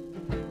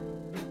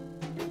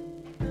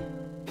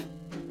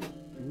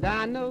 And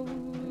I know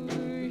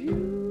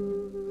you.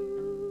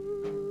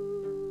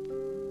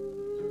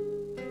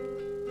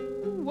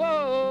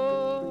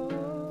 Whoa.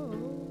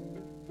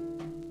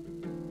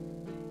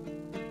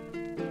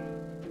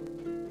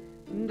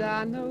 And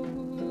I know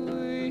you.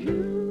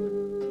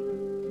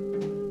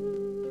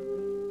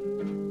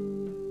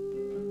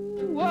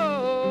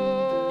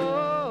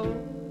 Whoa.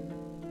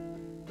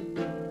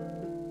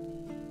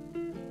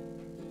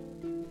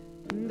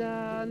 And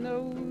I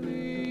know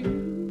you.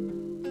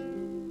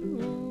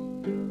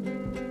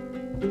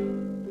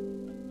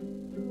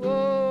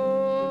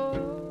 Whoa.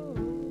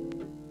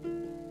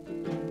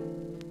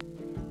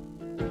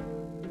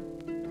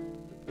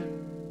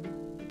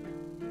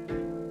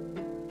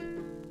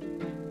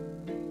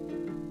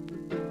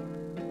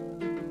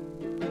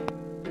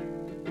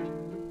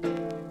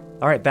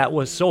 All right, that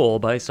was Soul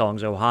by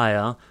Songs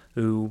Ohia,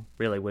 who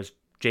really was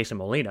Jason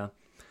Molina.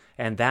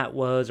 And that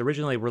was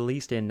originally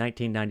released in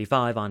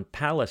 1995 on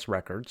Palace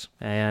Records.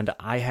 And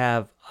I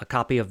have a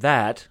copy of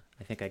that.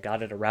 I think I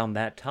got it around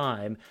that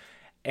time.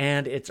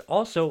 And it's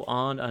also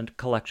on a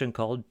collection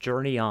called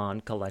Journey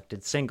On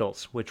Collected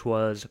Singles, which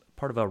was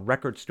part of a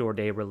Record Store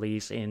Day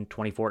release in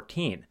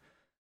 2014.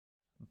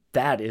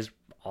 That is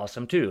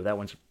awesome too. That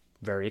one's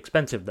very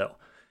expensive though.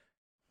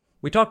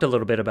 We talked a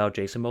little bit about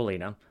Jason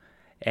Molina,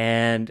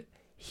 and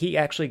he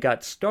actually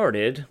got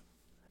started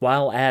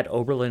while at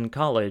Oberlin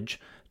College,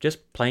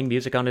 just playing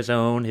music on his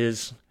own.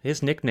 His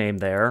nickname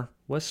there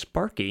was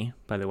Sparky,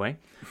 by the way.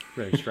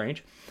 Very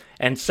strange.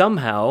 And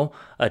somehow,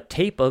 a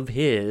tape of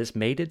his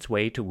made its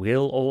way to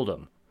Will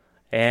Oldham.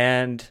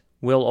 And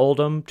Will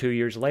Oldham, 2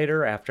 years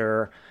later,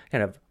 after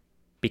kind of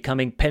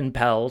becoming pen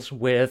pals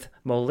with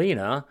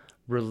Molina,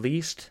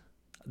 released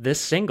this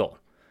single.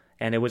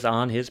 And it was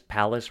on his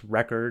Palace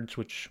Records,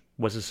 which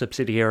was a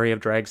subsidiary of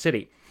Drag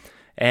City.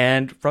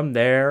 And from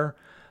there,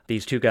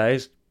 these two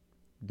guys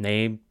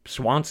named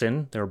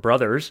Swanson, they're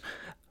brothers,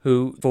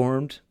 who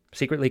formed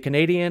Secretly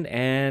Canadian,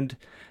 and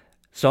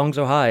Songs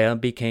Ohia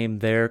became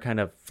their kind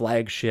of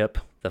flagship,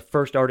 the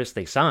first artist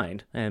they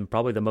signed, and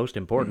probably the most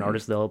important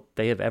artist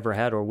they have ever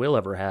had or will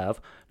ever have,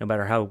 no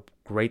matter how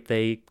great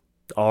they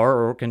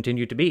are or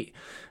continue to be.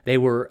 They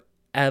were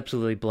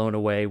absolutely blown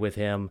away with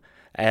him,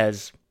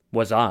 as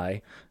was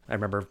I. I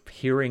remember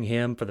hearing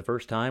him for the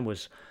first time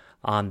was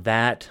on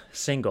that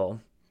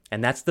single,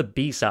 and that's the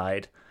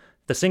B-side.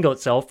 The single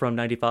itself from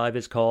 95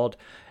 is called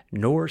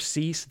Nor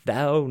Cease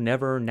Thou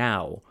Never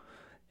Now,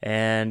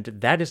 and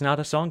that is not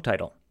a song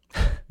title.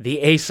 The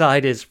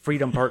A-side is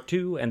Freedom Part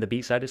 2, and the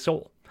B-side is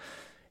Soul.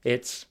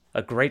 It's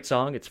a great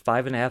song. It's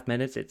 5.5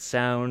 minutes. It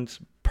sounds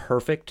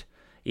perfect,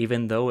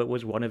 even though it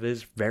was one of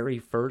his very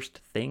first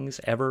things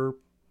ever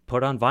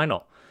put on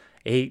vinyl.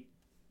 He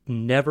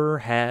never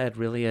had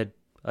really a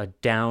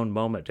down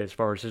moment as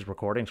far as his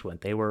recordings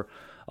went. They were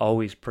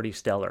always pretty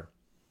stellar.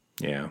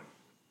 Yeah.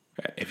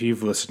 If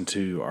you've listened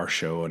to our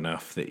show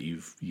enough, that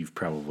you've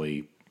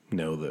probably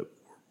know that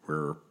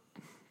we're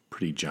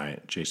pretty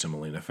giant Jason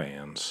Molina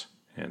fans,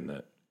 and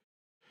that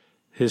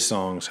his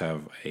songs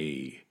have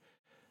a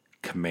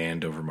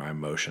command over my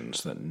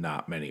emotions that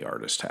not many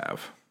artists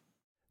have.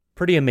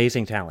 Pretty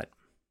amazing talent.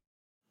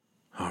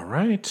 All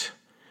right.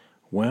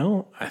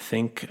 Well, I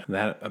think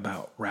that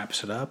about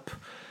wraps it up.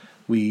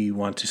 We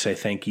want to say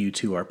thank you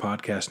to our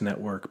podcast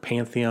network,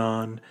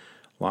 Pantheon.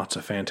 Lots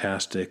of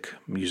fantastic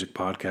music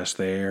podcasts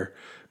there.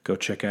 Go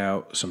check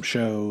out some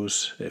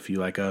shows. If you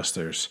like us,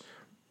 there's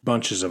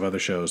bunches of other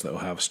shows that will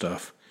have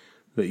stuff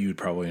that you would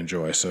probably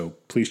enjoy. So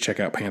please check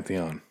out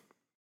Pantheon.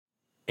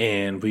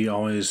 And we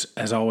always,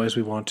 as always,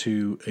 we want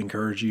to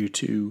encourage you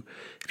to,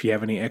 if you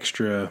have any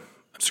extra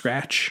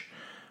scratch,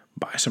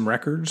 buy some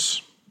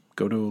records.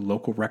 Go to a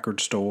local record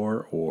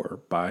store or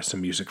buy some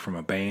music from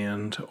a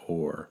band,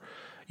 or,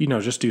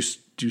 just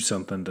do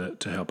something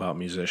to help out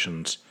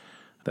musicians.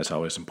 That's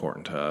always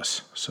important to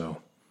us. So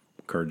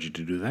encourage you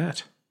to do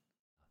that.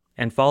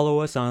 And follow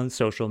us on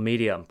social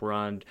media. We're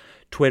on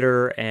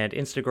Twitter and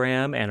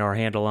Instagram, and our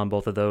handle on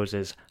both of those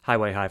is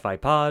Highway Hi-Fi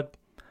Pod.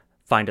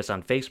 Find us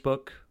on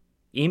Facebook.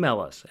 Email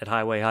us at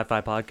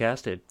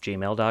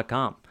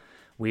highwayhifipodcast@gmail.com.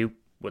 We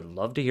would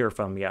love to hear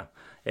from you.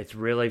 It's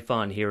really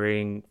fun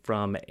hearing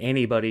from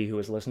anybody who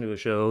has listened to a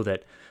show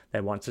that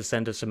wants to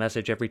send us a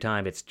message every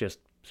time. It's just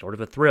sort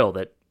of a thrill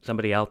that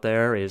somebody out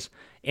there is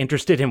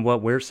interested in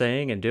what we're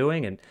saying and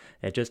doing, and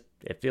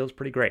it feels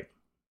pretty great.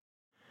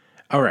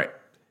 All right.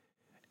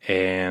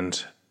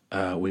 And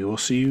we will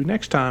see you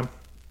next time.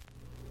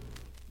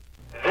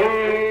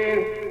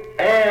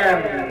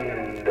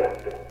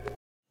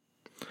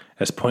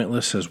 As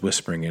pointless as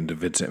whispering into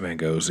Vincent Van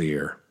Gogh's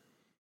ear.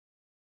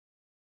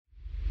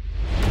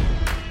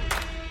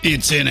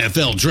 It's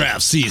NFL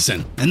draft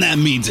season, and that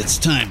means it's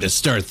time to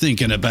start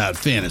thinking about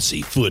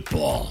fantasy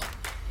football.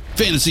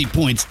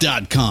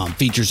 FantasyPoints.com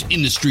features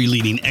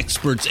industry-leading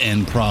experts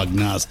and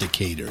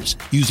prognosticators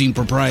using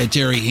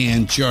proprietary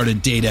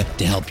hand-charted data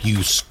to help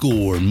you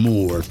score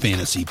more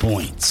fantasy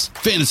points.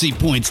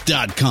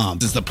 FantasyPoints.com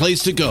is the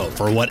place to go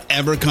for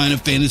whatever kind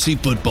of fantasy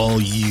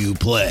football you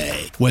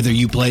play. Whether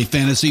you play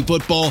fantasy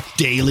football,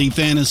 daily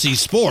fantasy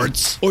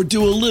sports, or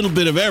do a little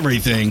bit of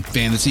everything,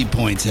 Fantasy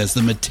Points has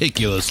the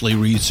meticulously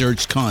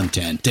researched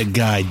content to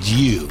guide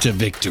you to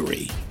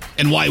victory.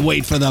 And why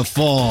wait for the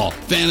fall?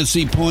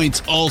 Fantasy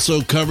Points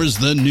also covers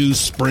the new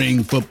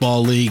spring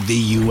football league,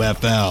 the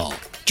UFL.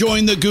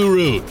 Join the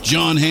guru,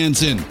 John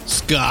Hansen,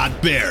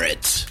 Scott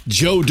Barrett,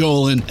 Joe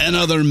Dolan, and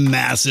other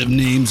massive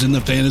names in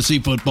the fantasy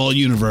football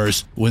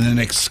universe with an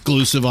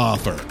exclusive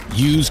offer.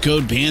 Use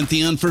code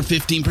Pantheon for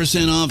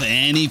 15% off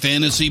any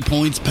Fantasy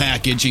Points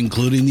package,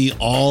 including the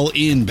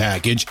all-in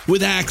package,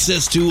 with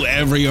access to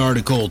every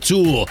article,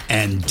 tool,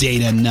 and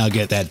data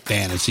nugget that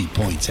Fantasy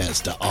Points has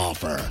to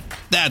offer.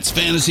 That's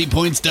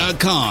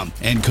FantasyPoints.com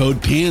and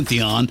code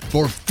Pantheon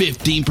for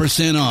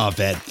 15% off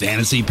at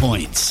Fantasy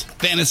Points.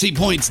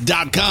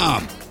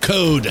 FantasyPoints.com,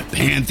 code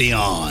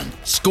Pantheon.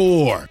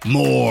 Score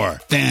more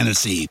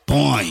fantasy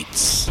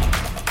points.